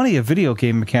 It's funny, a video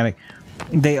game mechanic,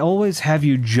 they always have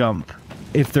you jump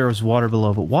if there is water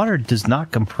below, but water does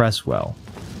not compress well.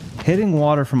 Hitting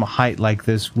water from a height like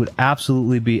this would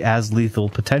absolutely be as lethal,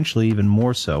 potentially even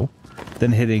more so,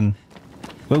 than hitting...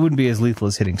 Well, it wouldn't be as lethal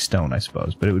as hitting stone, I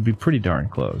suppose, but it would be pretty darn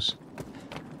close.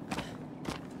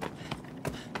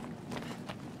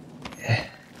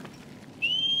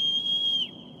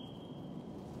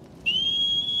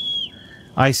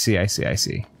 I see, I see, I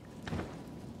see.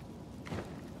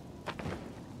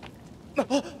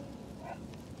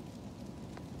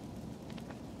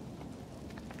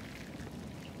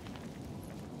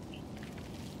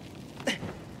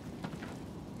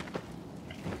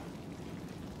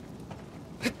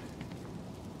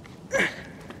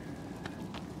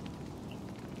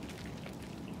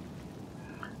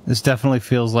 This definitely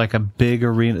feels like a big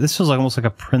arena. This feels like almost like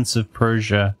a Prince of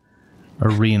Persia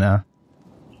arena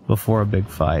before a big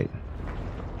fight.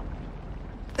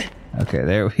 Okay,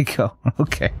 there we go.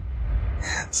 Okay.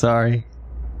 Sorry.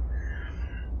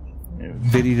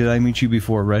 Biddy, did I meet you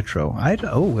before Retro?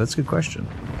 Oh, that's a good question.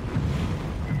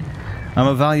 I'm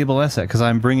a valuable asset because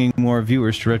I'm bringing more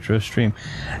viewers to Retro Stream.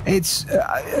 It's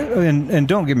and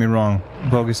don't get me wrong,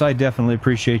 Bogus. I definitely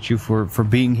appreciate you for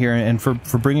being here and for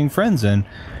bringing friends in.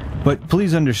 But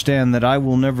please understand that I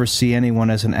will never see anyone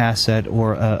as an asset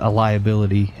or a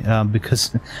liability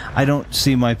because I don't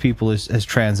see my people as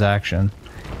transaction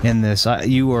in this.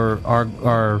 You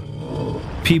are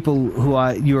people who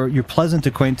you're pleasant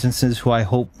acquaintances who I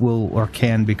hope will or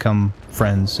can become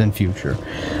friends in future,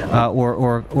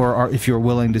 or if you're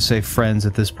willing to say friends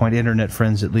at this point, internet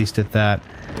friends at least at that.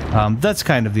 That's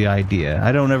kind of the idea.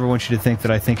 I don't ever want you to think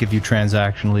that I think of you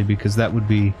transactionally because that would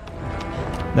be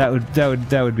I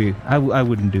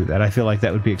wouldn't do that. I feel like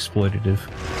that would be exploitative.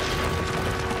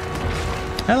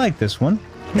 I like this one.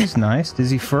 He's nice. Is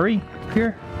he furry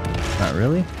here? Not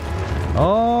really.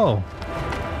 Oh.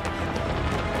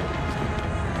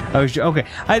 Okay.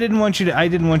 I didn't want you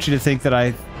to think that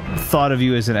I thought of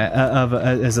you as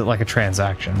like a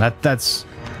transaction. That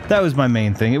was my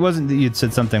main thing. It wasn't that you'd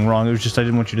said something wrong. It was just I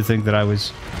didn't want you to think that I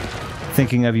was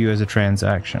thinking of you as a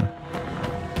transaction.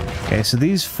 Okay, so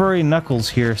these furry knuckles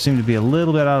here seem to be a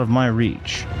little bit out of my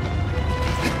reach.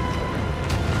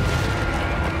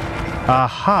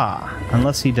 Aha!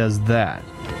 Unless he does that.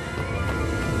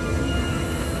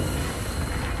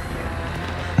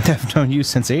 I've known you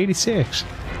since '86.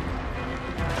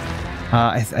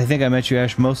 I think I met you,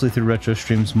 Ash, mostly through retro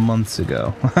streams months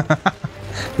ago.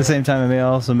 At the same time, I may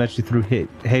have also met you through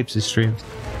Hapes' streams.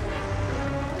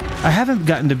 I haven't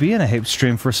gotten to be in a Hape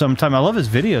stream for some time. I love his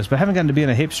videos, but I haven't gotten to be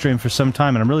in a Hape stream for some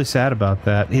time, and I'm really sad about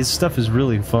that. His stuff is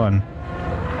really fun.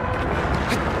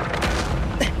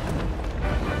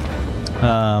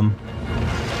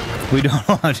 We don't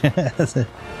want to...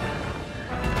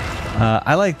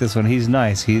 I like this one. He's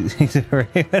nice. He's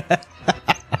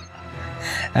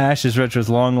Ash is Retro's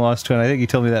long-lost twin. I think he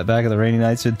told me that back in the rainy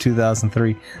nights in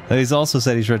 2003. Though he's also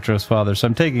said he's Retro's father, so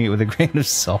I'm taking it with a grain of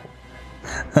salt.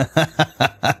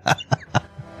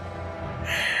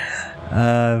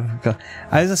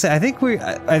 As I say, I think we're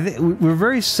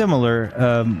very similar.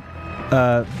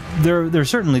 There are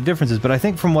certainly differences, but I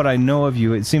think from what I know of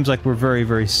you, it seems like we're very,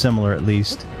 very similar, at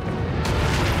least.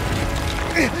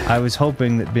 I was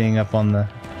hoping that being up on the...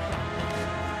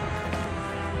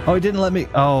 Oh, it didn't let me...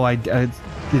 Oh, it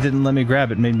didn't let me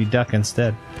grab it. It made me duck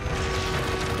instead.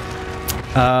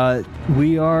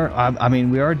 We are... I mean,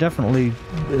 we are definitely...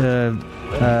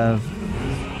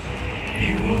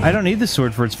 I don't need the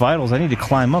sword for its vitals. I need to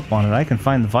climb up on it. I can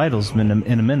find the vitals in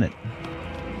a minute.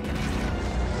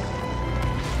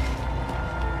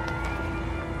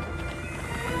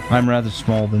 I'm rather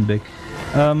small than big.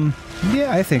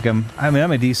 Yeah, I think I'm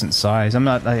a decent size. I'm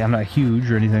not huge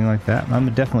or anything like that.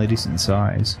 I'm definitely a decent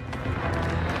size.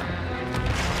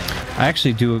 I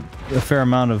actually do a fair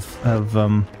amount of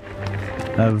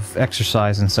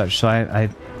exercise and such, so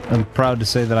I'm proud to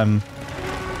say that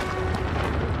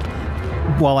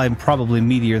while I'm probably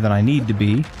meatier than I need to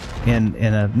be, in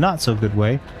a not so good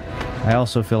way, I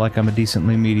also feel like I'm a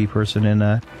decently meaty person in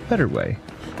a better way,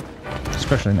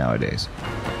 especially nowadays.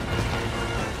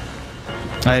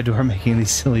 I adore making these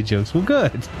silly jokes. Well,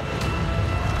 good.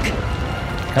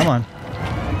 Come on.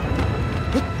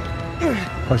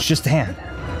 Oh, it's just a hand.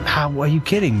 How are you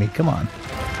kidding me? Come on.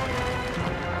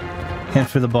 Hand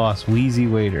for the boss. Wheezy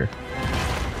waiter.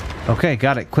 Okay,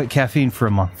 got it. Quit caffeine for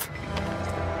a month.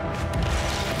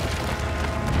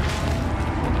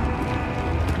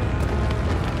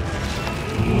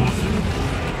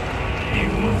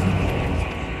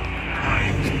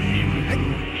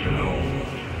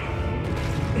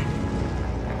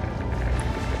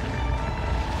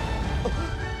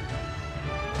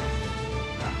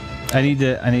 I need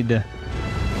to...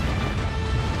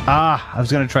 Ah! I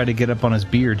was gonna try to get up on his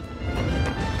beard.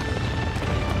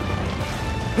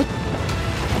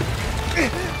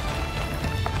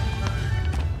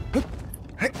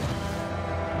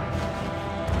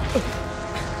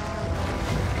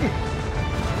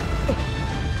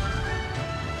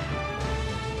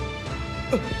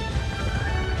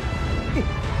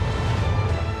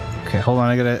 Okay, hold on,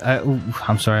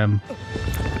 I'm sorry, I'm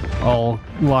all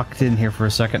locked in here for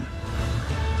a second.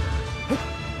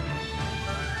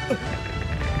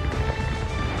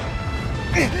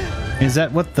 Is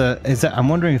that what I'm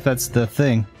wondering if that's the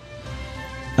thing.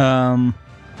 When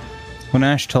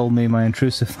Ash told me, my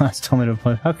intrusive thoughts told me to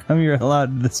play, how come you're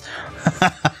allowed this?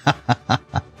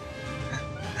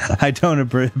 I don't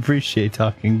appreciate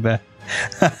talking back.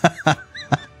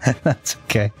 That's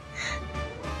okay.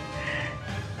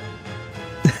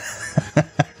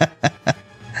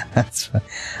 That's fine.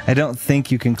 I don't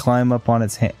think you can climb up on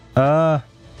its hand. I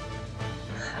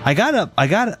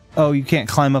got oh, you can't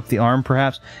climb up the arm,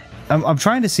 perhaps? I'm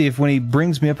trying to see if when he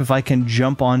brings me up, if I can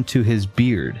jump onto his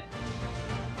beard.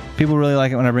 People really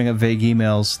like it when I bring up vague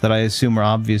emails that I assume are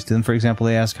obvious to them. For example,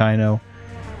 they ask how I know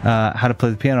how to play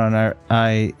the piano, and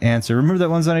I answer, remember that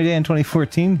one sunny day in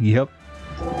 2014? Yep.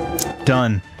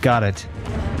 Done. Got it.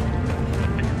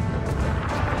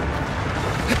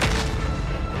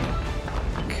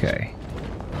 Okay.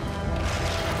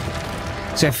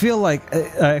 See, I feel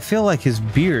like his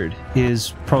beard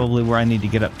is probably where I need to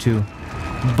get up to,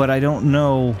 but I don't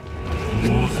know.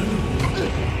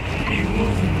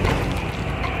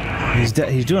 He's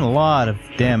doing a lot of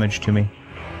damage to me.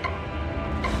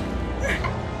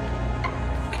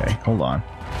 Okay, hold on.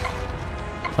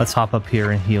 Let's hop up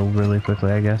here and heal really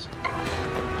quickly, I guess.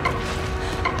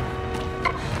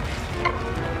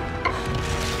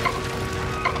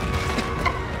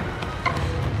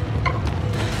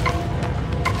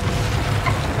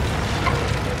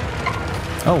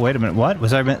 Oh, wait a minute. What?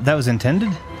 That was intended?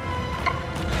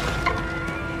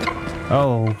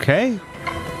 Okay.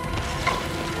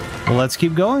 Well, let's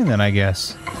keep going then, I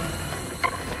guess.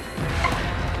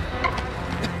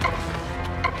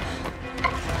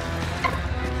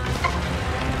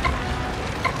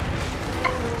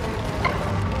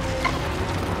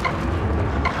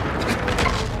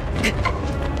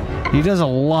 He does a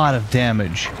lot of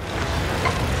damage.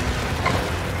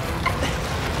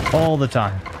 All the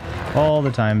time. All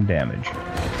the time damage.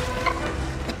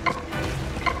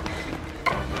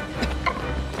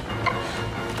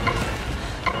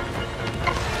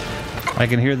 I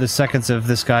can hear the seconds of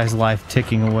this guy's life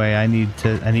ticking away. I need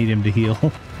him to heal.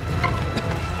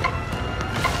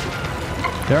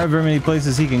 There aren't very many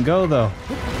places he can go, though.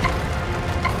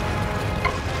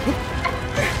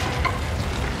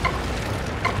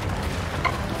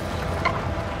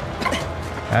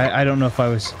 I don't know if I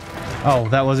was... Oh,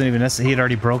 that wasn't even necessary. He had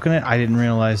already broken it? I didn't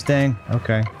realize. Dang.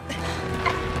 Okay.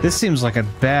 This seems like a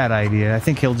bad idea. I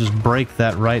think he'll just break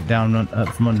that right down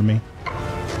from under me.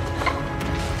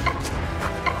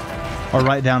 Or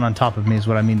right down on top of me is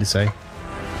what I mean to say.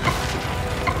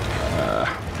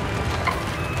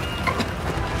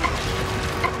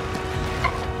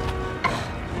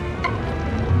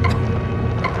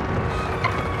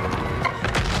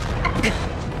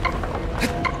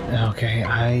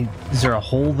 Okay, is there a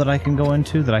hole that I can go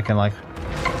into that I can, like...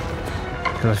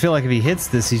 Because I feel like if he hits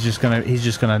this, it's just gonna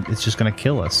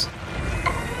kill us.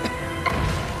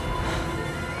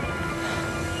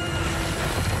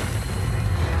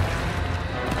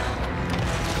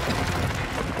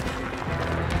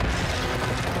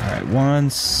 Alright, 1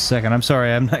 second. I'm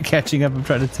sorry, I'm not catching up. I'm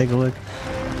trying to take a look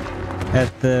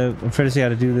at I'm trying to see how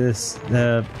to do this.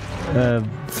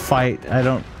 Fight. I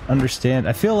don't understand.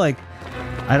 I feel like...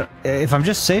 if I'm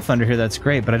just safe under here, that's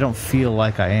great, but I don't feel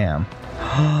like I am.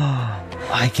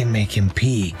 I can make him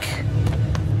peek.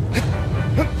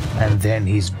 And then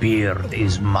his beard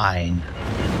is mine.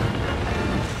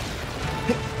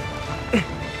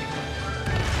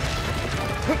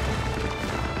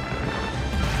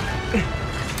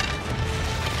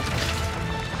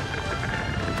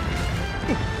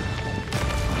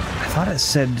 I thought it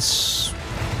said...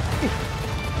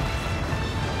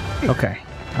 Okay.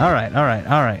 Alright, alright,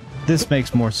 alright. This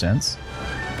makes more sense.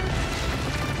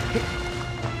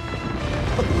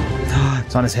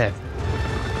 It's on his head.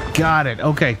 Got it.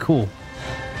 Okay, cool.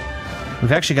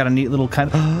 We've actually got a neat little kind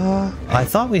of... I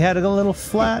thought we had a little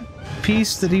flat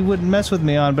piece that he wouldn't mess with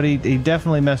me on, but he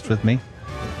definitely messed with me.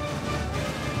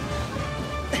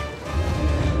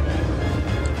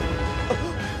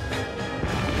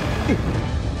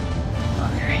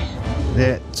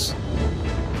 Okay.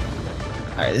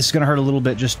 Alright, this is gonna hurt a little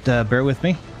bit. Just bear with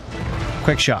me.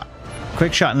 Quick shot.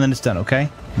 quick shot and then it's done, okay?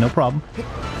 No problem.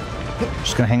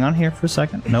 Just gonna hang on here for a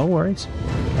second. No worries.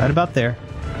 Right about there.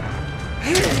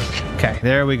 Okay,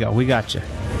 there we go. We got you.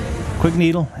 Quick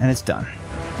needle, and it's done.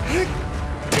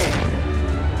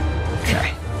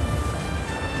 Okay.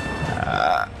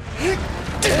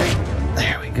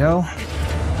 There we go.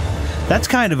 That's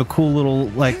kind of a cool little,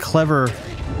 like, clever...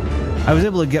 I was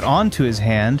able to get onto his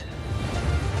hand.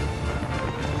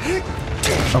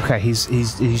 Okay,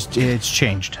 it's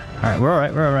changed. Alright, we're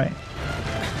alright.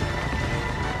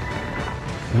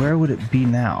 Where would it be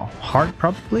now? Heart,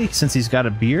 probably, since he's got a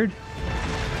beard?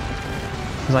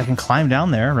 Because I can climb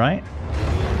down there, right?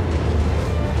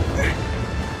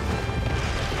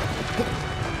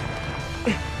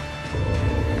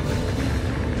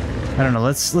 I don't know,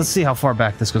 let's see how far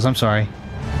back this goes. I'm sorry.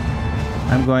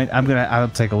 I'll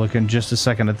take a look in just a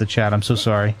second at the chat. I'm so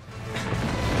sorry.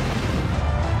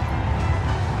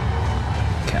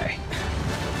 Okay.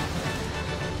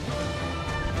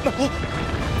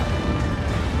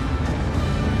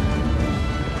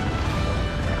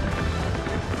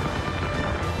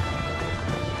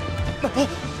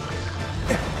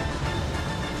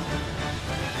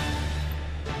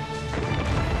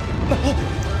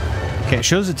 Okay, it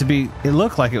shows it to be... It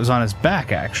looked like it was on his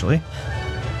back, actually.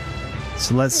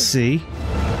 So let's see.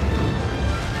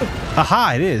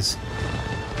 Aha, it is.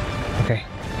 Okay.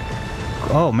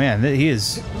 Oh, man, he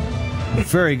is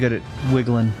very good at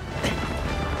wiggling.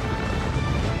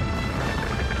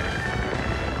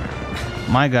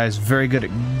 My guy's very good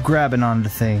at grabbing onto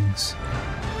things.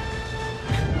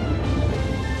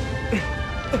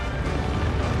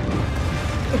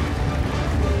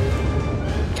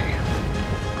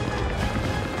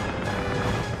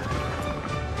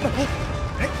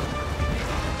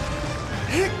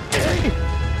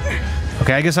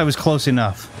 Okay, I guess I was close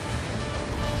enough.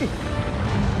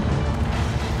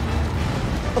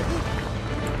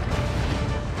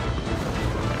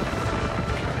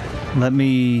 Let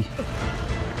me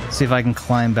see if I can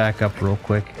climb back up real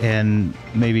quick and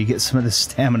maybe get some of the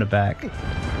stamina back.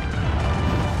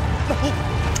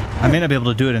 I may not be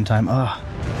able to do it in time. Ugh.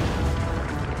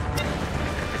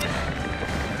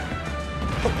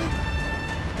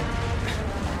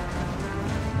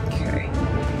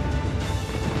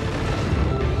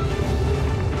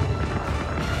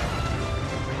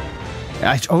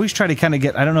 I always try to kind of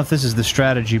get, I don't know if this is the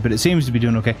strategy, but it seems to be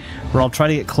doing okay, where I'll try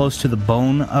to get close to the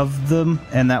bone of them,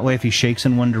 and that way if he shakes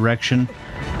in one direction,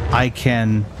 I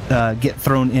can get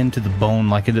thrown into the bone,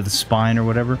 like into the spine or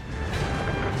whatever.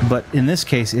 But in this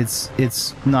case,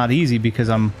 it's not easy because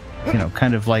I'm, you know,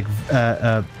 kind of like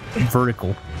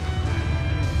vertical.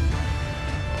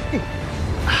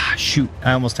 Ah, shoot,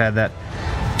 I almost had that.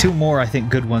 Two more, I think,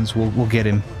 good ones will get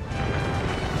him.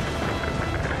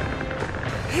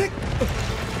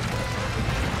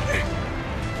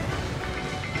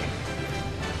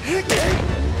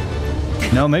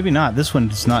 No, maybe not. This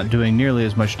one's not doing nearly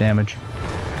as much damage.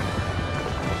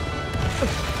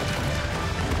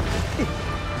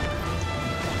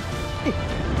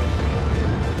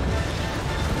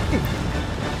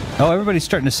 Oh, everybody's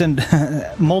starting to send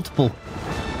multiple.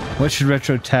 What should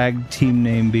retro tag team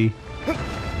name be?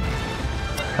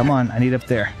 Come on, I need up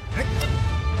there.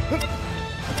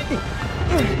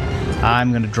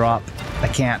 I'm gonna drop. I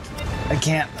can't.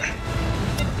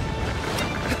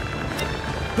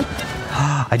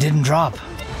 I didn't drop.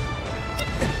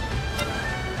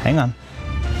 Hang on.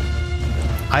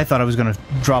 I thought I was going to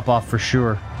drop off for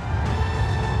sure.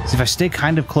 So if I stay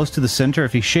kind of close to the center,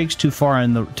 if he shakes too far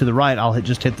to the right, I'll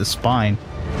just hit the spine.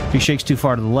 If he shakes too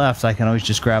far to the left, I can always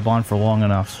just grab on for long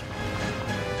enough.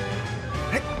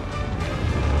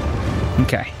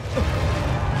 Okay.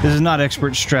 This is not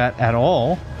expert strat at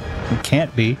all. It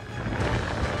can't be.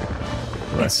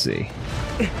 Let's see.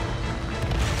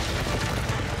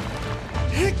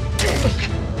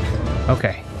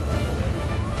 Okay.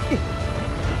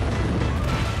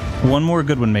 One more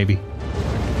good one, maybe.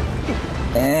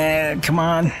 Come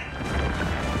on.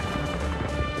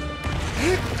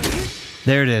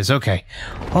 There it is. Okay.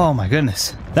 Oh my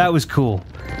goodness. That was cool.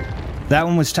 That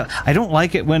one was tough. I don't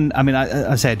like it when... I mean,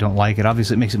 I say I don't like it.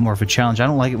 Obviously, it makes it more of a challenge. I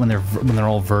don't like it when they're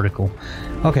all vertical.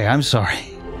 Okay, I'm sorry.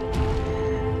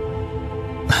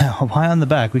 Why on the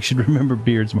back? We should remember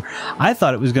beards more. I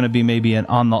thought it was going to be maybe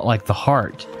on the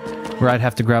heart, where I'd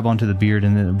have to grab onto the beard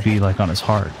and then it would be like on his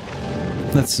heart.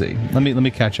 Let's see. Let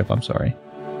me catch up. I'm sorry.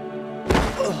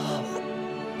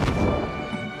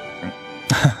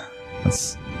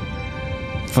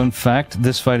 Fun fact: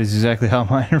 this fight is exactly how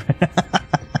mine ran.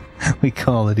 We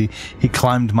call it. He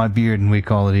climbed my beard, and we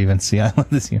call it even. See, I love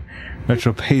this here.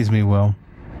 Retro pays me well.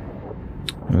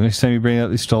 Next time you bring out,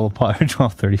 they stole a pot for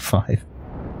 $12.35.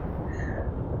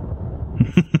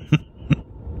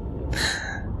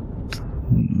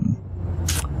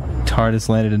 hardest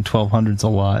landed in 1200s a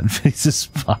lot. He's a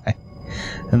spy.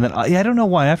 And then, I don't know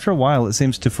why. After a while, it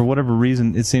seems to, for whatever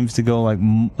reason, it seems to go like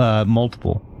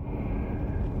multiple.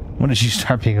 When did you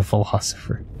start being a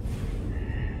philosopher?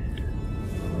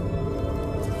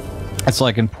 It's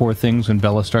like in Poor Things when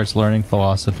Bella starts learning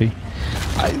philosophy.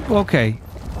 Okay.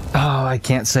 Oh, I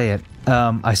can't say it.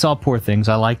 I saw Poor Things.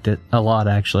 I liked it a lot,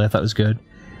 actually. I thought it was good.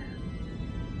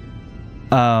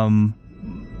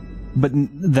 But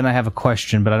then I have a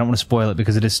question, but I don't want to spoil it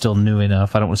because it is still new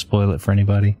enough. I don't want to spoil it for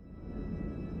anybody.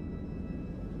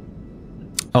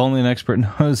 Only an expert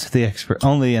knows the expert.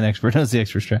 Only an expert knows the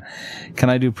expert strat. Can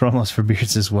I do promos for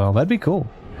beards as well? That'd be cool.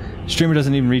 Streamer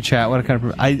doesn't even reach out. What kind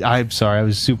of... I'm sorry. I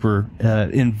was super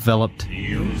enveloped.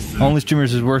 Only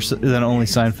Streamers is worse than Only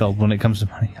Seinfeld when it comes to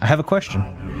money. I have a question.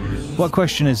 What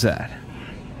question is that?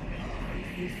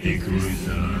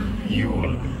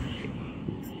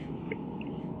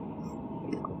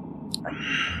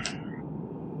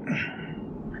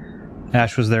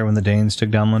 Ash was there when the Danes took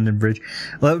down London Bridge.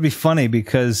 Well, that would be funny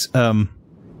because... that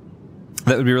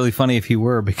would be really funny if he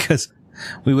were, because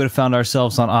we would have found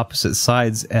ourselves on opposite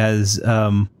sides as...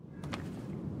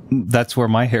 that's where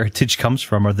my heritage comes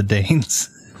from, are the Danes.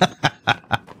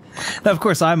 Now, of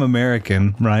course, I'm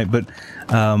American, right? But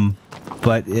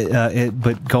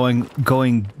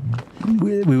going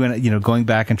we went, you know, going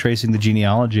back and tracing the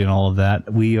genealogy and all of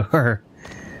that, we are...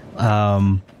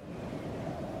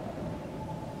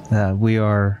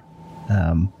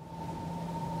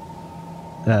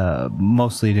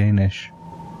 mostly Danish.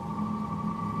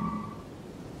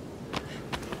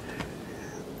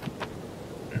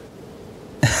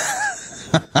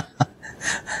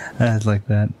 I like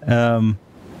that.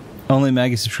 Only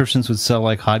Maggie subscriptions would sell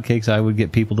like hotcakes. I would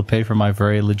get people to pay for my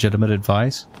very legitimate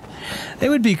advice. It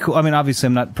would be cool. I mean, obviously,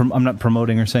 I'm not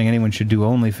promoting or saying anyone should do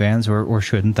OnlyFans or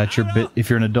shouldn't. That's your bit. If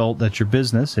you're an adult, that's your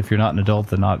business. If you're not an adult,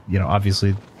 then not. You know,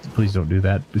 obviously, please don't do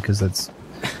that because that's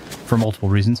for multiple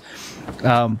reasons.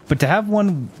 But to have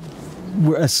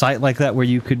a site like that where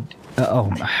you could,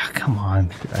 oh, come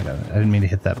on, I didn't mean to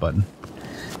hit that button.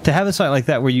 To have a site like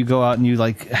that where you go out and you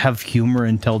like have humor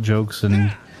and tell jokes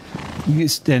and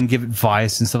give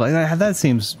advice and stuff like that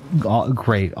seems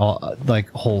great, like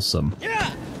wholesome.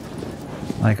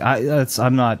 Like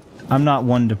I'm not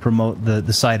one to promote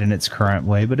the site in its current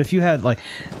way, but if you had like,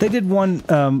 they did one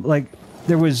like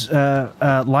there was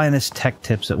Linus Tech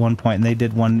Tips at one point, and they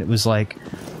did one that was like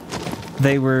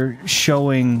they were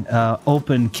showing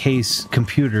open case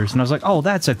computers, and I was like, oh,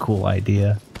 that's a cool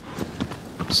idea.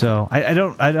 So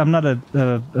I'm not a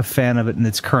fan of it in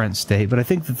its current state, but I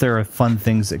think that there are fun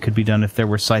things that could be done if there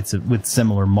were sites with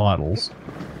similar models.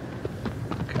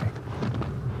 Okay.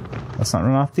 Let's not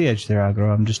run off the edge there,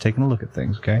 Agro. I'm just taking a look at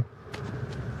things, okay?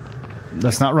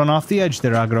 Let's not run off the edge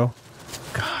there, Agro.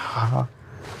 God.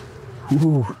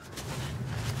 Ooh.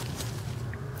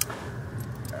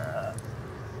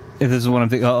 If this is what I'm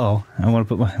thinking, I want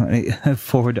to put my money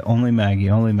forward to Only Maggie.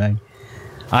 Only Maggie.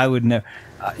 I would never...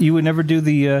 you would never do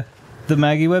the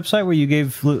Maggie website where you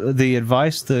gave the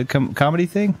advice, the comedy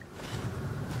thing?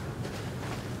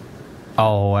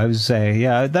 Oh, I would say,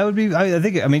 yeah, that would be... I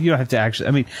think, I mean, you don't have to actually...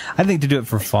 I mean, I think to do it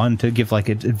for fun, to give, like,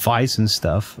 advice and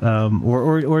stuff,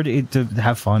 or to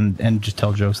have fun and just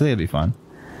tell jokes, I think it'd be fun.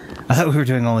 I thought we were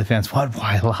doing OnlyFans. What?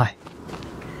 Why lie?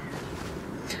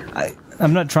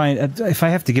 I'm not trying... If I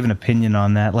have to give an opinion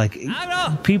on that, like,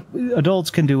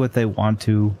 adults can do what they want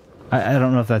to. I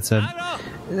don't know if that's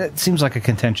it seems like a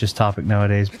contentious topic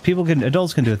nowadays.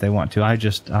 Adults can do what they want to.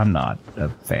 I'm not a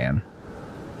fan.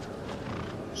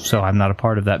 So I'm not a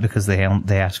part of that because they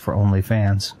ask for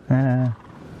OnlyFans.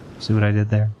 See what I did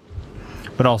there?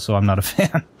 But also, I'm not a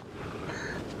fan.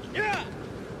 Yeah.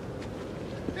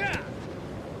 Yeah.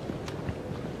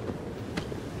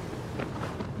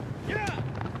 Yeah.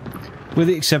 With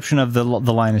the exception of the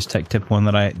Linus Tech Tip one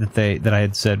that I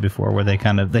had said before, where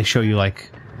they show you like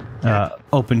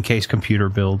open case computer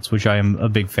builds, which I am a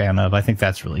big fan of. I think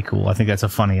that's really cool. I think that's a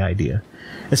funny idea,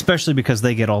 especially because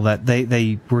they get all that.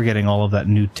 They were getting all of that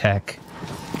new tech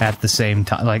at the same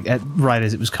time, like right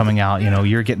as it was coming out. You know,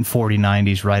 you're getting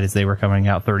 4090s right as they were coming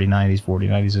out, 3090s,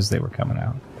 4090s as they were coming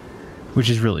out,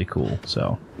 which is really cool.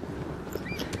 So,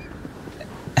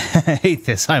 I hate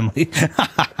this. I'm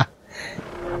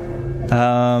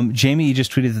Jamie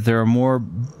just tweeted that there are more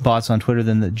bots on Twitter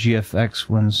than the GFX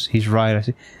ones. He's right. I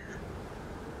see.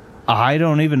 I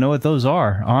don't even know what those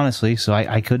are, honestly, so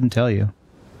I couldn't tell you.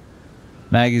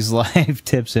 Maggie's live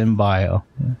tips in bio.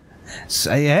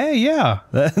 So, hey, yeah,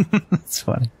 that's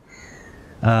funny.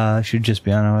 Should just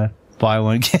be on a buy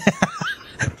one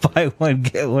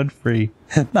get one free.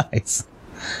 Nice.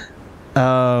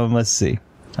 Let's see.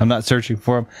 I'm not searching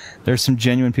for them. There's some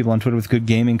genuine people on Twitter with good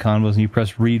gaming convos, and you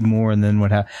press read more, and then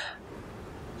what happens?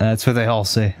 That's what they all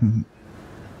say.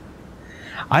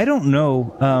 I don't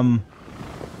know.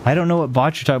 I don't know what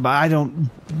bots you're talking about.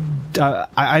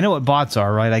 I know what bots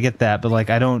are, right? I get that, but like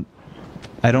I don't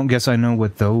guess I know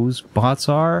what those bots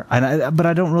are. But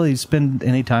I don't really spend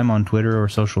any time on Twitter or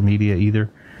social media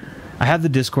either. I have the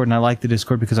Discord, and I like the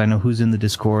Discord because I know who's in the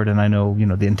Discord, and I know, you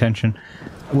know, the intention.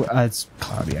 It's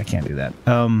cloudy. I can't do that.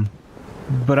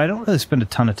 But I don't really spend a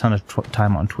ton of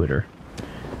time on Twitter.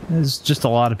 There's just a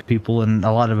lot of people and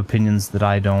a lot of opinions that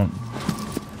I don't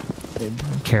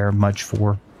care much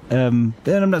for. And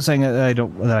I'm not saying that I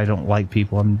don't like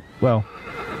people. Well,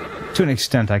 to an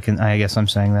extent, I guess I'm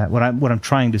saying that. What I'm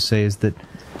trying to say is that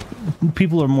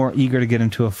people are more eager to get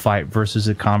into a fight versus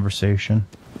a conversation.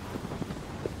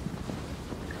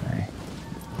 Okay.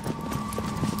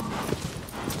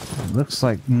 It looks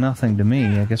like nothing to me.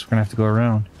 I guess we're gonna have to go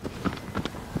around.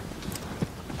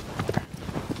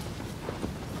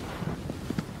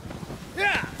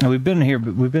 Now, we've been here,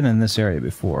 but we've been in this area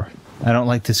before. I don't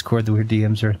like Discord. The weird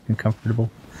DMs are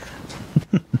uncomfortable.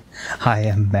 I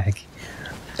am Maggie.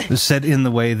 Said in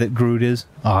the way that Groot is.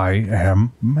 I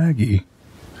am Maggie.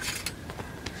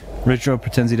 Retro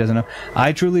pretends he doesn't know.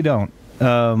 I truly don't.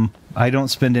 I don't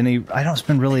spend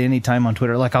really any time on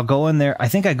Twitter. Like, I'll go in there. I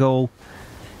think I go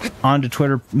onto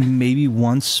Twitter maybe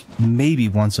once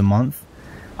a month.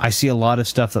 I see a lot of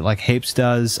stuff that like Hapes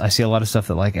does. I see a lot of stuff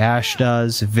that like Ash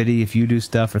does. If you do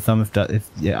stuff, or Thumb if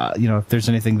there's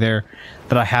anything there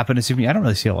that I happen to see. I don't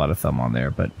really see a lot of Thumb on there,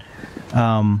 but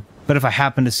if I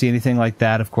happen to see anything like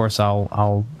that, of course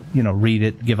I'll read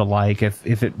it, give a like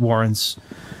if it warrants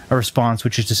a response,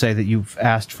 which is to say that you've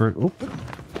asked for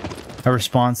a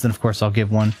response, then of course I'll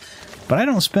give one. But I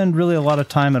don't spend really a lot of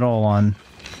time at all on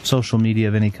social media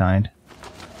of any kind.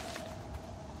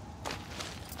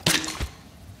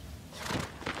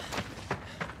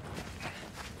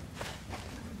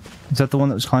 Is that the one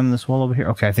that was climbing this wall over here?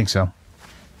 Okay, I think so.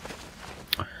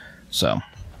 So.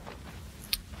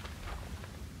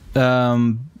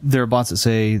 There are bots that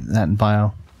say that in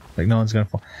bio. Like, no one's gonna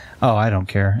fall. Oh, I don't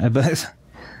care. But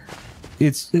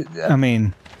I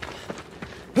mean...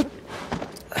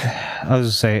 I was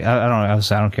gonna say,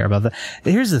 I don't care about that.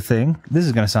 Here's the thing. This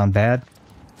is gonna sound bad.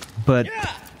 But...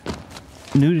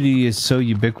 nudity is so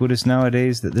ubiquitous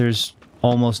nowadays that there's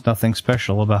almost nothing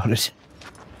special about it.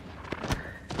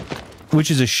 Which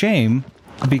is a shame,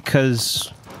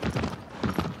 because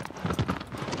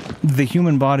the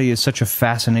human body is such a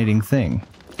fascinating thing.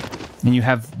 And you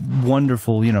have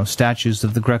wonderful, statues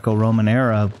of the Greco-Roman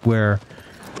era where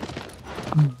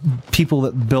people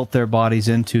that built their bodies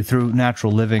through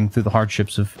natural living, through the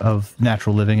hardships of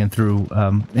natural living and through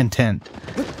intent,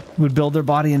 would build their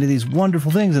body into these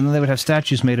wonderful things, and then they would have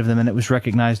statues made of them, and it was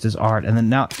recognized as art. And then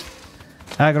now...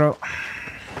 Aggro...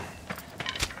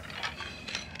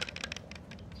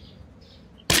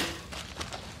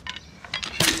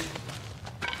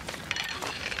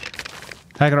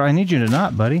 Aggro, I need you to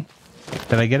not, buddy.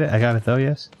 Did I get it? I got it though,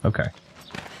 yes? Okay.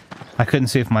 I couldn't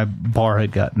see if my bar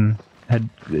had done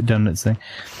its thing.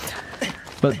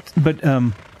 But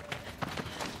I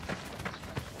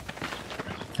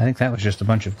think that was just a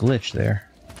bunch of glitch there.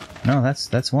 No,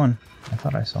 that's one. I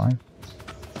thought I saw him.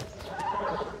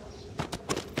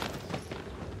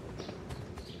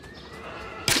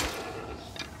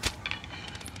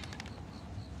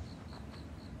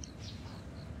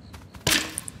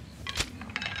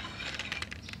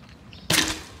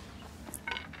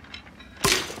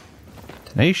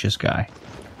 Tenacious guy.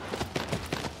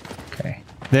 Okay.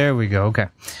 There we go. Okay.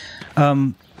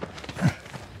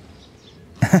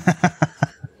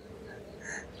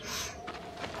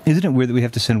 Isn't it weird that we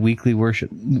have to send weekly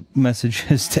worship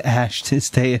messages to Ash to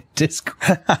stay at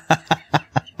Discord?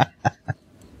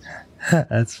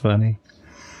 That's funny.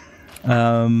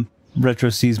 Retro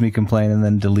sees me complain and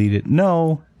then delete it.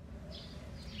 No.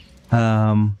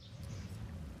 I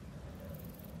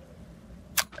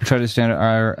try to stand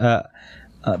our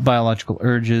biological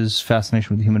urges,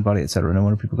 fascination with the human body, etc. No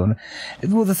wonder people go.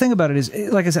 Well, the thing about it is,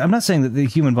 like I said, I'm not saying that the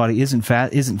human body isn't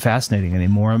fascinating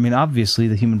anymore. I mean, obviously,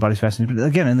 the human body's fascinating. But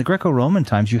again, in the Greco-Roman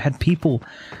times, you had people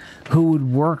who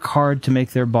would work hard to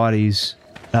make their bodies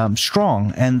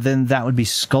strong, and then that would be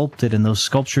sculpted, and those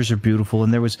sculptures are beautiful.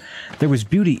 And there was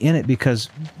beauty in it because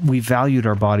we valued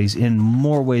our bodies in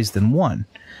more ways than one.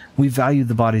 We valued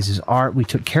the bodies as art. We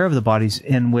took care of the bodies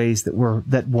in ways that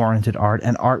warranted art,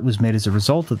 and art was made as a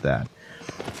result of that.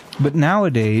 But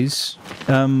nowadays,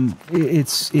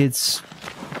 it's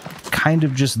kind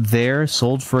of just there,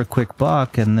 sold for a quick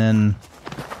buck, and then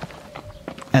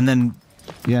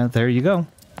yeah, there you go.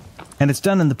 And it's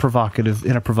done in a provocative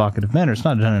manner. It's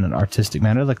not done in an artistic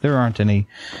manner. Like, there aren't any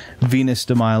Venus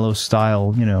de Milo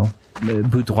style, you know,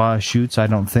 boudoir shoots, I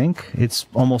don't think. It's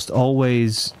almost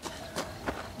always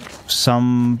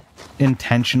some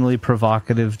intentionally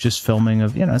provocative just filming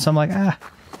of, you know, so I'm like,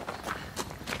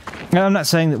 Now, I'm not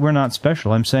saying that we're not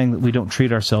special. I'm saying that we don't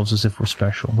treat ourselves as if we're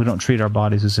special. We don't treat our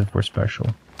bodies as if we're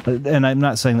special. And I'm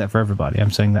not saying that for everybody. I'm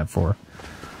saying that for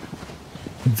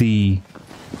the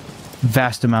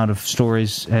vast amount of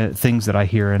stories, things that I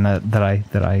hear, and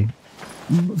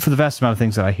for the vast amount of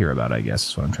things that I hear about, I guess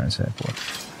is what I'm trying to say it for.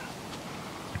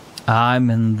 I'm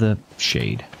in the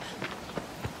shade.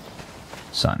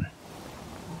 Sun.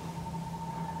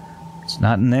 It's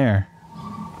not in there.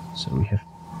 So we have...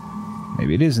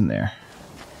 Maybe it is in there.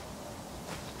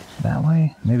 That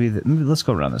way? Maybe let's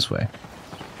go around this way.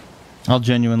 I'll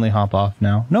genuinely hop off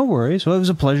now. No worries. Well, it was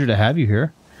a pleasure to have you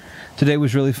here. Today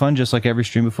was really fun, just like every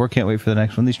stream before. Can't wait for the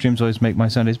next one. These streams always make my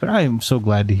Sundays, but I am so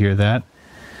glad to hear that.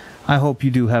 I hope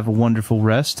you do have a wonderful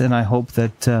rest, and I hope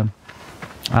that...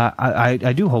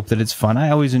 I do hope that it's fun. I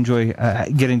always enjoy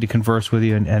getting to converse with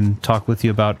you and talk with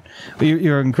you about...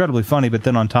 You're incredibly funny, but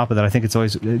then on top of that, I think it's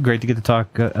always great to get to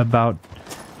talk about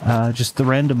just the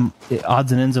random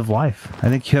odds and ends of life. I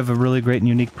think you have a really great and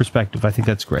unique perspective. I think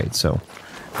that's great. So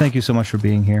thank you so much for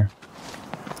being here.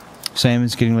 Sam,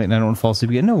 it's getting late and I don't want to fall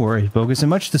asleep again. No worries, Bogus. And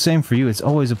much the same for you. It's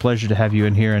always a pleasure to have you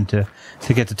in here and to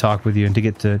get to talk with you and to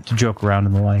get to joke around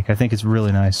and the like. I think it's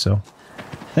really nice. So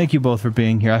thank you both for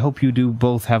being here. I hope you do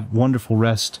both have wonderful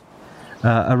rest,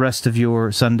 a rest of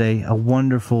your Sunday, a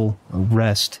wonderful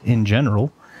rest in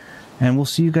general. And we'll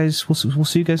see you guys. We'll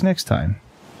see you guys next time.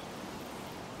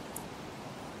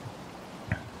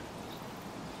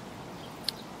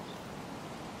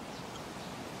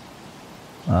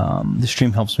 The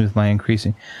stream helps me with my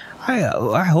increasing. I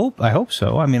hope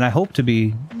so. I mean, I hope to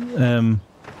be.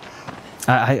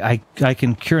 I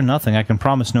can cure nothing. I can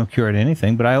promise no cure at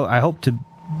anything. But I hope to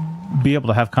be able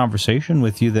to have conversation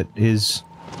with you that is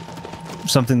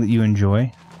something that you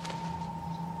enjoy.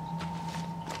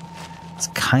 It's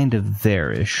kind of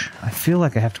there-ish. I feel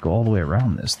like I have to go all the way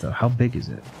around this, though. How big is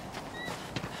it?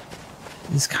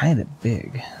 It's kind of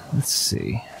big. Let's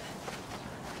see.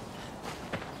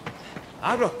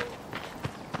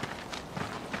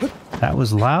 That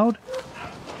was loud.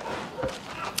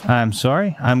 I'm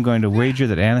sorry. I'm going to wager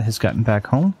that Anna has gotten back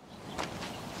home.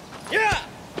 Yeah!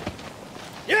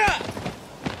 Yeah!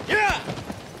 Yeah!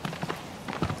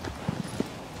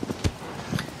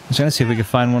 I was going to see if we could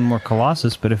find one more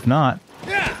Colossus, but if not,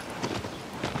 Yeah!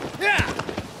 Yeah!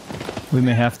 we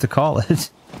may have to call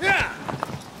it. Yeah!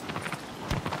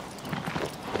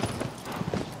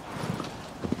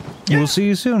 We'll see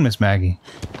you soon, Miss Maggie.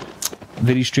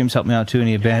 Video streams helped me out too, and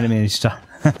he abandoned me and he stopped.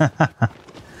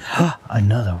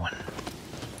 Another one.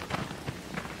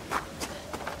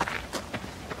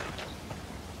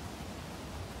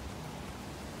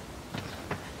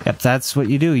 Yep, that's what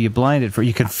you do. You blind it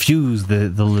you confuse the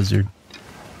lizard.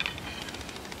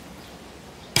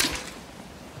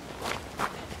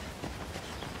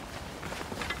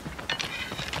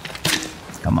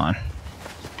 Come on.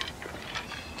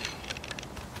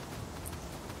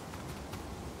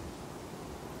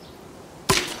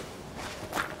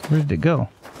 Where did it go?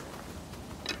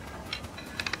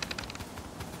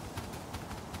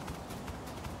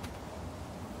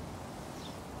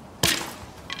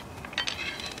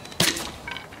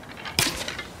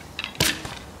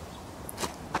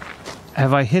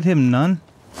 Have I hit him none?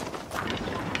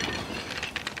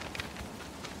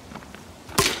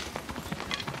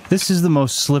 This is the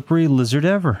most slippery lizard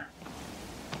ever.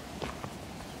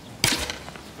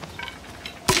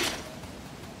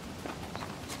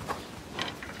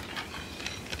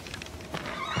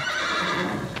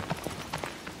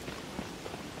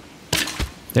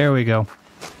 There we go.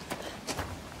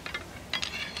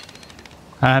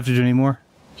 I don't have to do any more.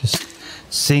 Just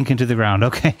sink into the ground.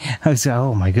 Okay. I was,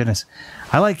 oh my goodness.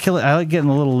 I like getting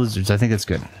the little lizards. I think that's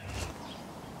good.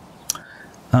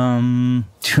 Do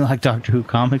you like Doctor Who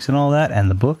comics and all that and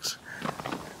the books?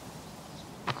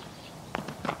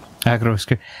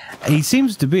 He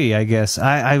seems to be, I guess.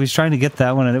 I was trying to get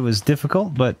that one and it was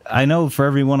difficult, but I know for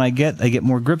every one I get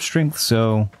more grip strength,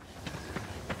 so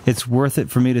it's worth it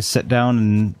for me to sit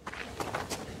down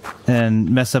and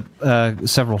mess up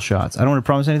several shots. I don't want to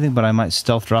promise anything, but I might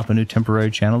stealth drop a new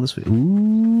temporary channel this week.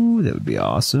 Ooh, that would be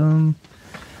awesome.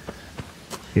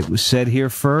 It was said here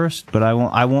first, but I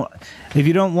won't. If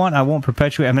you don't want, I won't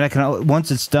perpetuate. I mean, I can,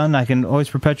 once it's done, I can always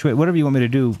perpetuate whatever you want me to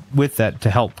do with that to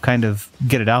help kind of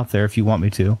get it out there if you want me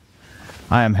to.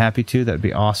 I am happy to. That would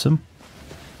be awesome.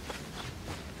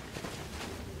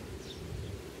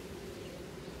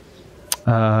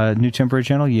 New temporary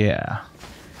channel? Yeah.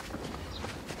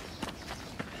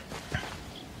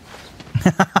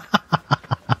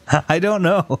 I don't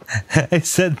know.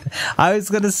 I was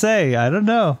gonna say, I don't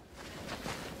know.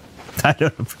 I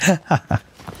don't.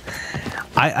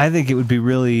 I think it would be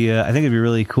really. I think it'd be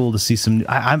really cool to see some.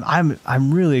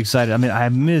 I'm really excited. I mean, I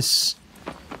miss.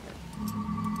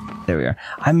 There we are.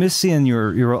 I miss seeing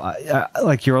your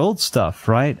like your old stuff,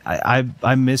 right?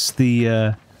 I miss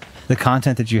the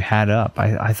content that you had up.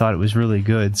 I thought it was really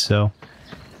good. So,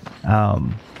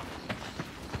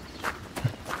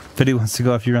 if he wants to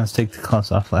go after you rounds, take the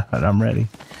gloves off. I'm ready.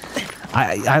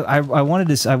 I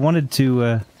wanted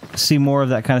to see more of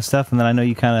that kind of stuff, and then I know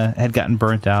you kind of had gotten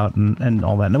burnt out and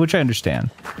all that, which I understand.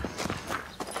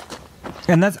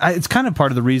 And it's kind of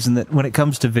part of the reason that when it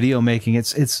comes to video making,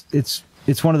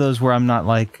 it's one of those where I'm not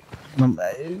like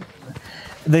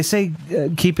they say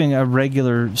keeping a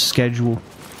regular schedule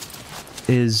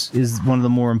is one of the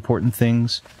more important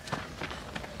things.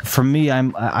 For me,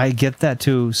 I get that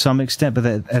to some extent, but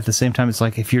at the same time, it's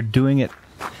like if you're doing it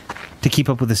to keep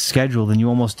up with the schedule, then you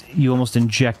almost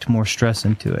inject more stress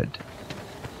into it.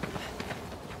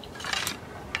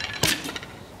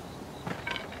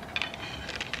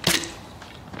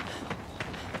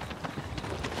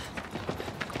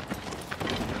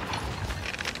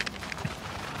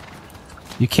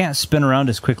 You can't spin around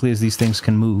as quickly as these things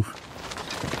can move.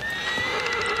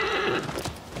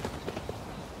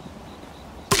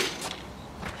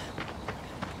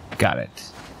 Got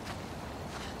it.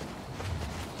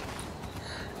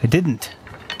 I didn't.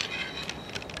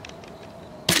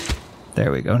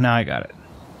 There we go. Now I got it.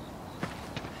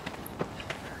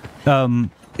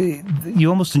 You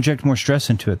almost inject more stress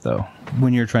into it, though,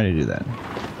 when you're trying to do that.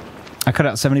 I cut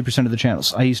out 70% of the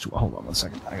channels. I used to... Hold on one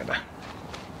second. I gotta...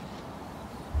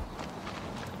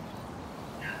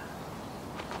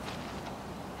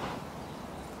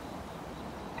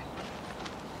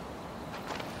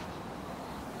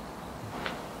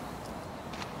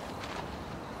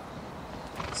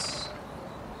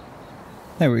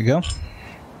 There we go.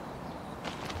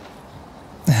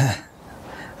 I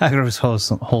thought it was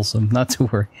wholesome, not to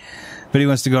worry. But he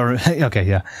wants to go... Okay,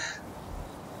 yeah.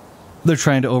 They're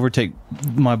trying to overtake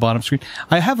my bottom screen.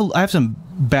 I have some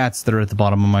bats that are at the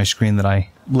bottom of my screen that I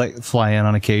let fly in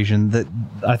on occasion that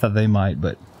I thought they might,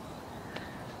 but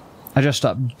I just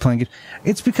stopped playing games.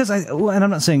 It's because and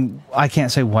I'm not saying... I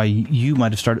can't say why you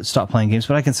might have stopped playing games,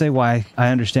 but I can say why I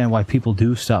understand why people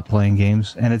do stop playing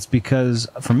games, and it's because,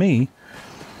 for me...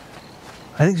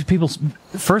 I think people,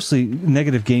 firstly,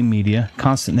 negative game media,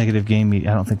 constant negative game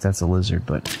media. I don't think that's a lizard,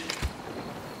 but...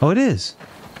 Oh, it is.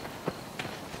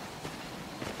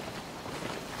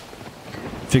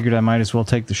 Figured I might as well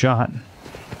take the shot.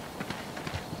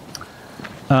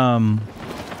 I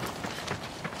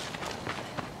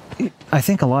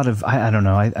think a lot of... I don't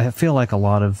know. I feel like a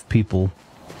lot of people...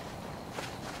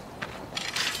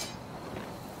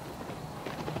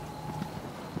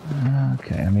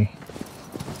 Okay, I mean...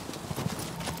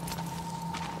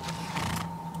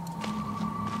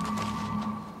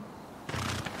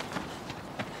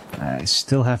 I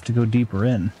still have to go deeper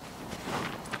in.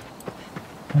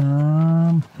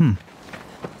 I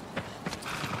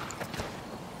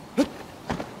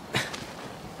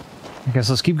guess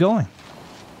let's keep going.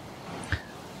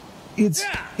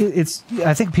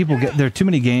 I think people get... There are too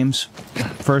many games,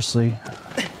 firstly.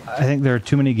 I think there are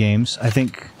too many games, I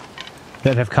think,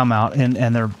 that have come out, and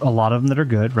there are a lot of them that are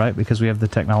good, right? Because we have the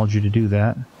technology to do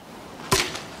that.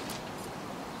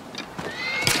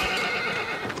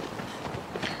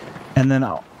 And then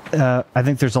I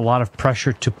think there's a lot of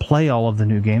pressure to play all of the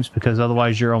new games, because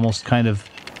otherwise you're almost kind of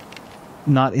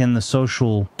not in the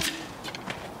social...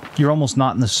 You're almost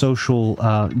not in the social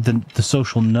the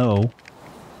social know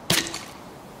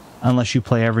unless you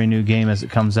play every new game as it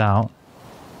comes out.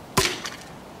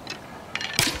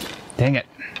 Dang it.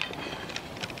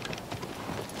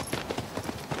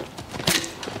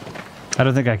 I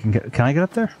don't think I can get... Can I get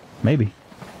up there? Maybe.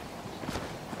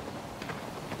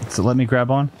 Does it let me grab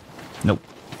on? Nope.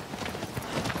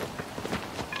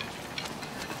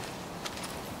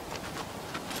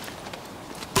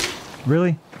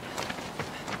 Really?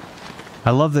 I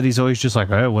love that he's always just like,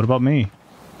 hey, what about me?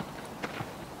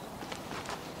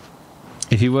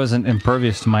 If he wasn't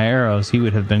impervious to my arrows, he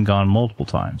would have been gone multiple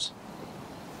times.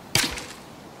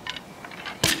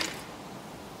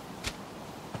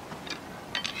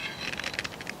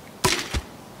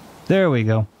 There we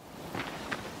go.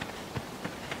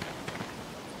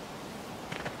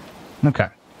 Okay.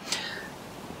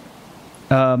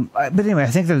 But anyway, I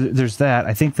think that there's that.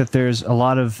 I think that there's a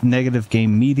lot of negative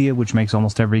game media, which makes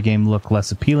almost every game look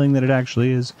less appealing than it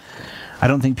actually is. I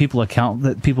don't think people account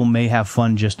that people may have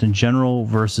fun just in general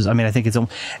versus, I mean, I think it's,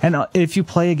 and if you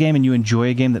play a game and you enjoy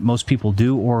a game that most people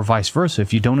do, or vice versa,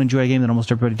 if you don't enjoy a game that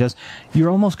almost everybody does, you're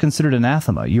almost considered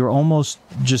anathema. You're almost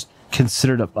just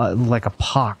considered like a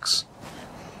pox.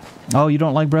 Oh, you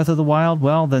don't like Breath of the Wild?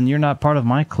 Well, then you're not part of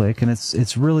my clique, and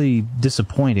it's really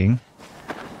disappointing.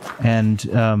 And,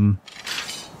 you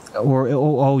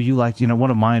liked,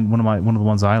 one of the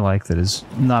ones I like that is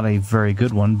not a very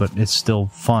good one, but it's still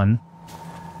fun,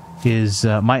 is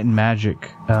Might and Magic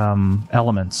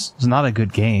Elements. It's not a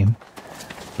good game,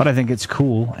 but I think it's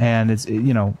cool, and it's,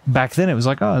 back then it was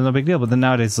like, oh, no big deal, but then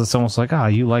nowadays it's almost like,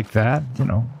 you like that,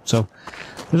 so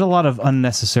there's a lot of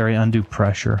unnecessary, undue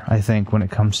pressure, I think, when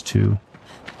it comes to,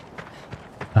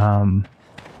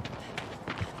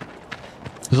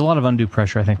 there's a lot of undue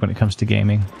pressure, I think, when it comes to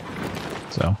gaming,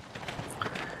 so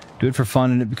do it for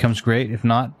fun and it becomes great. If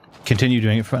not, continue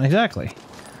doing it for fun. Exactly.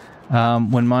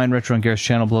 When mine, Retro and Garrett's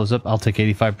channel blows up, I'll take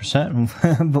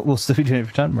 85%, but we'll still be doing it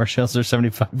for fun. Marshall's are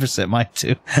 75%, mine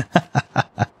too.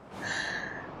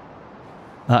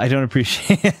 I don't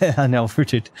appreciate it. I know, I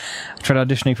tried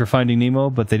auditioning for Finding Nemo,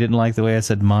 but they didn't like the way I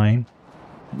said mine.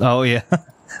 Oh, yeah.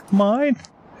 Mine.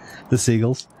 The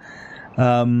seagulls.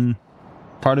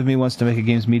 Part of me wants to make a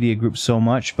games media group so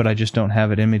much, but I just don't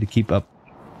have it in me to keep up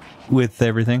with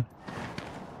everything.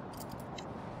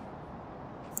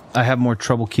 I have more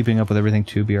trouble keeping up with everything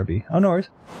too, BRB. Oh, no worries.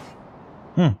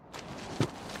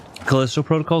 Callisto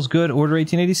Protocol's good. Order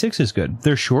 1886 is good.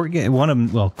 They're short game. One of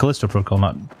them, well, Callisto Protocol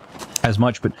not as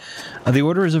much, but the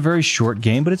Order is a very short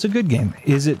game, but it's a good game.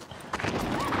 Is it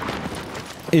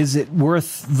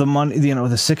worth the money? The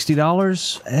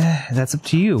 $60? That's up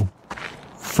to you.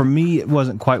 For me, it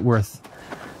wasn't quite worth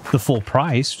the full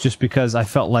price, just because I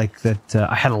felt like that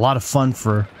I had a lot of fun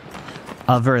for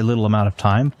a very little amount of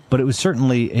time, but it was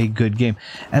certainly a good game.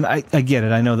 And I get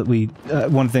it. I know that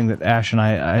one thing that Ash and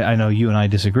I know you and I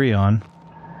disagree on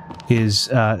is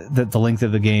that the length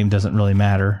of the game doesn't really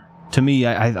matter. To me,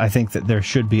 I think that there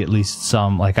should be at least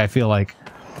some, like, I feel like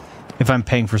if I'm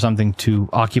paying for something to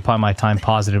occupy my time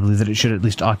positively, that it should at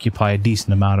least occupy a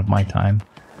decent amount of my time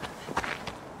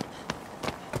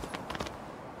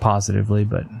positively,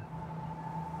 but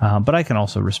I can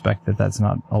also respect that that's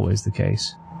not always the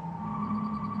case.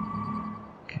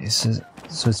 Okay, so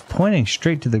it's pointing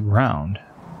straight to the ground.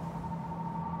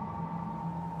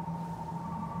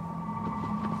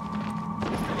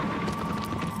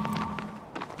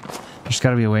 There's got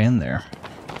to be a way in there.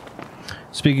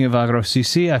 Speaking of Agro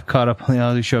CC, I've caught up on the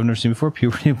other show I've never seen before,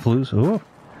 Puberty and Blues. Ooh.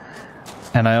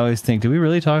 And I always think, did we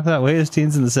really talk that way as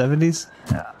teens in the 70s?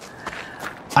 Yeah.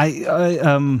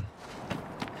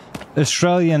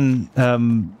 Australian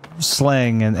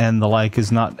slang and the like has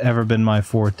not ever been my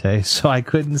forte, so I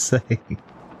couldn't say.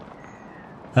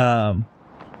 I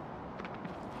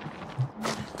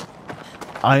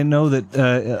know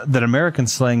that American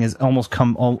slang has almost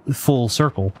come full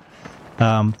circle.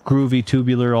 Groovy,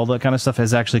 tubular, all that kind of stuff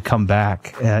has actually come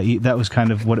back. That was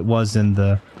kind of what it was in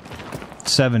the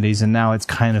 70s, and now it's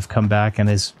kind of come back and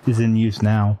is in use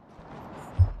now.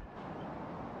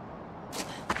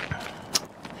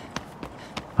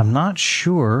 I'm not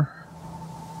sure.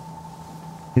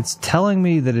 It's telling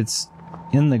me that it's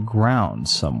in the ground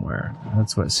somewhere.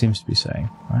 That's what it seems to be saying,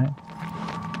 right?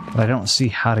 But I don't see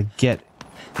how to get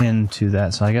into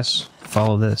that, so I guess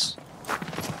follow this.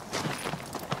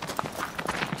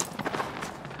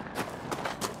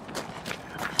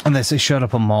 And they say shut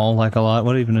up a mall like a lot.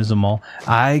 What even is a mall?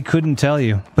 I couldn't tell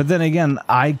you. But then again,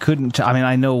 I mean,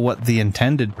 I know what the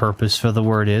intended purpose for the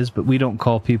word is, but we don't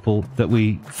call people that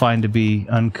we find to be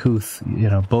uncouth,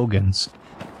 bogans.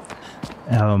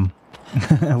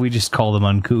 We just call them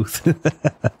uncouth.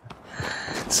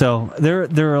 So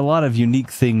there are a lot of unique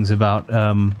things about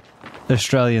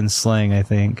Australian slang, I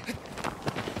think.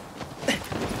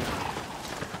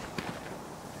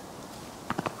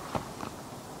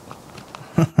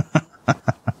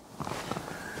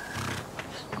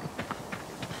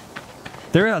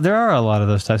 There are a lot of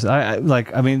those types. I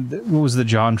mean, what was the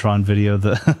JonTron video?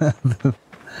 The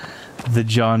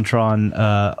JonTron.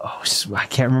 I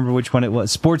can't remember which one it was.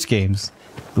 Sports games.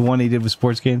 The one he did with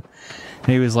sports games. And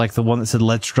he was like the one that said,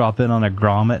 "Let's drop in on a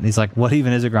grommet." And he's like, "What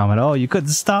even is a grommet?" "Oh, you couldn't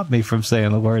stop me from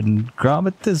saying the word." And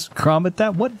grommet this, grommet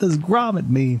that. What does grommet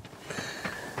mean?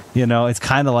 It's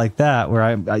kind of like that. Where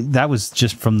I that was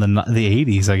just from the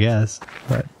 80s, I guess.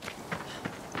 But.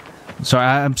 So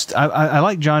I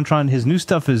like JonTron. His new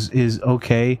stuff is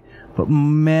okay, but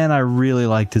man, I really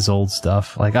liked his old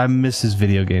stuff. Like, I miss his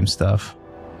video game stuff.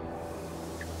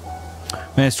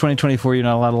 Man, it's 2024, you're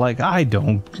not allowed to like... I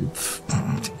don't...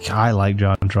 I like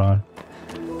JonTron.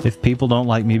 If people don't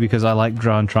like me because I like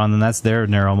JonTron, then that's their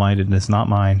narrow-mindedness, not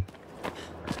mine.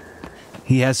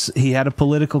 He had a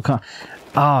political...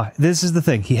 this is the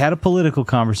thing. He had a political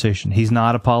conversation. He's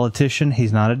not a politician.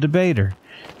 He's not a debater.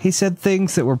 He said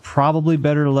things that were probably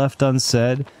better left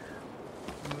unsaid.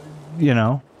 You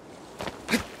know.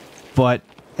 But,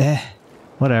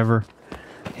 whatever.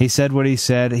 He said what he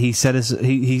said. He said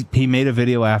he made a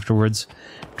video afterwards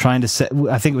trying to set...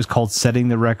 I think it was called Setting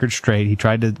the Record Straight. He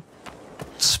tried to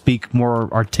speak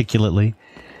more articulately.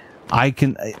 I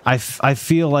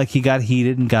feel like he got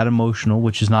heated and got emotional,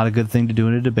 which is not a good thing to do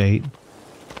in a debate.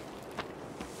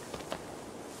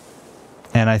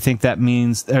 And I think that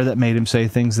made him say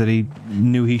things that he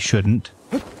knew he shouldn't.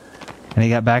 And he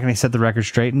got back and he set the record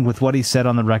straight. And with what he said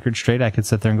on the record straight, I could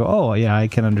sit there and go, oh, yeah, I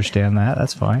can understand that.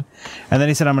 That's fine. And then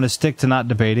he said, I'm going to stick to not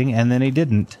debating. And then he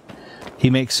didn't. He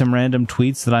makes some random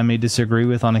tweets that I may disagree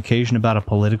with on occasion about a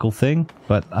political thing.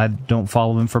 But I don't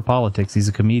follow him for politics. He's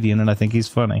a comedian and I think he's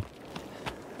funny.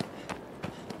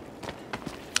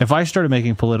 If I started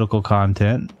making political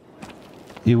content,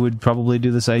 you would probably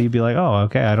do the same. You'd be like, oh,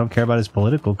 okay, I don't care about his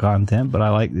political content, but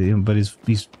I like him, but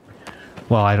he's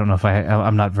well, I don't know if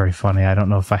I'm not very funny. I don't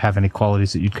know if I have any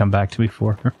qualities that you'd come back to me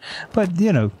for. But,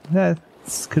 you know, that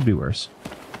could be worse.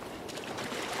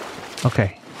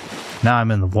 Okay. Now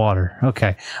I'm in the water.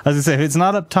 Okay. I was going to say, if it's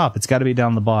not up top, it's got to be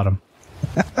down the bottom.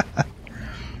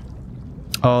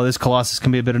 Oh, this Colossus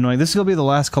can be a bit annoying. This is going to be the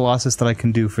last Colossus that I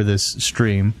can do for this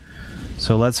stream.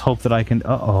 So let's hope that I can...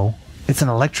 Uh-oh. It's an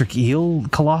electric eel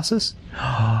Colossus?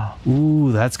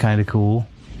 Ooh, that's kind of cool.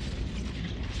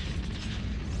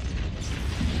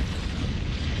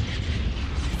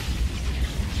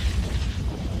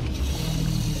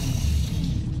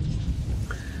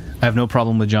 I have no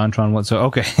problem with JonTron whatsoever.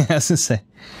 Okay, I was going to say.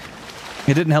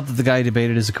 It didn't help that the guy he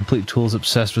debated is a complete tool, is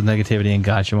obsessed with negativity and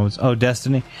gotcha moments. Oh,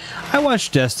 Destiny? I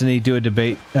watched Destiny do a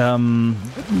debate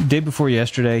day before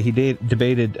yesterday. He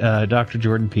debated Dr.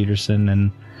 Jordan Peterson,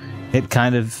 and it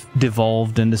kind of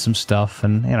devolved into some stuff.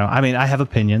 And, you know, I mean, I have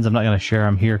opinions. I'm not going to share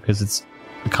them here because it's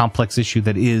a complex issue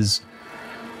that is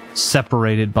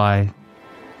separated by...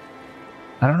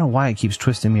 I don't know why it keeps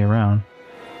twisting me around.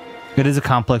 It is a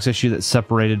complex issue that's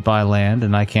separated by land,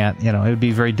 and I can't, you know, it would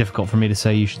be very difficult for me to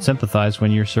say you should sympathize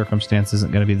when your circumstance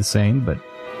isn't going to be the same, but...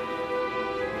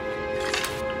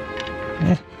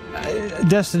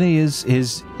 Destiny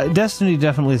Destiny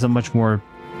definitely is a much more...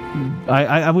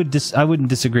 I wouldn't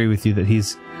disagree with you that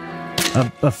he's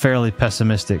a fairly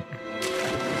pessimistic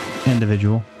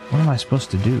individual. What am I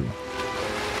supposed to do?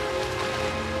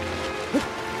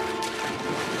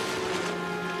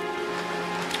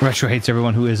 Retro hates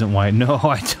everyone who isn't white. No,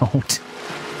 I don't.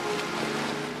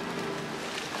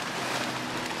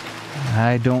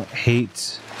 I don't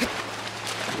hate...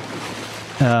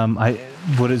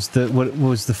 what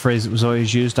was the phrase that was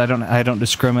always used? I don't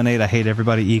discriminate. I hate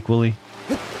everybody equally.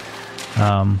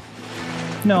 No,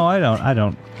 I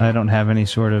don't have any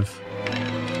sort of...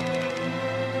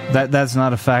 That's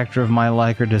not a factor of my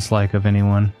like or dislike of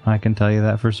anyone. I can tell you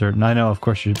that for certain. I know, of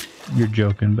course, you're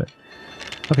joking, but...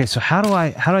 Okay, so how do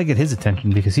I get his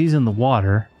attention? Because he's in the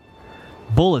water.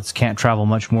 Bullets can't travel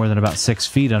much more than about 6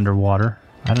 feet underwater.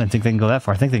 I don't think they can go that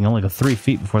far. I think they can only go 3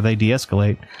 feet before they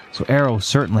de-escalate. So arrows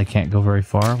certainly can't go very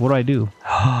far. What do?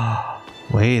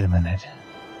 Wait a minute.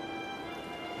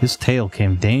 His tail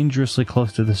came dangerously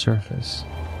close to the surface.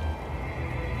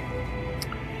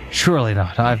 Surely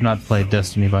not. I've not played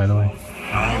Destiny, by the way.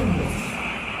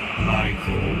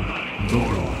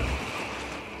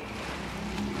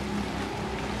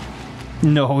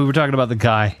 No, we were talking about the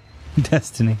guy.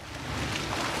 Destiny.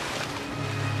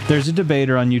 There's a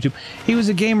debater on YouTube. He was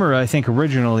a gamer, I think,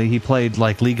 originally. He played,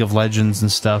 like, League of Legends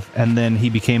and stuff, and then he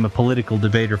became a political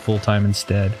debater full-time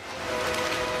instead.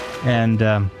 And,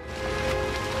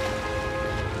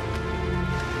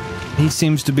 he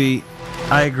seems to be...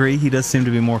 I agree, he does seem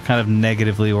to be more kind of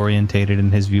negatively orientated in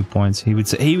his viewpoints. He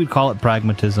would call it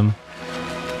pragmatism.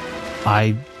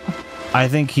 I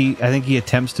think he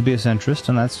attempts to be a centrist,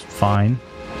 and that's fine.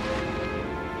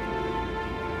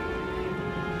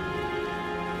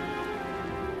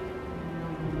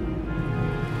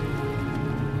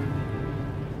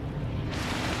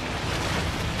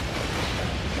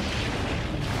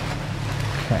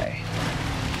 Okay.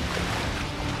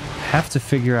 Have to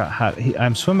figure out how...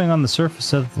 I'm swimming on the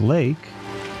surface of the lake.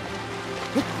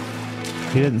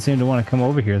 He didn't seem to want to come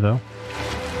over here, though.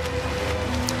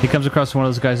 He comes across one of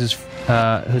those guys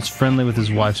who's friendly with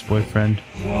his wife's boyfriend.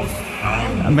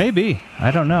 Maybe. I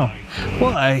don't know.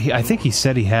 Well, I think he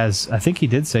said he has... I think he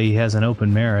did say he has an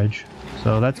open marriage.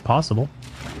 So that's possible.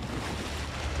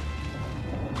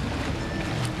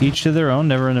 Each to their own,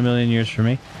 never in a million years for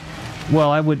me.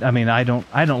 Well, I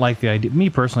don't like the idea. Me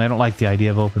personally, I don't like the idea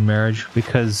of open marriage,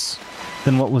 because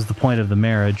then what was the point of the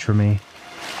marriage for me?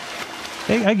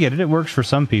 I get it, it works for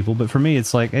some people, but for me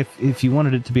it's like, if you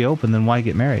wanted it to be open, then why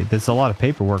get married? That's a lot of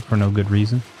paperwork for no good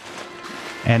reason.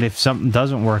 And if something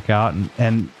doesn't work out,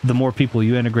 and the more people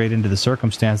you integrate into the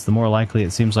circumstance, the more likely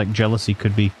it seems like jealousy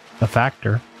could be a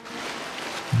factor,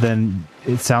 then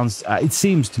it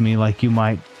seems to me like you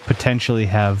might potentially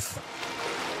have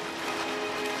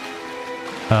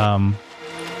a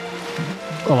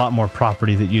lot more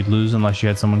property that you'd lose unless you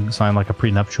had someone sign like a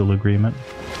prenuptial agreement.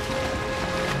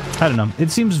 I don't know. It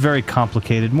seems very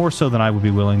complicated, more so than I would be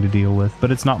willing to deal with,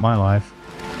 but it's not my life.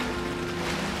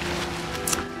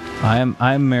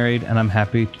 I'm married, and I'm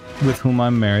happy with whom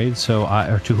I'm married,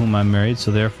 or to whom I'm married,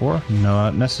 so therefore,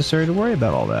 not necessary to worry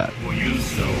about all that. For you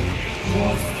so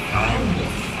was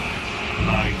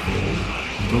Michael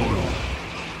Doro.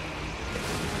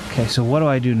 Okay, so what do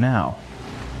I do now?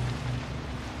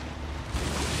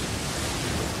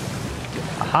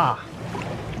 Aha!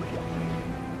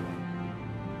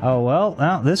 Oh, well,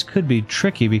 now this could be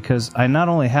tricky because I not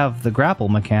only have the grapple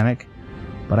mechanic,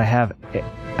 but I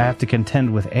have to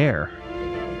contend with air.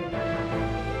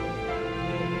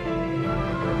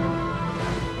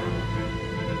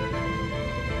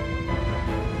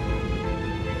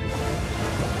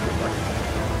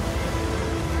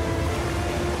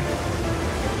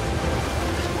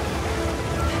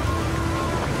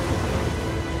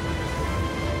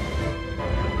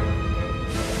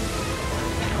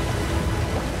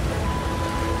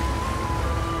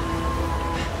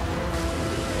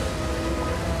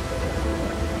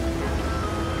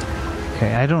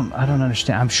 Okay, I don't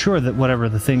understand. I'm sure that whatever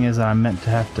the thing is that I'm meant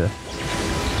to have to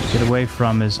get away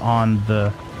from is on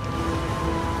the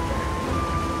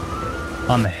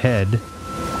head.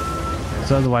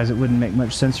 So otherwise it wouldn't make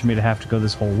much sense for me to have to go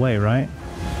this whole way, right?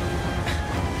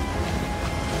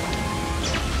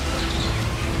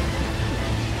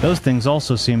 Those things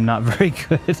also seem not very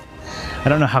good. I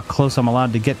don't know how close I'm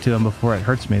allowed to get to them before it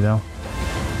hurts me, though.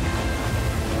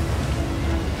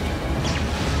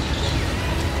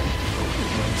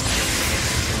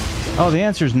 Oh, the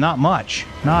answer is not much.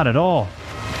 Not at all.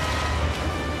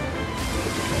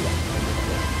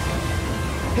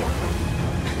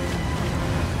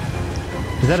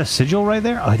 Is that a sigil right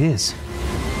there? Oh, it is.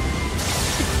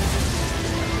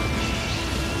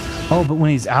 Oh, but when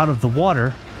he's out of the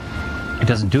water, it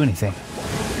doesn't do anything.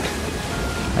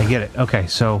 I get it. Okay,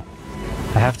 so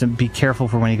I have to be careful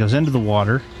for when he goes into the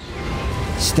water.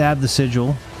 Stab the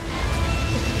sigil.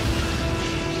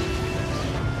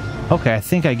 Okay, I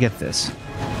think I get this.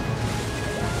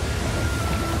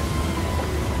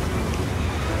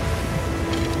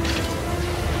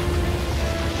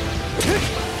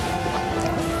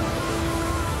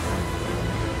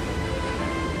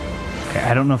 Okay,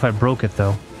 I don't know if I broke it,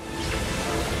 though.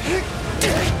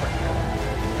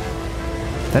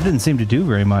 That didn't seem to do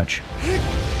very much.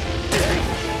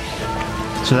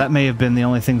 So that may have been the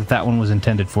only thing that that one was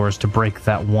intended for, is to break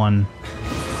that one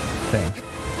thing.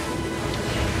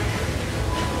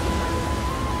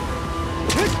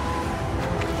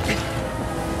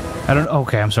 I don't...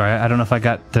 Okay, I'm sorry. I don't know if I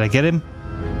got... Did I get him?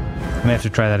 I may have to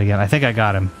try that again. I think I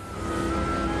got him.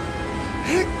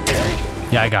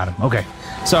 Yeah, I got him. Okay.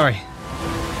 Sorry.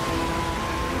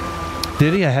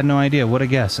 Did he? I had no idea. What a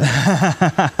guess.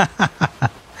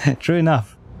 True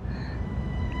enough.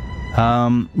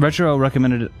 Retro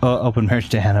recommended open marriage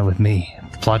to Anna with me.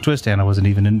 The plot twist, Anna wasn't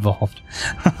even involved.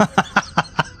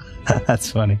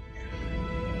 That's funny.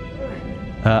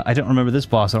 I don't remember this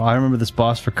boss at all. I remember this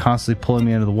boss for constantly pulling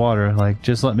me into the water. Like,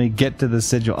 just let me get to the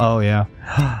sigil. Oh, yeah.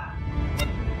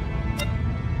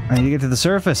 I need to get to the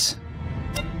surface.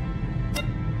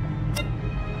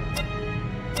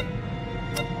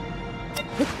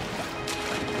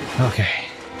 Okay.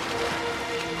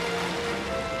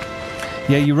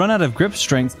 Yeah, you run out of grip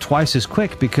strength twice as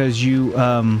quick because you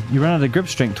run out of grip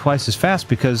strength twice as fast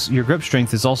because your grip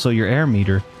strength is also your air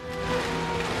meter.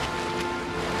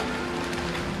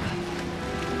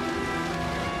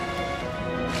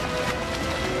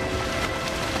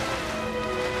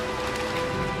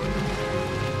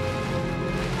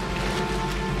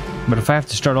 But if I have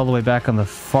to start all the way back on the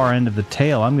far end of the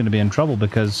tail, I'm going to be in trouble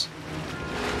because...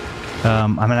 I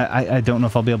mean, I don't know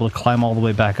if I'll be able to climb all the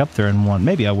way back up there in one.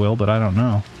 Maybe I will, but I don't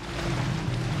know.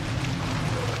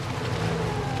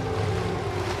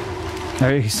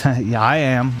 Yeah, I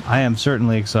am. I am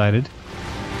certainly excited.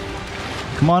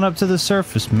 Come on up to the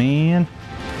surface, man.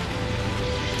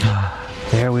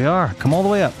 There we are. Come all the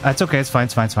way up. That's okay. It's fine.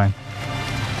 It's fine. It's fine.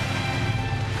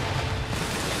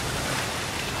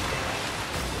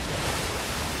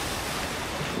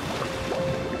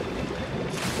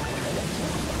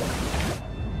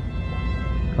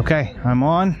 Okay, I'm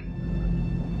on.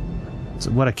 So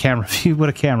what a camera view, what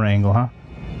a camera angle, huh?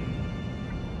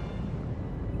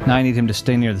 Now I need him to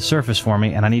stay near the surface for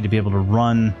me, and I need to be able to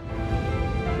run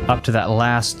up to that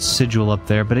last sigil up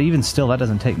there, but even still, that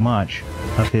doesn't take much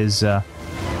of his, Let's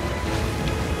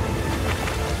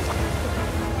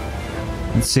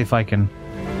see if I can...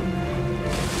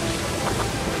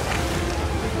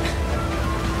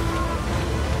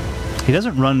 He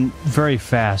doesn't run very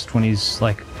fast when he's,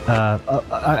 like,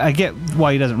 I get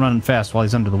why he doesn't run fast while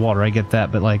he's under the water, I get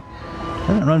that, but, like,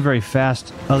 doesn't run very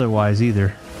fast otherwise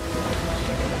either.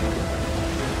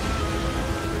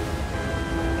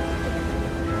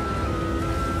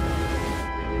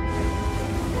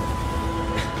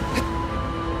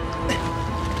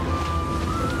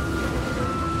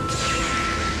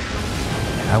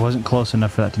 I wasn't close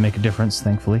enough for that to make a difference,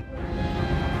 thankfully.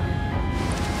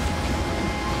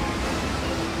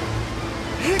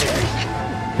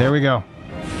 There we go.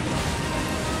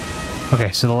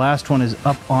 Okay, so the last one is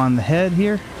up on the head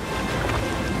here.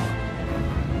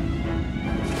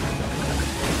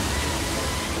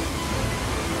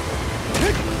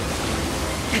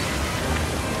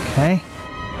 Okay.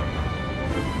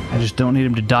 I just don't need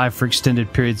him to dive for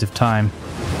extended periods of time.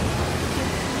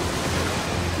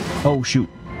 Oh, shoot.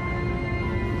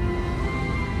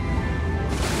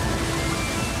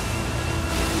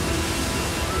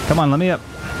 Come on, let me up.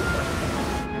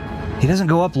 He doesn't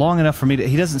go up long enough for me to...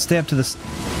 He doesn't stay up to this...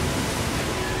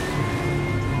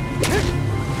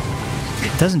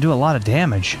 It doesn't do a lot of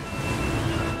damage.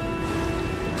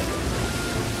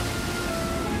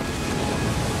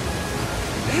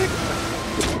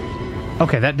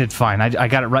 Okay, that did fine. I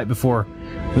got it right before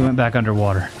we went back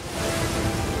underwater.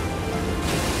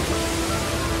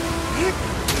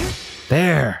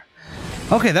 There.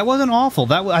 Okay, that wasn't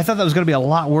awful. I thought that was going to be a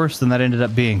lot worse than that ended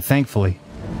up being, thankfully.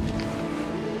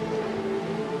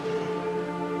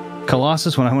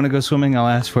 Colossus, when I want to go swimming, I'll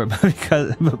ask for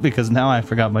it, because now I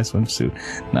forgot my swimsuit.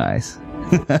 Nice.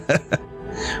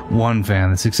 One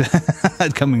fan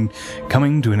that's coming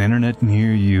to an internet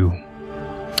near you.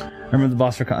 Remember the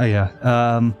boss for... yeah.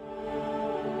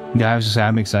 Yeah, I was just saying,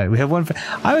 I'm excited. We have one...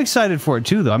 I'm excited for it,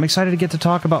 too, though. I'm excited to get to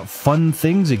talk about fun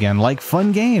things again, like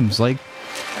fun games. Like,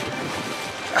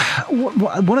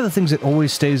 one of the things that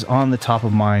always stays on the top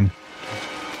of mind...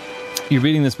 You're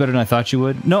reading this better than I thought you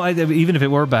would? No, even if it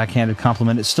were a backhanded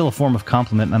compliment, it's still a form of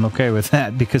compliment, and I'm okay with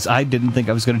that, because I didn't think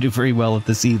I was going to do very well at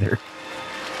this either.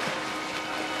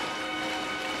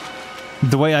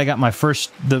 The way I got my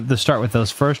first... The start with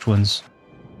those first ones...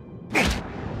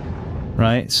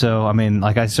 Right? So, I mean,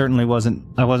 like, I certainly wasn't...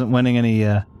 I wasn't winning any,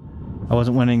 I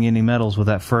wasn't winning any medals with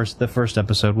that the first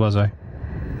episode, was I?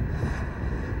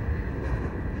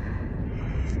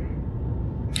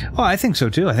 Oh, I think so,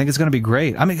 too. I think it's going to be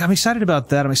great. I mean, I'm excited about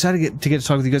that. I'm excited to get to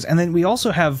talk with you guys. And then we also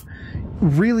have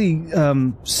really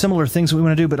similar things that we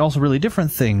want to do, but also really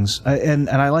different things. And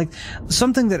I like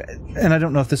something that... And I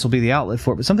don't know if this will be the outlet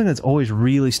for it, but something that's always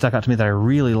really stuck out to me that I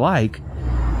really like...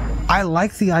 I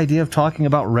like the idea of talking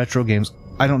about retro games.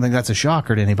 I don't think that's a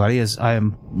shocker to anybody, as I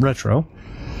am retro.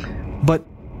 But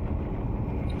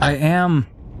I am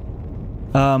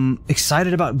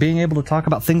excited about being able to talk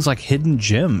about things like hidden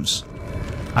gems.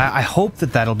 I hope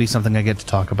that that'll be something I get to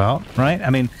talk about, right? I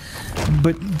mean,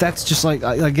 but that's just like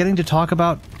getting to talk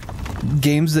about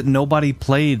games that nobody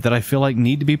played that I feel like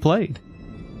need to be played.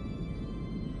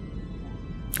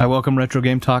 I welcome Retro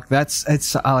Game Talk.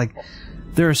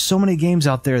 There are so many games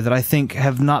out there that I think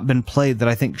have not been played that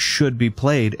I think should be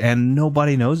played, and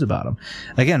nobody knows about them.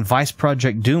 Again, Vice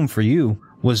Project Doom for you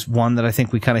was one that I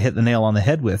think we kind of hit the nail on the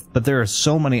head with, but there are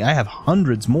so many. I have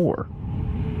hundreds more.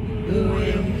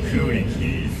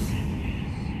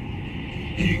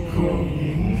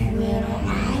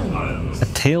 A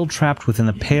tail trapped within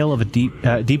the pale of a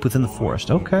deep within the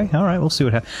forest. Okay, all right, we'll see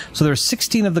what happens. So there are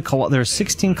 16 of there are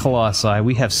 16 colossi.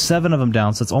 We have 7 of them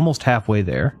down, so it's almost halfway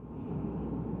there.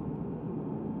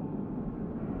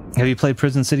 Have you played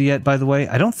Prison City yet, by the way?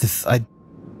 I don't think so. I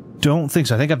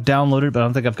think I've downloaded it, but I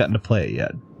don't think I've gotten to play it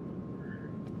yet.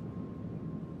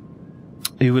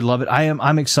 You would love it.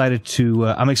 I'm excited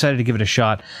to give it a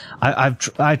shot.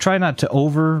 I try not to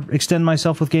overextend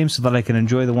myself with games so that I can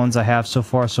enjoy the ones I have so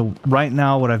far. So right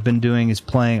now, what I've been doing is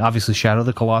playing, obviously, Shadow of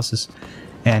the Colossus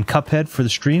and Cuphead for the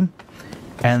stream.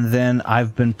 And then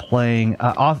I've been playing,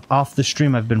 off the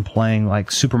stream, I've been playing, like,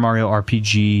 Super Mario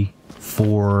RPG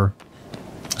for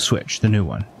Switch, the new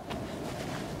one.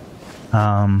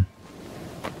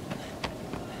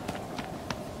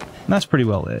 That's pretty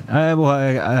well it. I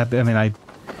mean, I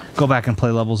go back and play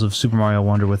levels of Super Mario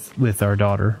Wonder with our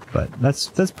daughter, but that's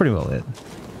pretty well it.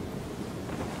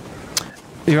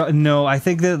 No, I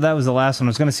think that was the last one. I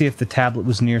was going to see if the tablet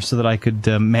was near so that I could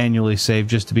manually save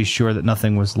just to be sure that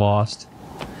nothing was lost.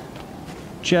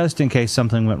 Just in case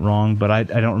something went wrong, but I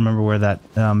don't remember where that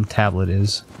tablet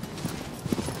is.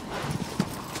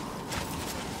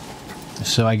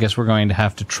 So I guess we're going to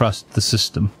have to trust the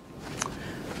system.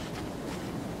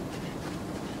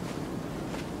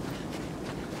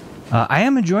 I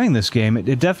am enjoying this game.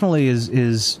 It definitely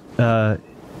is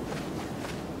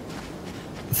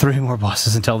 3 more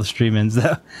bosses until the stream ends.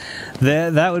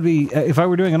 That would be, if I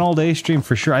were doing an all-day stream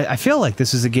for sure. I feel like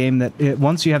this is a game that,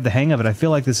 once you have the hang of it, I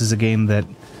feel like this is a game that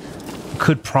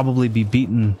could probably be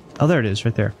beaten. Oh, there it is,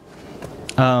 right there.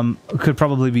 Could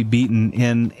probably be beaten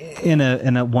in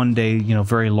a one-day,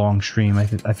 very long stream. I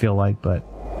feel like, but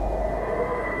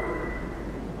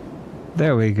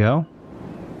there we go.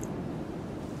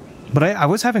 But I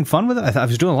was having fun with it. I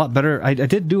was doing a lot better. I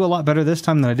did do a lot better this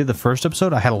time than I did the first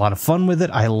episode. I had a lot of fun with it.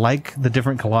 I like the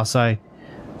different Colossi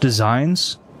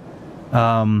designs.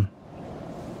 Or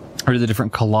the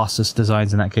different Colossus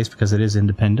designs in that case, because it is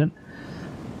independent.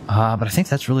 But I think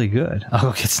that's really good. I'll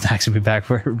go get snacks and be back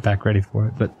ready for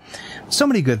it. But so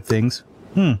many good things.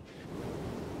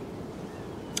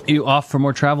 You off for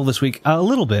more travel this week? A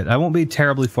little bit. I won't be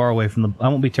terribly far away from I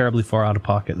won't be terribly far out of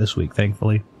pocket this week,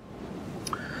 thankfully.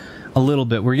 A little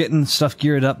bit. We're getting stuff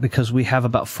geared up because we have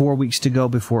about 4 weeks to go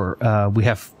before we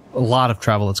have a lot of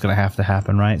travel that's going to have to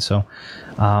happen, right? So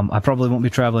I probably won't be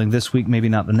traveling this week, maybe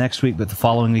not the next week, but the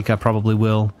following week I probably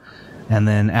will. And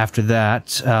then after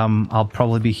that, I'll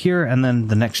probably be here, and then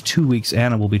the next 2 weeks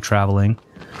Anna will be traveling.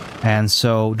 And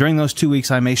so during those 2 weeks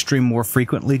I may stream more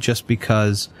frequently just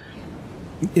because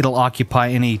it'll occupy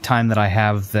any time that I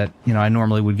have that, I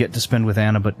normally would get to spend with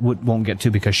Anna, but won't get to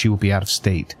because she will be out of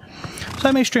state. So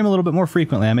I may stream a little bit more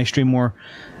frequently. I may stream more,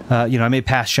 I may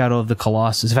pass Shadow of the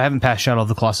Colossus. If I haven't passed Shadow of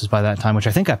the Colossus by that time, which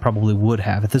I think I probably would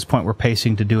have. At this point, we're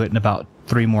pacing to do it in about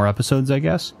 3 more episodes, I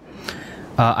guess.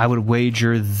 I would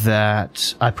wager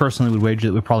that, I personally would wager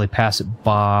that we'd probably pass it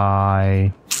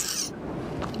by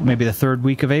maybe the 3rd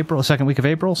week of April, 2nd week of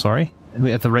April, sorry,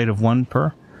 at the rate of 1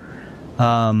 per.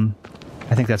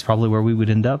 I think that's probably where we would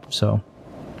end up, so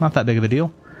not that big of a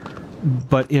deal.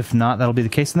 But if not, that'll be the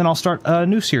case, and then I'll start a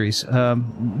new series.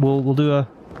 We'll do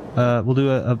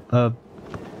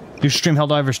you should stream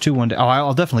Helldivers 2 one day. Oh,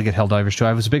 I'll definitely get Helldivers 2.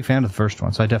 I was a big fan of the first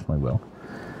one, so I definitely will.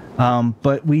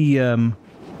 But we,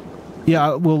 yeah,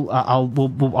 I'll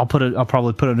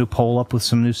probably put a new poll up with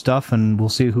some new stuff, and we'll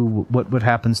see what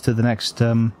happens to the next.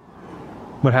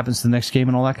 What happens to the next game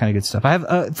and all that kind of good stuff. I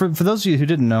have, for those of you who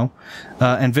didn't know,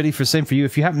 and Viddy, same for you,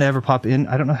 if you happen to ever pop in,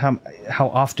 I don't know how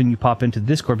often you pop into the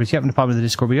Discord, but if you happen to pop into the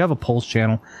Discord, we have a polls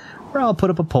channel where I'll put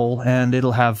up a poll, and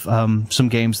it'll have some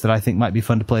games that I think might be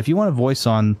fun to play. If you want to voice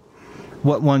on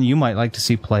what one you might like to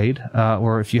see played,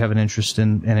 or if you have an interest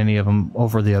in any of them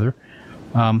over the other,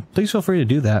 please feel free to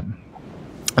do that.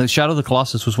 Shadow of the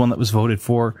Colossus was one that was voted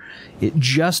for. It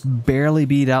just barely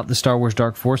beat out the Star Wars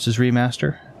Dark Forces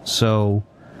remaster, so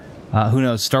who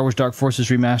knows? Star Wars Dark Forces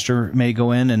remaster may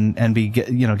go in and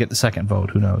get the second vote.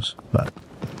 Who knows? But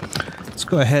let's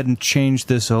go ahead and change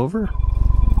this over.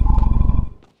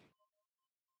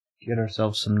 Get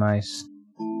ourselves some nice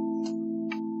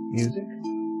music.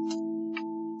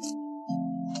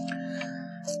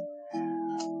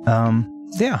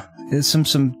 Yeah, it's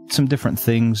some different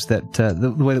things that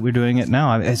the way that we're doing it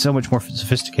now. It's so much more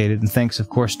sophisticated, and thanks, of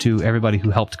course, to everybody who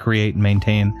helped create and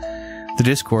maintain the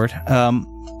Discord.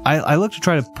 I look to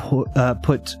try to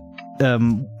put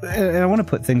and I want to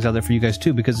put things out there for you guys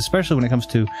too, because especially when it comes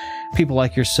to people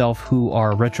like yourself who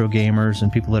are retro gamers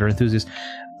and people that are enthusiasts,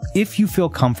 if you feel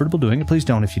comfortable doing it, please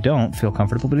don't if you don't feel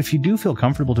comfortable, but if you do feel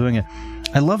comfortable doing it,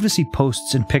 I love to see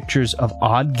posts and pictures of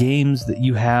odd games that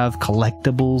you have,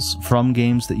 collectibles from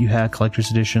games that you have,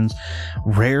 collector's editions,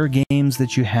 rare games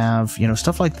that you have,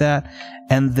 stuff like that.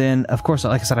 And then, of course,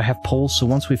 like I said, I have polls, so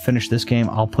once we finish this game,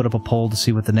 I'll put up a poll to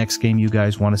see what the next game you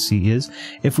guys want to see is.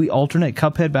 If we alternate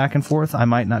Cuphead back and forth, I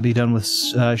might not be done with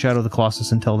Shadow of the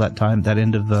Colossus until that time, that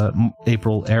end of the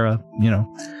April era,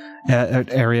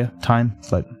 area time.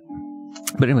 But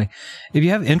anyway, if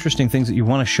you have interesting things that you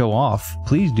want to show off,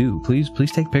 please do.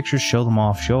 Please take pictures, show them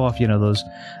off. Show off, those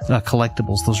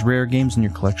collectibles, those rare games in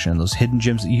your collection, those hidden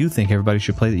gems that you think everybody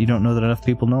should play that you don't know that enough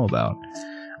people know about.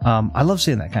 I love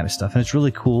seeing that kind of stuff, and it's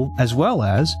really cool, as well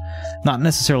as not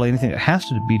necessarily anything that has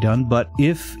to be done, but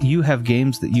if you have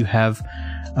games that you have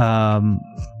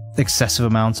excessive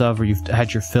amounts of, or you've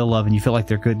had your fill of, and you feel like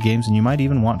they're good games, and you might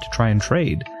even want to try and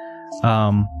trade,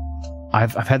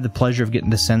 I've had the pleasure of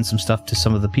getting to send some stuff to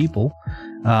some of the people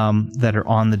that are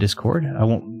on the Discord. I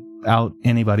out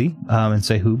anybody and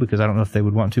say who, because I don't know if they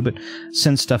would want to, but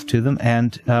send stuff to them,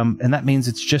 and that means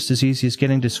it's just as easy as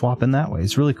getting to swap in that way.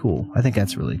 It's really cool. I think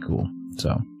that's really cool.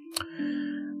 So,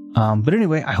 but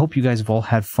anyway, I hope you guys have all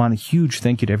had fun. A huge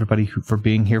thank you to everybody for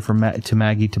being here, to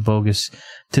Maggie, to Bogus,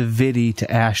 to Viddy,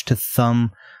 to Ash, to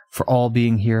Thumb, for all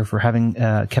being here, for having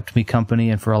kept me company,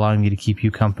 and for allowing me to keep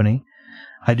you company.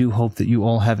 I do hope that you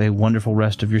all have a wonderful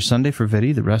rest of your Sunday. For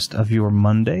Viddy, the rest of your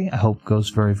Monday, I hope goes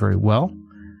very, very well.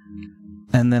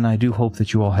 And then I do hope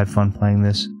that you all had fun playing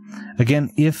this.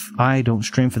 Again, if I don't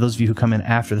stream, for those of you who come in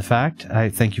after the fact, I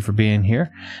thank you for being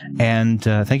here, and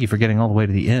thank you for getting all the way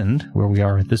to the end, where we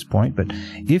are at this point. But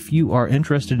if you are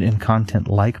interested in content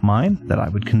like mine, that I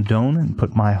would condone and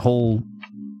put my whole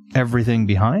everything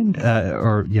behind,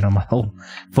 or my whole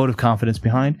vote of confidence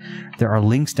behind, there are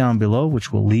links down below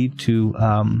which will lead to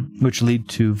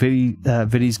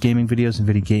Viddy's gaming videos and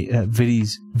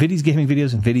Viddy's gaming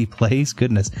videos and Viddy plays.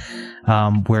 Goodness,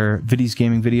 where Viddy's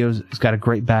gaming videos has got a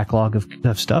great backlog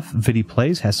of stuff. Viddy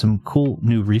plays has some cool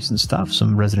new recent stuff,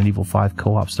 some Resident Evil 5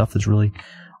 co-op stuff that's really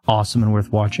awesome and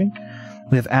worth watching.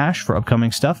 We have Ash for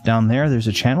upcoming stuff down there. There's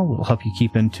a channel that will help you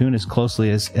keep in tune as closely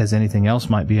as anything else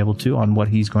might be able to on what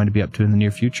he's going to be up to in the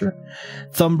near future.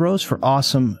 Thumb Bros for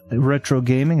awesome retro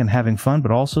gaming and having fun,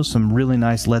 but also some really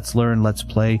nice Let's Learn, Let's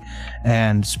Play,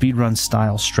 and speedrun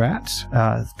style strats.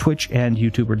 Twitch and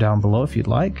YouTube are down below if you'd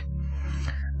like.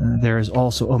 There is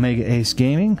also Omega Ace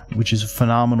Gaming, which is a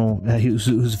phenomenal, who's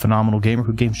a phenomenal gamer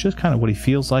who games just kind of what he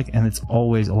feels like, and it's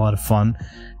always a lot of fun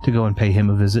to go and pay him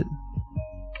a visit.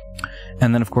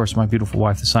 And then, of course, my beautiful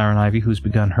wife, the Siren Ivy, who's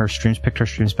begun her streams, picked her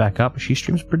streams back up. She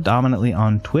streams predominantly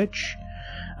on Twitch.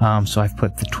 So I've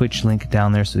put the Twitch link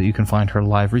down there so that you can find her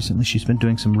live. Recently, she's been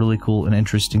doing some really cool and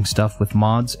interesting stuff with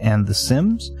mods and The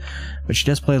Sims. But she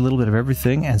does play a little bit of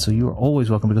everything, and so you are always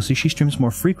welcome to go see. She streams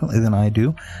more frequently than I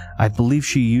do. I believe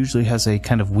she usually has a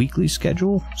kind of weekly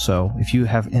schedule. So if you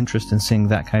have interest in seeing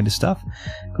that kind of stuff,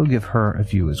 go give her a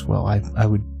view as well. I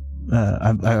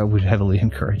would heavily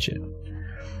encourage it.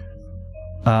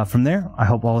 From there, I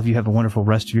hope all of you have a wonderful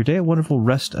rest of your day, a wonderful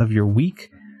rest of your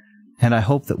week, and I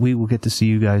hope that we will get to see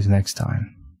you guys next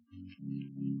time.